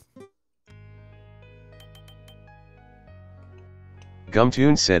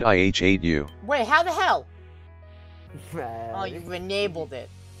 Gumtoon said I hate you. Wait, how the hell? Man. Oh, you've enabled it.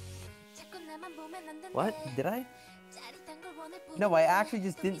 What? Did I? No, I actually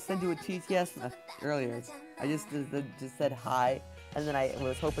just didn't send you a TTS earlier. I just said hi, and then I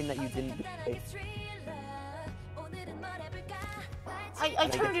was hoping that you didn't do it. I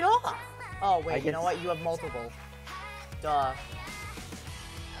turned it off. Oh, wait, you know what? You have multiple. Duh.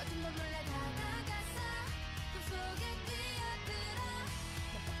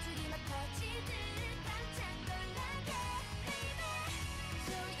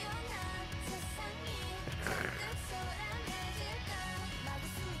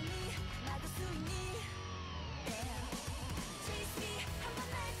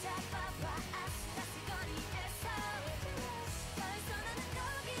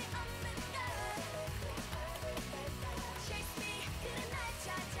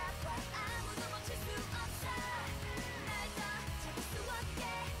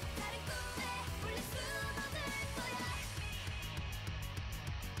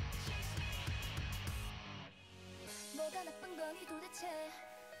 뭐가 나쁜 거니 도대체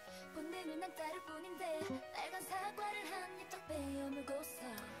본능은 난 따를 뿐인데 빨간 사과를 한 입 딱 베어물고서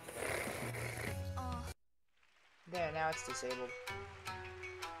There, now it's disabled.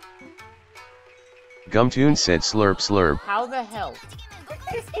 Gumtoon said slurp slurp. How the hell?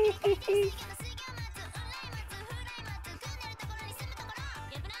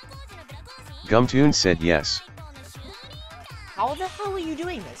 Gumtoon said yes. How the hell are you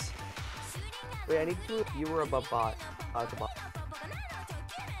doing this? Wait, I need to. You were above bot. The bot.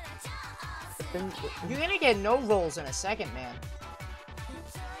 You're gonna get no rolls in a second, man.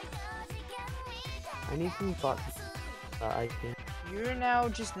 I need some bots. I can. You're now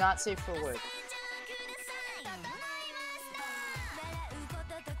just not safe for work.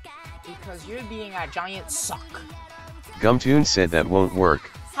 Because you're being a giant suck. Gumtoon said that won't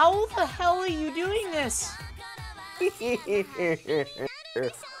work. How the hell are you doing this? You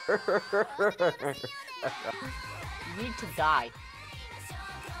need to die.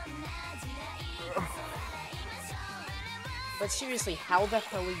 But seriously, how the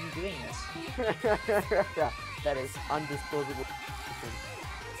hell are you doing this? That is undisclosable.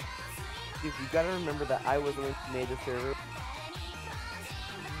 Dude, you gotta remember that I was the one who made the server.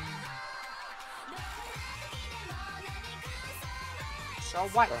 So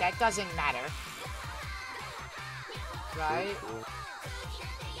what? That doesn't matter. Right?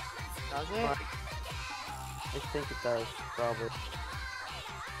 Does it? I think it does, probably.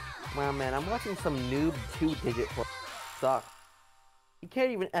 Wow, man, I'm watching some noob 2-digit play. Suck. You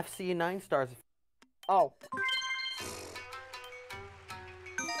can't even FC 9 stars. Oh.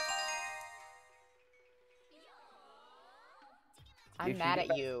 I'm mad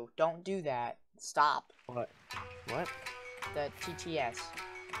at you. Don't do that. Stop. What? What? The TTS.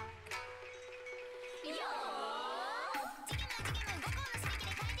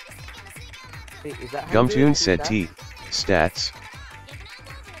 Wait, is that how you do it? Gumtoon said T. Stats.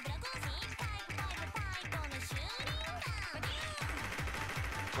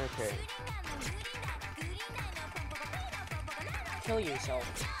 Okay. Kill yourself.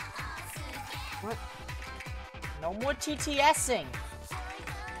 What? No more TTSing.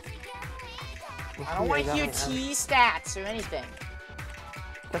 I don't want to hear T stats or anything.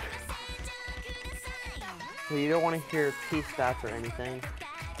 Well, you don't want to hear T stats or anything.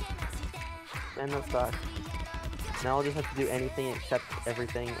 And that sucks. Now I'll just have to do anything except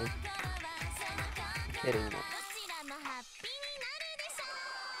everything. And... kidding me.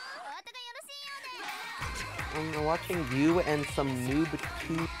 I'm watching you and some noob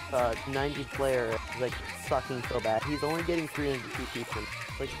 290 player like sucking so bad. He's only getting 300 people.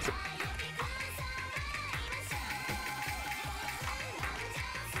 Like.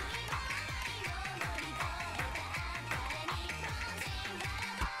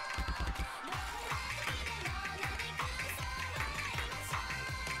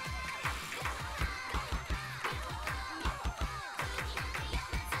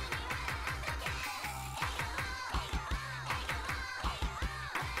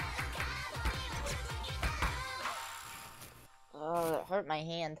 Oh, it hurt my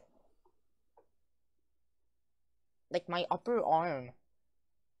hand. Like my upper arm.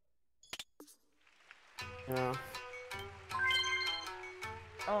 Yeah.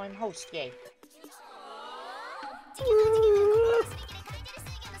 Oh, I'm host, yay.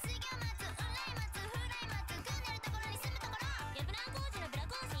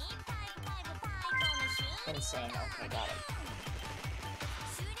 Insane, okay, got it.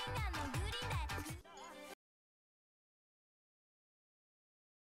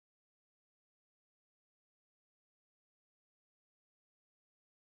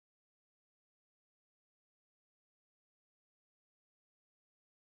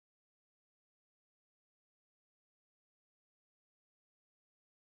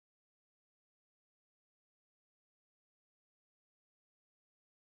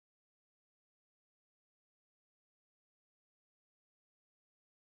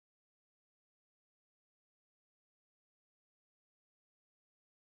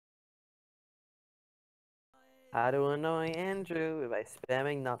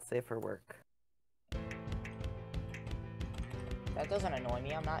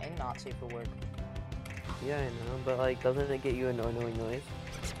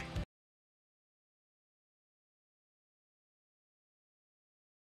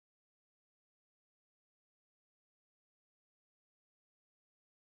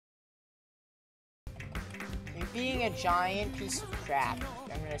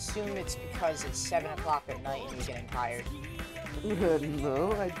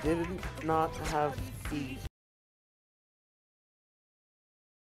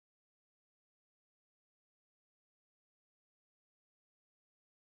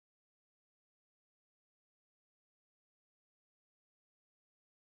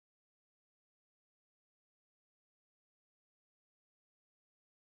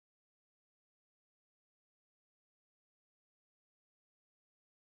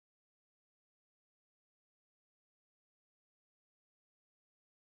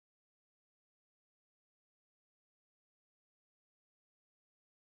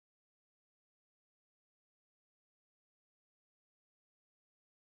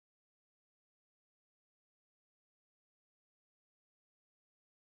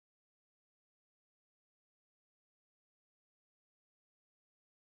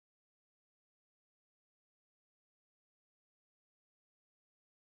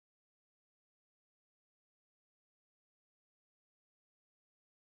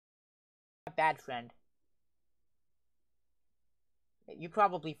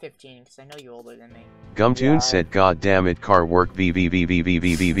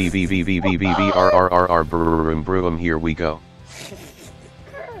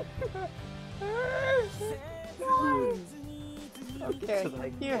 Okay,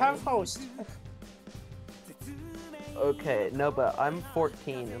 Like, you have host. okay, no, but I'm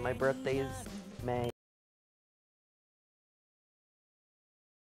 14 and my birthday is May.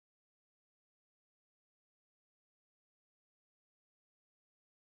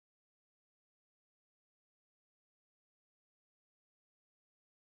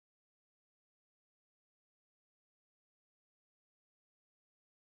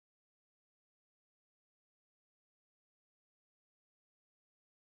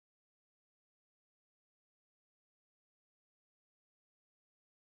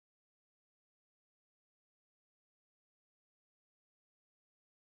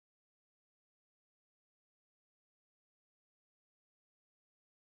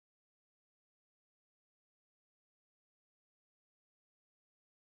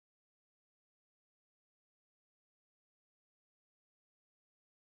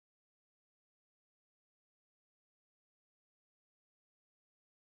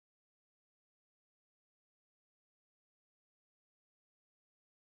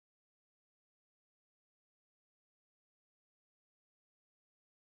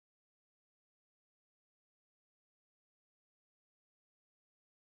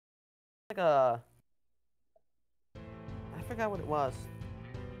 Like a... I forgot what it was.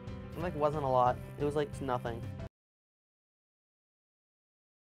 It like wasn't a lot. It was like nothing.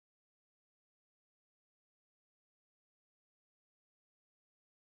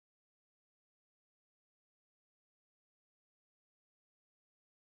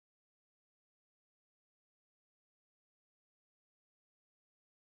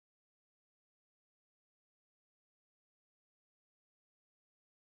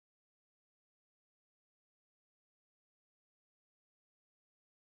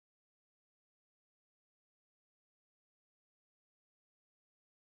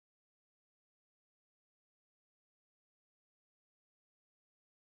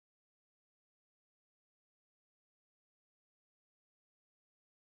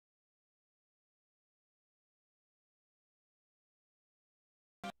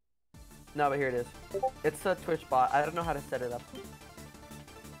 No, but here it is. It's a Twitch bot. I don't know how to set it up.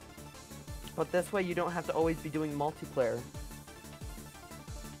 But this way you don't have to always be doing multiplayer.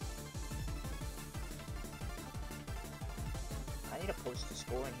 I need to post the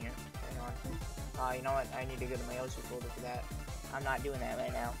score in here. Hang on. You know what? I need to go to my OSU folder for that. I'm not doing that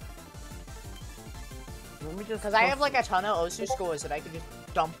right now. Let me just... Because I have like a ton of OSU scores that I could just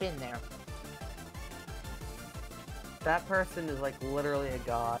dump in there. That person is like literally a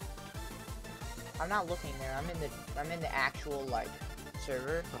god. I'm not looking there. I'm in the actual like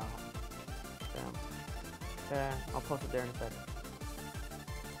server. Oh. Damn. Okay, I'll post it there in a second.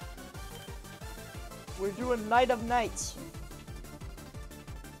 We're doing Night of Nights.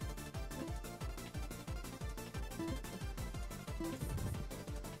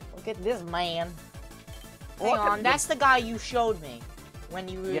 Look at this man. Hang Look at on, that's the guy you showed me when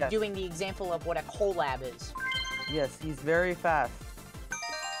you were Yes. doing the example of what a collab is. Yes, he's very fast.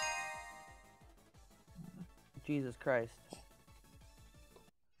 Jesus Christ.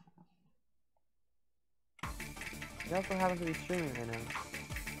 He also happens to be streaming right now.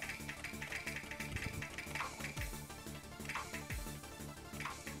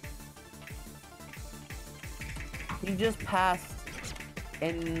 He just passed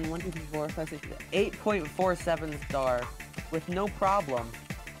in 1, 2, 3, 4, 5, 6, 8.47 star with no problem.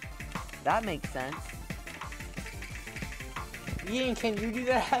 That makes sense. Ian, can you do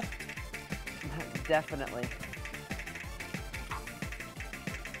that? Definitely.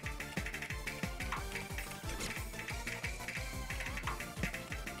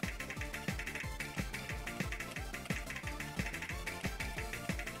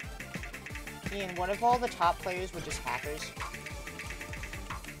 Ian, what if all the top players were just hackers?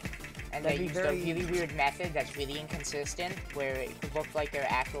 And they That'd be used a very- really weird method that's really inconsistent, where it could look like they're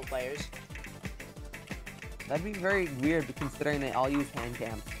actual players. That'd be very weird considering they all use hand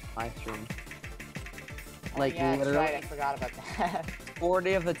cam live stream. Like Yeah, that's literally, right, I forgot about that.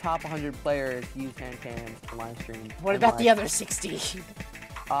 40 of the top 100 players use hand cams for live stream. What and about the live- other 60?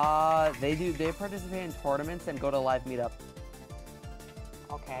 They participate in tournaments and go to live meetup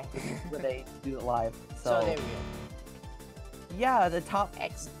Okay. where they do it live. So So, there we yeah, the top go.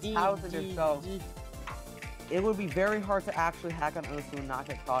 XD. 1,000 or so. It would be very hard to actually hack on Osu and not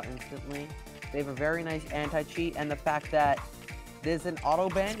get caught instantly. They have a very nice anti-cheat, and the fact that there's an auto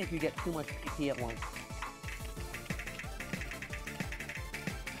ban if you get too much PP at once.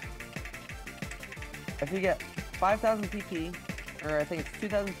 If you get 5,000 PP, or I think it's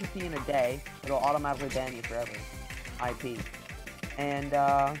 2,000 PP in a day, it'll automatically ban you forever. IP. And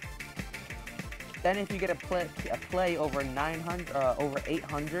then if you get a play over 900, over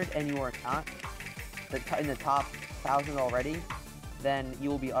 800, and you are not in the top 1,000 already, then you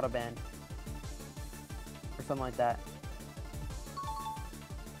will be auto banned. Or something like that.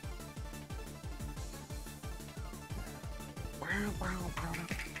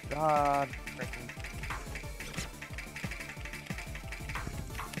 God. Freaking.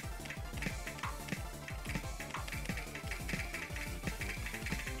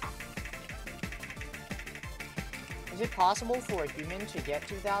 Is it possible for a human to get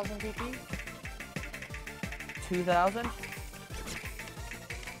 2,000 PP? 2,000?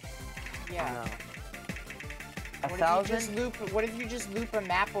 Yeah. No. What if, 1,000? what if you just loop a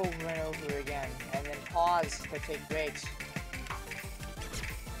map over and over again, and then pause to take breaks?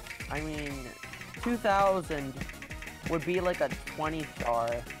 I mean, 2,000 would be like a 20-star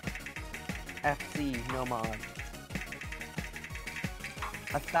FC, no mod.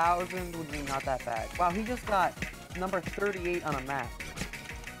 1,000 would be not that bad. Wow, he just got number 38 on a map.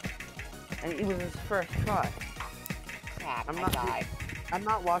 And it was his first try. Crap, I'm I not- died. I'm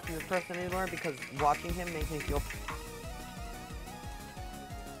not watching this person anymore because watching him makes me feel...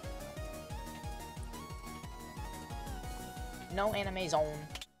 No anime zone.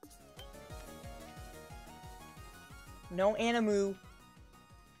 No animu.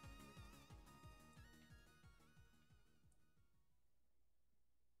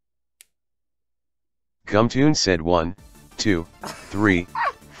 Gumtoon said 1, 2, 3,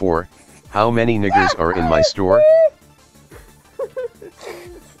 4. How many niggers are in my store?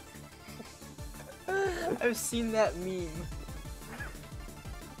 I've seen that meme.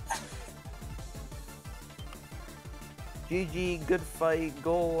 GG, good fight,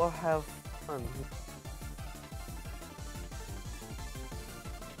 go have fun.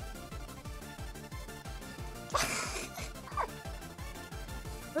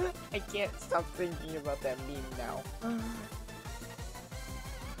 I can't stop thinking about that meme now.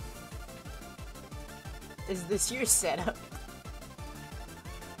 Is this your setup?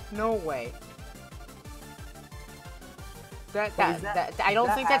 No way. I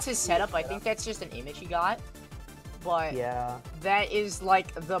don't think that's his setup. I think that's just an image he got. But Yeah. that is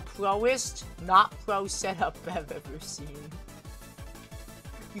like the proest, not pro setup I've ever seen.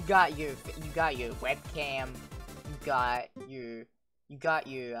 You got your webcam. You got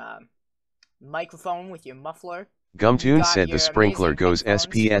your microphone with your muffler. Gumtoon said the sprinkler goes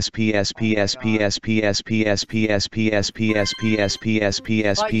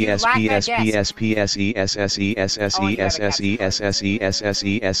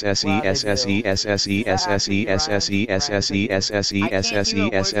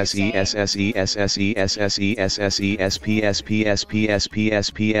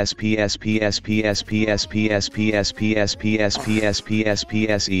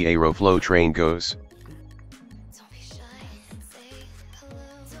Aeroflow train goes. Don't be shy, say hello.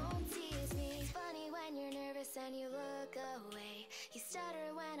 Don't tease me. It's funny when you're nervous and you look away. You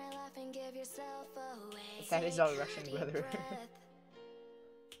stutter when I laugh and give yourself away. That is our Russian brother.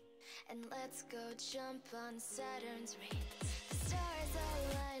 And let's go jump on Saturn's rings. The stars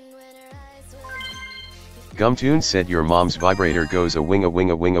align when our eyes will meet. Gumtoon said your mom's vibrator goes a wing a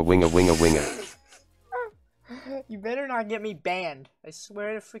wing a wing a wing a wing a wing a. You better not get me banned. I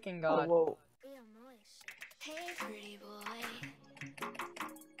swear to freaking God. Whoa. Hey, pretty boy.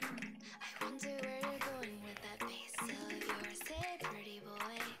 I wonder where you're going with that face of yours. Hey, pretty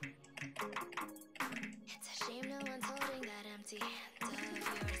boy. It's a shame no one's holding that empty hand of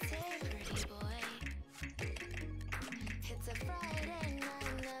yours. Hey, pretty boy. It's a Friday night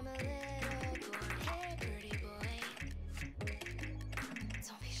and I'm a little bored. Hey, pretty boy.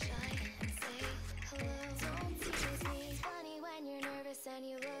 Don't be shy and say hello. Don't tease me. It's funny when you're nervous and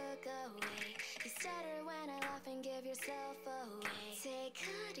you look away. You stutter when I laugh and give yourself away. Take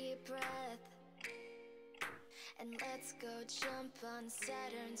a deep breath and let's go jump on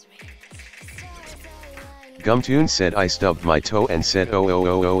Saturn's rings. The stars align. Gumtoon said I stubbed my toe and said oh oh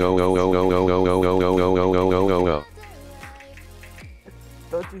oh oh oh oh oh oh oh oh oh oh oh oh oh oh oh oh.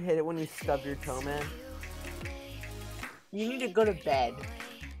 Don't you hate it when you stub your toe, man? You need to go to bed.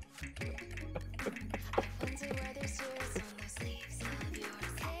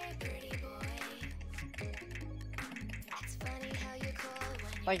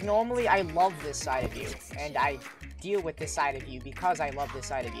 Like, normally I love this side of you, and I deal with this side of you because I love this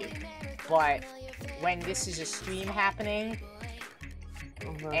side of you. But when this is a stream happening,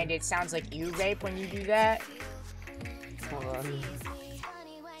 and it sounds like ear rape when you do that,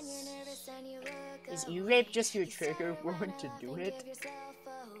 is ear rape just your trigger word to do it?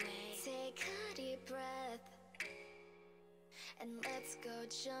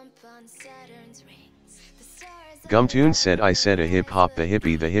 Gumtoon said I said a hip hop the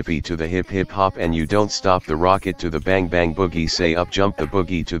hippie to the hip hip hop and you don't stop the rocket to the bang bang boogie say up jump the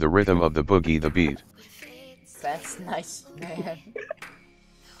boogie to the rhythm of the boogie the beat. That's nice, man.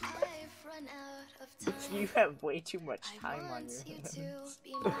 You have way too much time on your hands.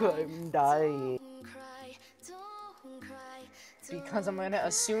 I'm dying. Because I'm gonna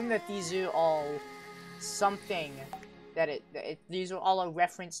assume that these are all something, these are all a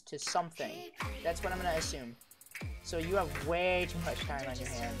reference to something. That's what I'm gonna assume. So you have way too much time on your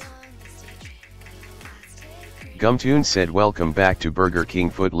hands. Gumtoon said welcome back to Burger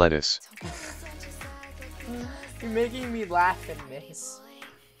King foot lettuce. You're making me laugh and miss.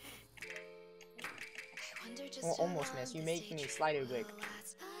 Well, almost miss. You're making me slider quick.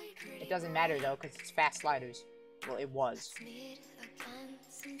 It doesn't matter though, because it's fast sliders. Well, it was.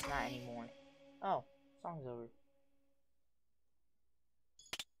 Not anymore. Oh, song's over.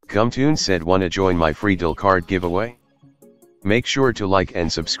 Gumtoon said wanna join my free deal card giveaway? Make sure to like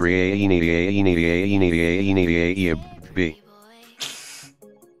and subscribe.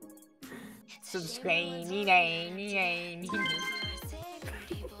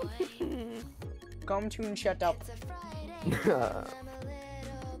 Gumtoon, shut up.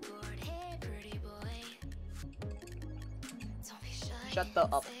 Shut the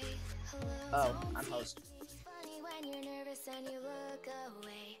up. Oh, I'm host.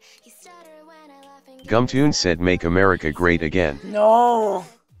 Gumtoon said make America great again. No!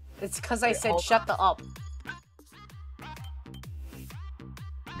 It's because I said shut the up.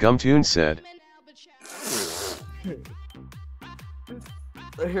 Gumtoon said.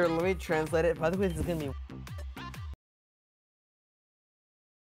 Here, let me translate it. By the way, this is gonna be.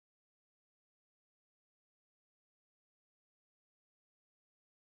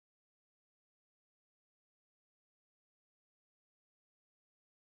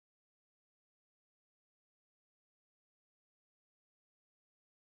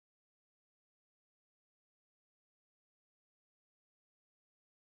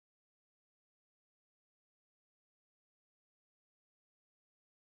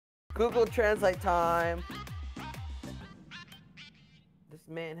 Google Translate time. This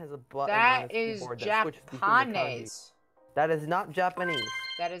man has a button. That is Japanese. That is not Japanese.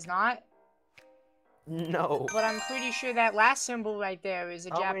 That is not? No. But I'm pretty sure that last symbol right there is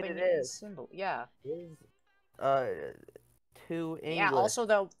a Japanese symbol. Yeah. It is, to English. Yeah,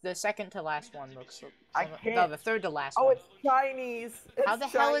 also the second to last one looks... I can't. No, the third to last one. Oh, it's Chinese. How the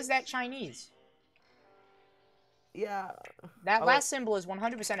hell is that Chinese? Yeah. That last symbol is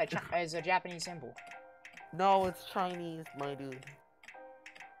 100% is a Japanese symbol. No, it's Chinese, my dude.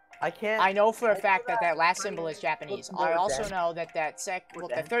 I can't. I know for a fact that that last symbol is Japanese. I also know that the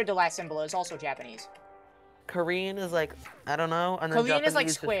third to last symbol is also Japanese. Korean is like, I don't know. And then Korean is like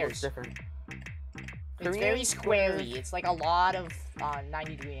Japanese squares. Different. It's very squarey. It's like a lot of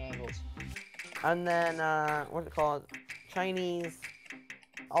 90-degree angles. And then, what's it called? Chinese.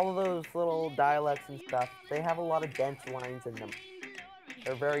 all of those little dialects and stuff, they have a lot of dense lines in them.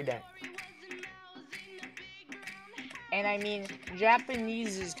 They're very dense. And I mean,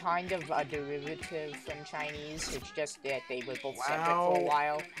 Japanese is kind of a derivative from Chinese. It's just that they were both separate for a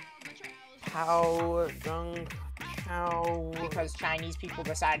while. How? Because Chinese people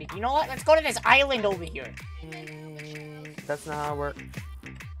decided, you know what? Let's go to this island over here. That's not how it works.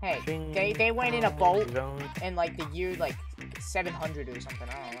 Hey, they went in a boat in like the year like 700 or something.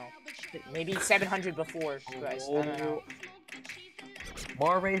 I don't know. Maybe 700 before Christ. I don't know.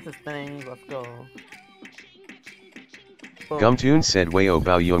 More racist things. Let's go. Gumtoon said Wayo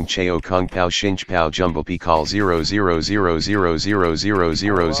Bao Yung Cheo Kung Pao Shinch Pao Jumble P call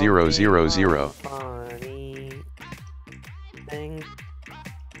 00000000000. Funny things.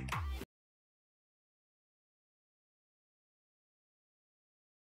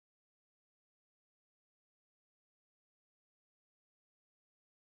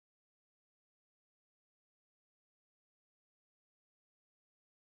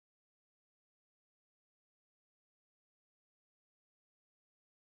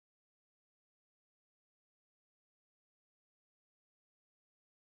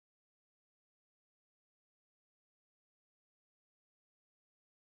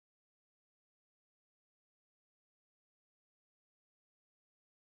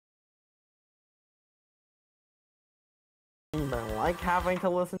 I like having to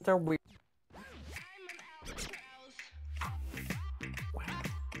listen to weird.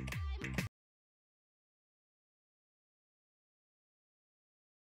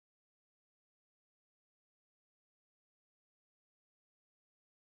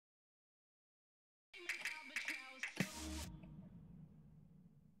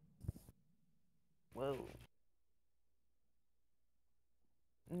 Whoa.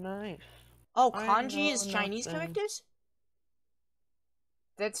 Nice. Oh, kanji is Chinese characters?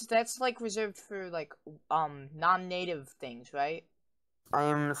 That's like reserved for like non-native things, right?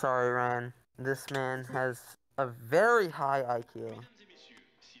 I'm sorry, Ryan. This man has a very high IQ.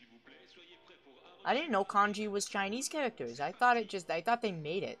 I didn't know kanji was Chinese characters. I thought they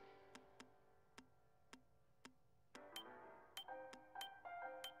made it.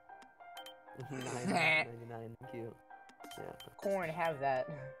 $9.99 IQ. Yeah. Corn, have that.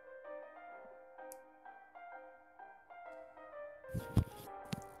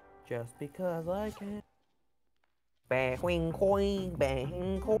 Just because I can. Bang coin,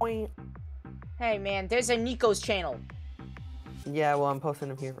 bang coin. Hey man, there's a Nico's channel. Yeah, well, I'm posting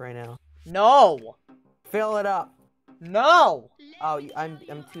them here right now. No! Fill it up. No! Oh,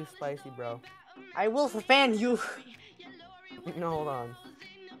 I'm too spicy, bro. I will ban you. No, hold on.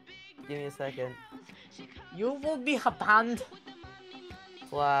 Give me a second. You will be banned.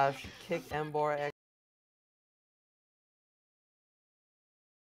 / kick Embor X.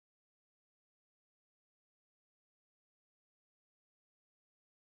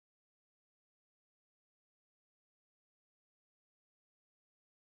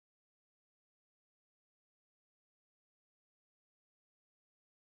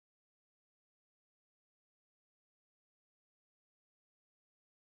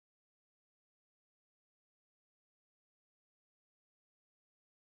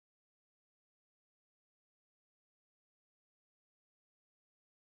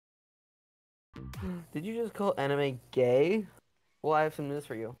 Did you just call anime gay? Well, I have some news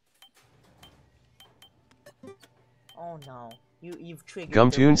for you. Oh no. You've triggered.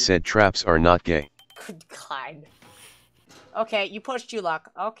 Gumtoon said traps are not gay. Good God. Okay, you pushed your luck.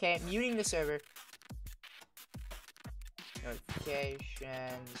 Okay, muting the server.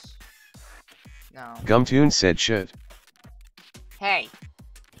 Notifications. No. Gumtoon said should. Hey.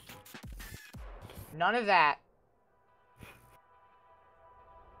 None of that.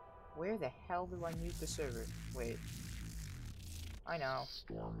 Where the hell do I mute the server? Wait. I know.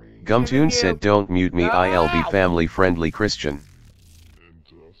 Gumtoon said don't mute me, I'll be family friendly Christian.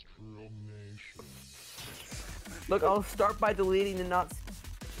 Look, I'll start by deleting the not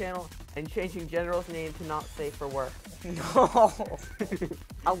channel and changing General's name to not safe for work. No.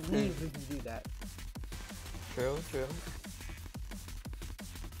 I'll leave if you do that. True.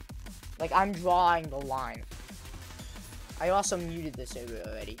 Like, I'm drawing the line. I also muted the server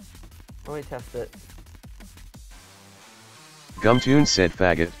already. Let me test it. Gumtoon said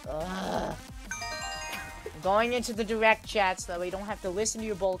faggot. Ugh. Going into the direct chat so that we don't have to listen to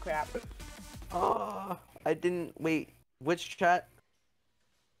your bullcrap. Oh, I didn't. Wait, which chat?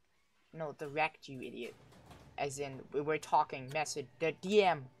 No, direct, you idiot. As in, we were talking, message, the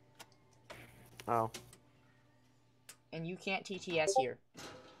DM. Oh. And you can't TTS here.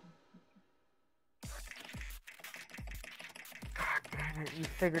 God damn You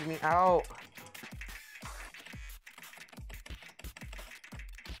figured me out.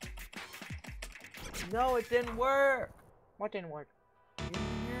 No, it didn't work. What didn't work? You didn't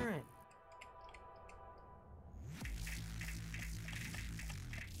hear it.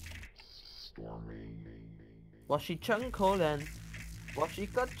 Washington colon.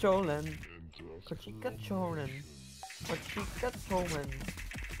 Washika cholen. Washika cholen. Washika cholen.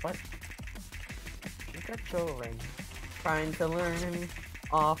 What? Washika cholen. Trying to learn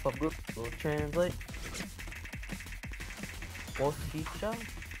off of Google Translate. Washika.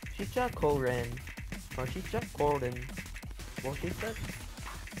 Shicha colon. Washika colon. Washika.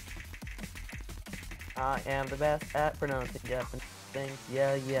 I am the best at pronouncing Japanese things.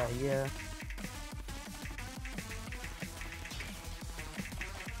 Yeah, yeah, yeah.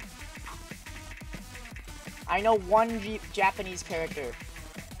 I know one Japanese character.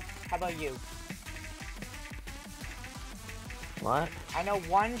 How about you? What? I know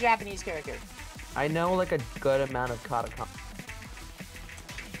one Japanese character. I know like a good amount of katakana,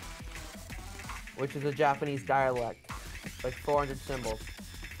 which is a Japanese dialect, like 400 symbols,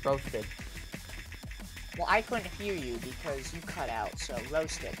 roasted. Well, I couldn't hear you because you cut out, so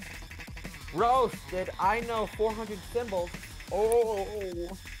roasted. Roasted. I know 400 symbols. Oh.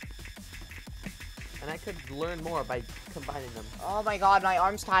 And I could learn more by combining them. Oh my god, my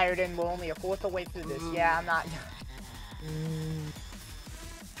arm's tired and we're only a fourth of the way through this. Yeah, I'm not.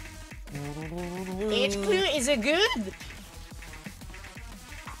 HQ is it good?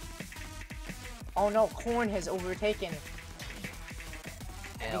 Oh no, Corn has overtaken.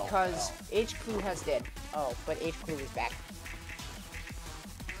 Because HQ has dead. Oh, but HQ is back.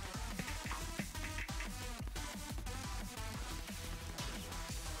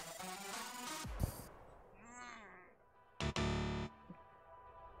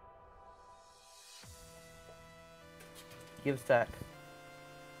 Give stack.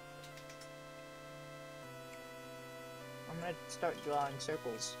 I'm gonna start drawing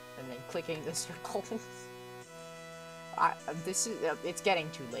circles and then clicking the circles. This is it's getting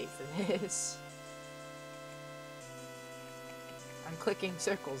too late for this. I'm clicking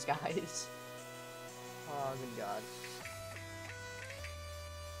circles, guys. Oh good god.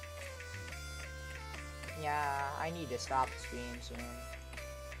 Yeah, I need to stop the stream soon.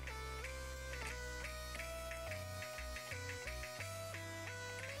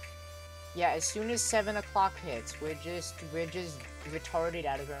 Yeah, as soon as 7 o'clock hits, we're just retarded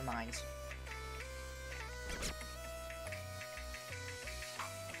out of our minds.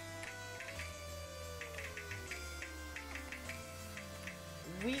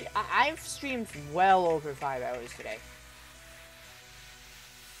 I've streamed well over 5 hours today.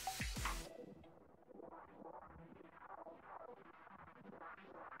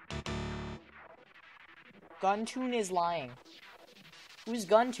 Guntoon is lying. Who's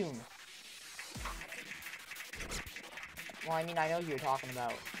Guntoon? Well, I mean, I know who you're talking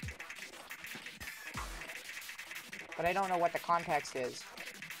about. But I don't know what the context is.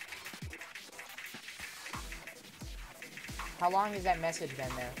 How long has that message been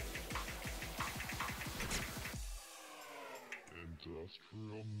there?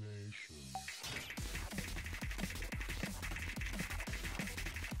 Industrial Nation.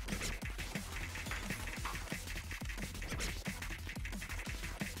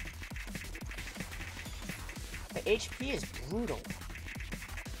 The HP is brutal.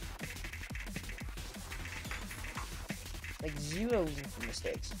 Like, 0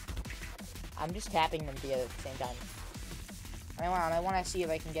 mistakes. I'm just tapping them together at the same time. I want to see if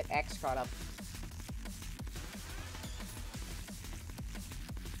I can get X caught up.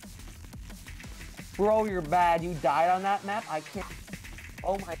 Bro, you're bad. You died on that map? I can't.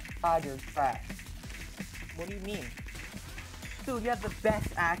 Oh my god, you're trash. What do you mean? Dude, you have the best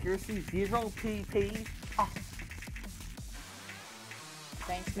accuracy. 0 PP. Oh.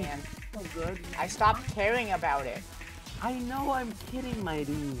 Thanks, man. So good. I stopped caring about it. I know, I'm kidding, my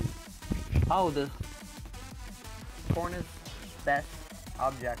dude. Oh, the Corn is best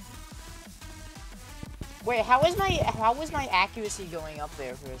object. Wait, how was my accuracy going up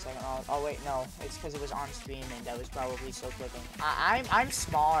there for a second? Oh wait, no, it's because it was on stream and I was probably so clicking. I'm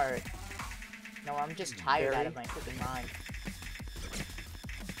smart. No, I'm just tired out of my flipping mind.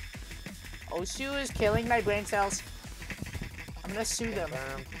 Osu is killing my brain cells. I'm gonna sue them.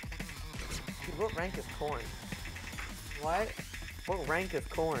 Dude, what rank is Corn? What? What rank is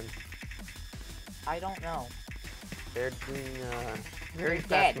Corn? I don't know. They're doing They're fast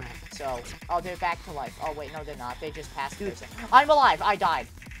dead. match. So, oh, they're back to life. Oh wait, no, they're not. They just passed their. I'm alive. I died.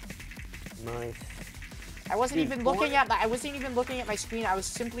 Nice. I wasn't Dude, even looking at my screen. I was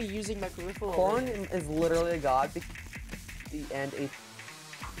simply using my peripheral. Corn is literally a god. The end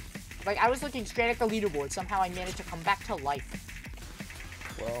Like, I was looking straight at the leaderboard. Somehow I managed to come back to life.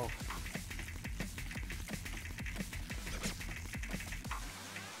 Well.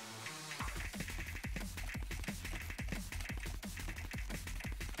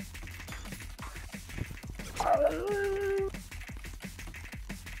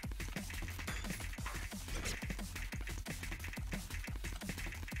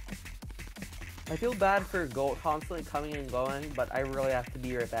 I feel bad for constantly coming and going, but I really have to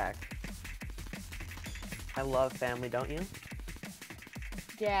be right back. I love family, don't you?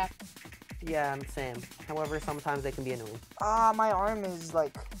 Yeah. Yeah, I'm the same. However, sometimes they can be annoying. Ah, my arm is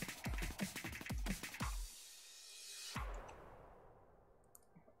like...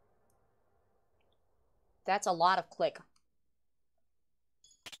 That's a lot of click.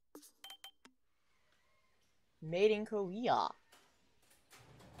 Made in Korea.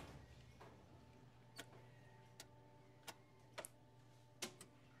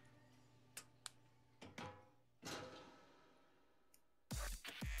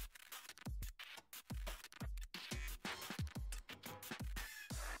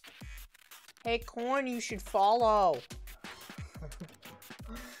 Hey, Corn, you should follow.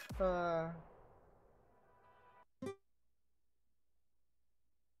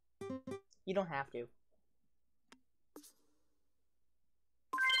 You don't have to.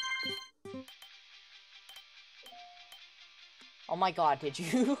 Oh my god, did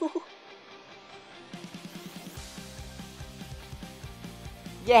you?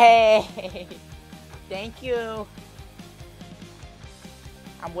 Yay! Thank you.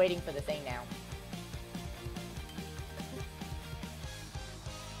 I'm waiting for the thing now.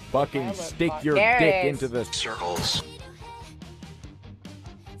 Fucking stick your There it dick is. into the circles.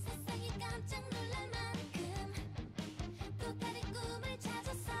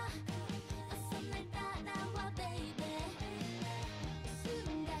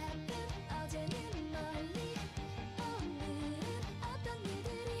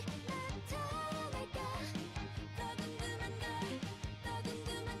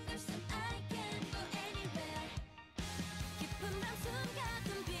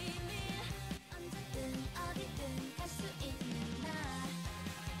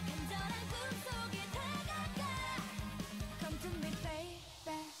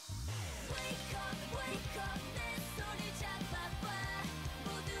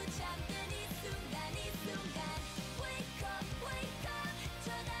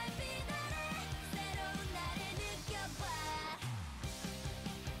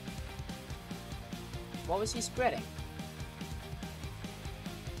 What was he spreading?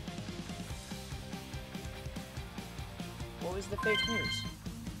 What was the fake news?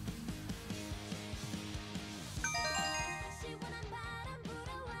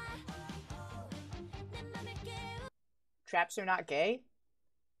 Traps are not gay?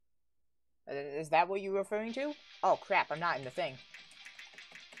 Is that what you're referring to? Oh crap, I'm not in the thing.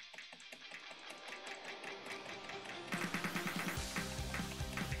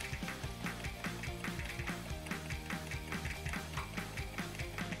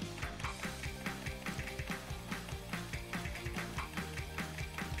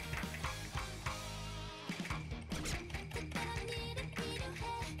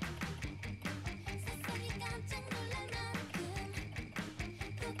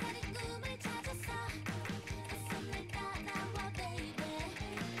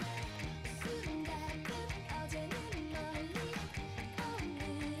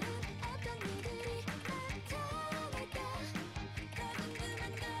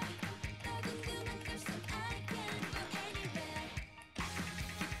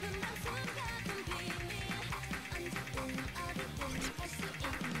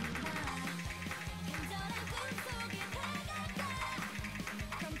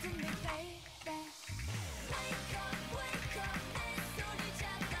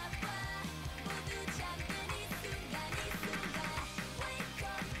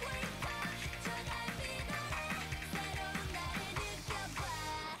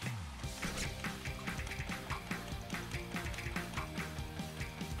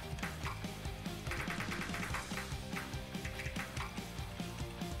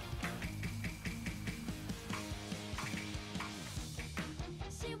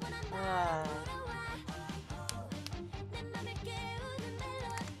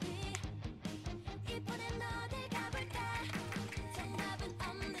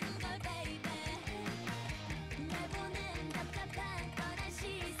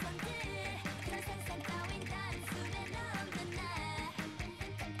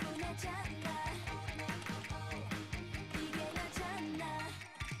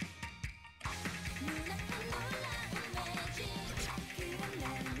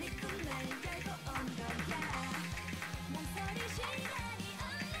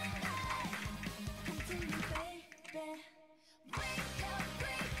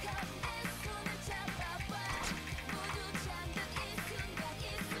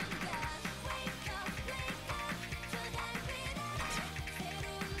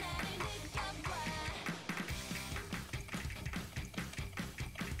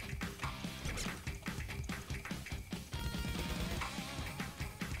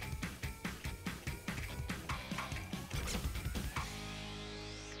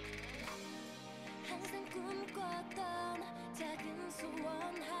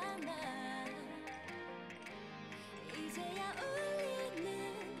 소원 하나 이제야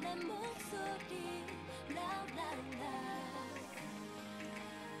울리는 내 목소리 loud loud loud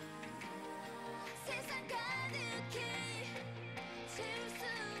세상 가득히 채울 수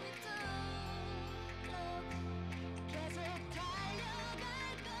있도록 계속 달려갈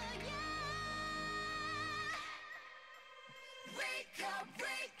거야 Wake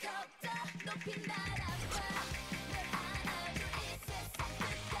up 더 높이 날아봐 널 안아줄 이 세상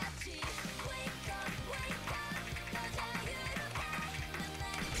끝까지 Wake up 더 자유롭게 난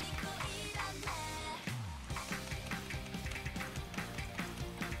나를 믿고 일어나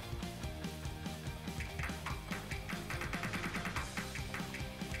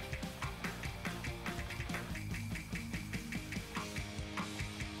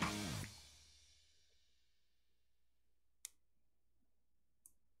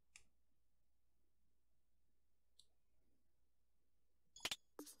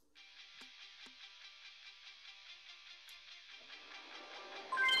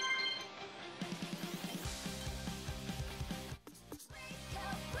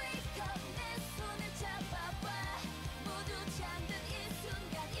Wake up 내 손을 잡아봐 모두 잠든 이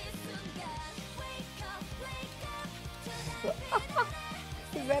순간 Wake up tonight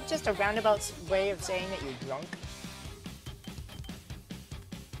Is that just a roundabout way of saying that you're drunk?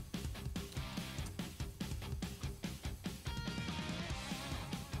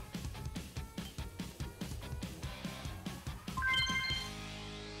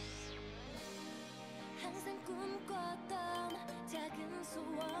 항상 꿈꿨던 작은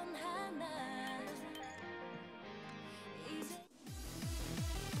소원 하나 이제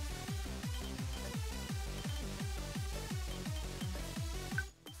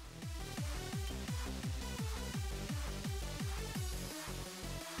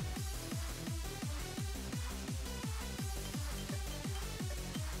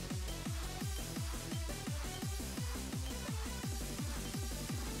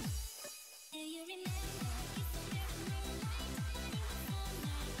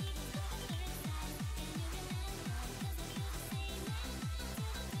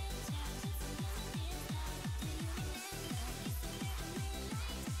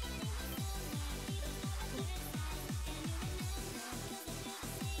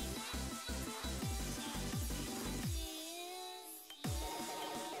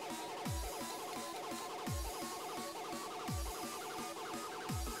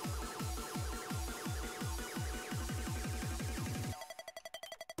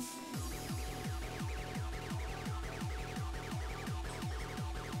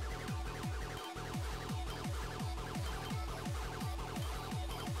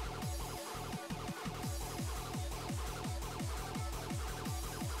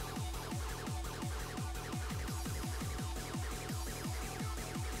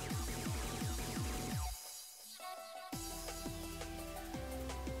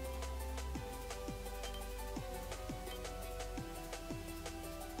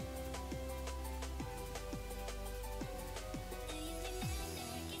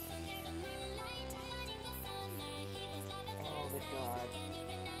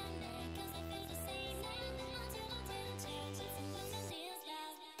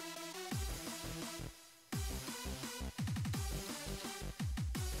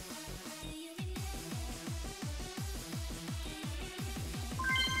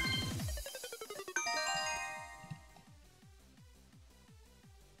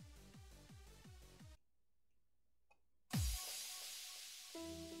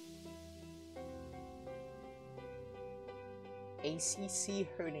ACC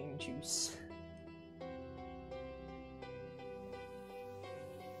hurting juice.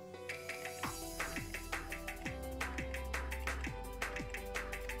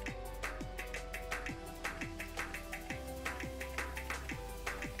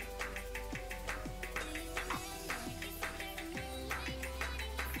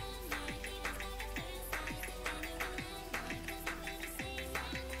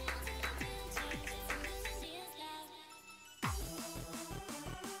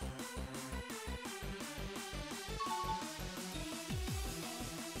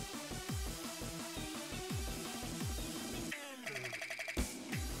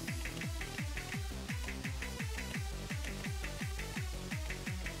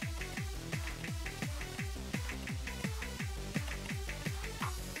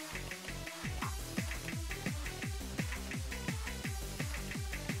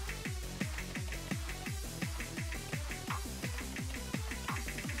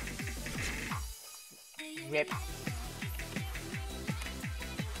 Rip.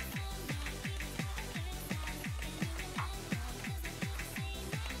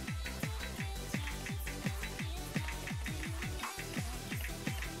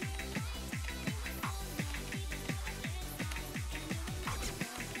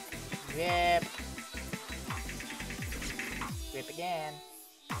 Rip. Rip again.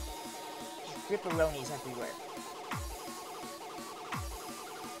 Ripperonis everywhere.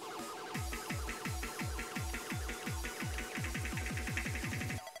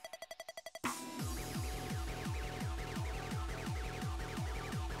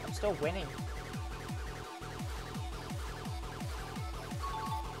 I'm still winning.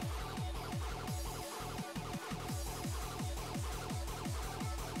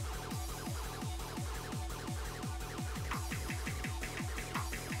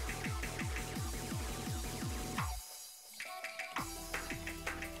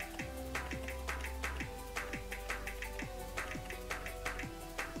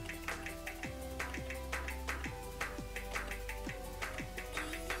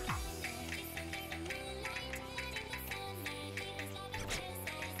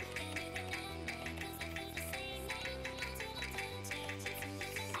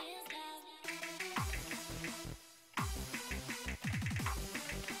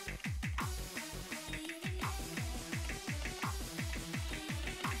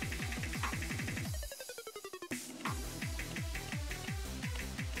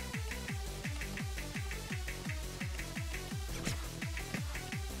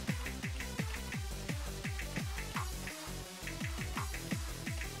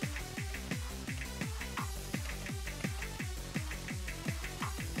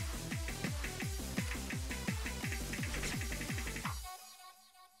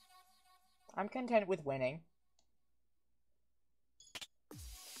 I'm content with winning.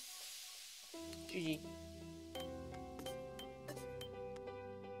 GG.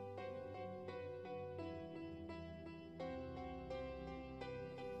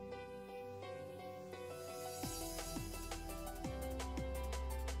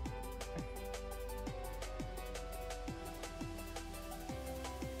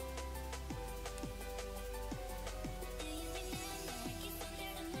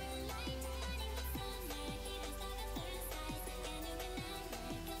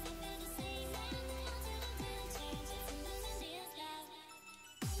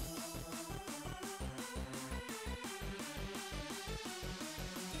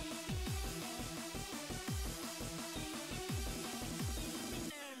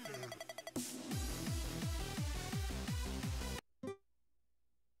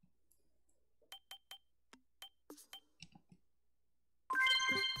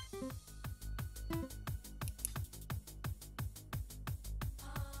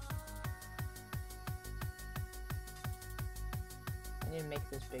 I need to make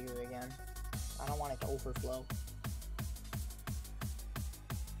this bigger again. I don't want it to overflow.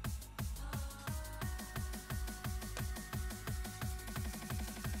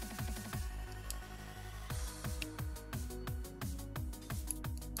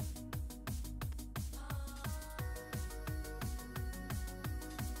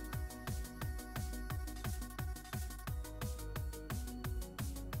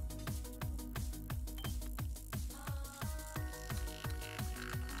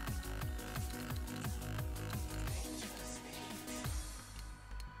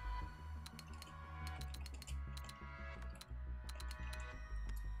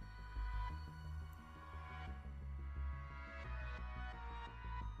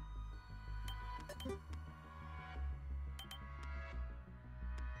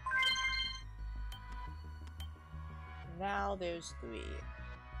 Now there's 3.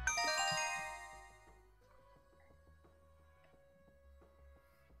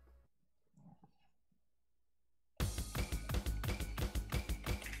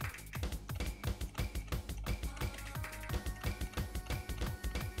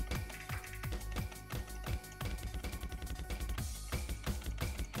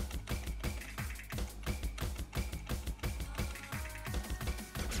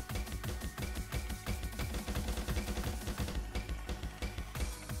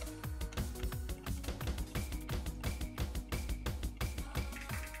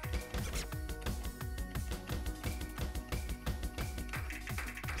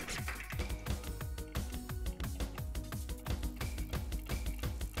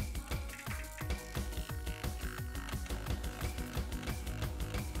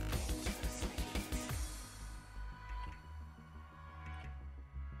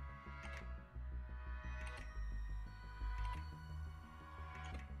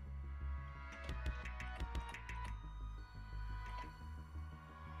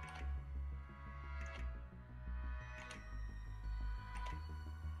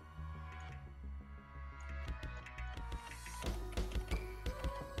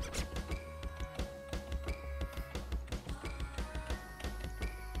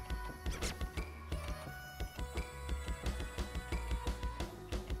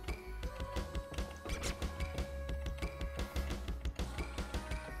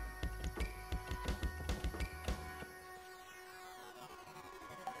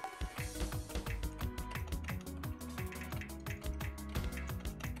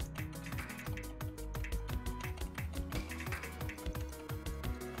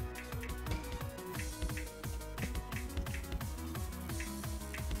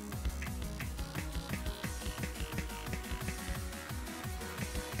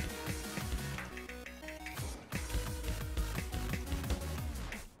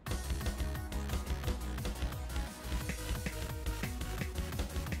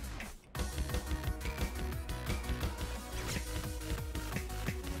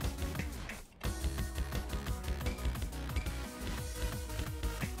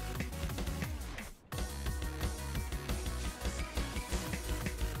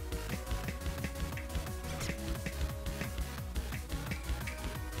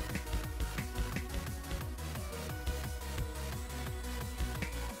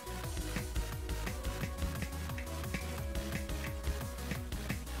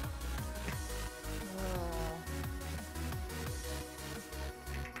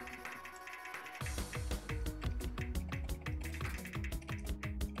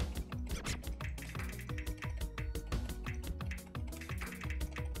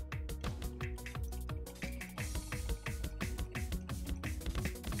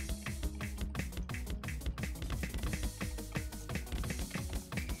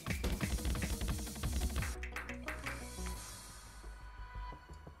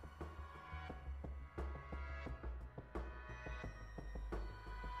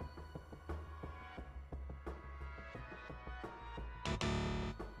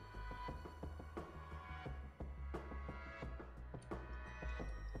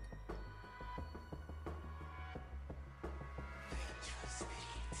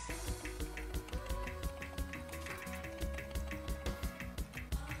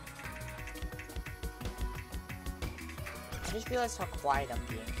 I just realized how quiet I'm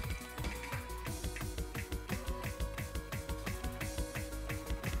being.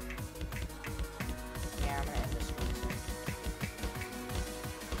 Yeah, I'm gonna end this one soon.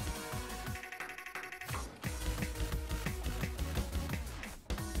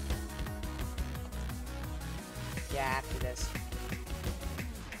 Yeah, after this.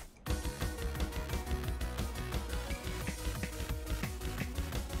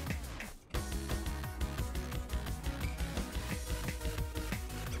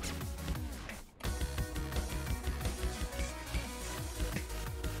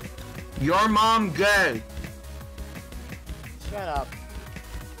 Your mom gay. Shut up.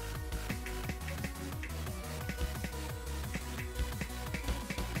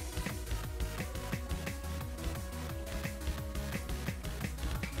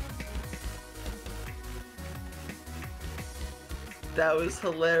 That was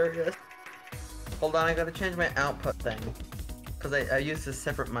hilarious. Hold on, I gotta change my output thing. Because I used a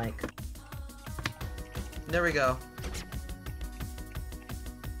separate mic. There we go.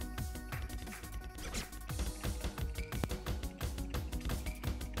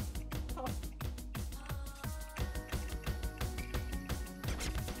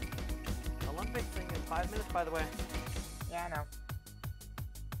 Olympics thing in 5 minutes, by the way. Yeah, I know.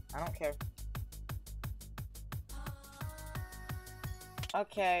 I don't care.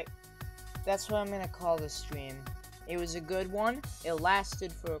 Okay, that's what I'm gonna call this stream. It was a good one. It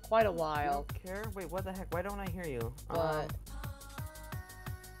lasted for quite a while. You don't care? Wait, what the heck? Why don't I hear you? But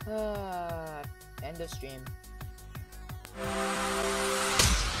end of stream.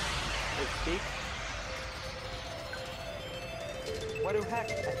 Wait, speak? What the heck?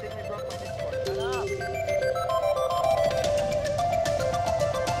 I think I broke my Discord. Shut up!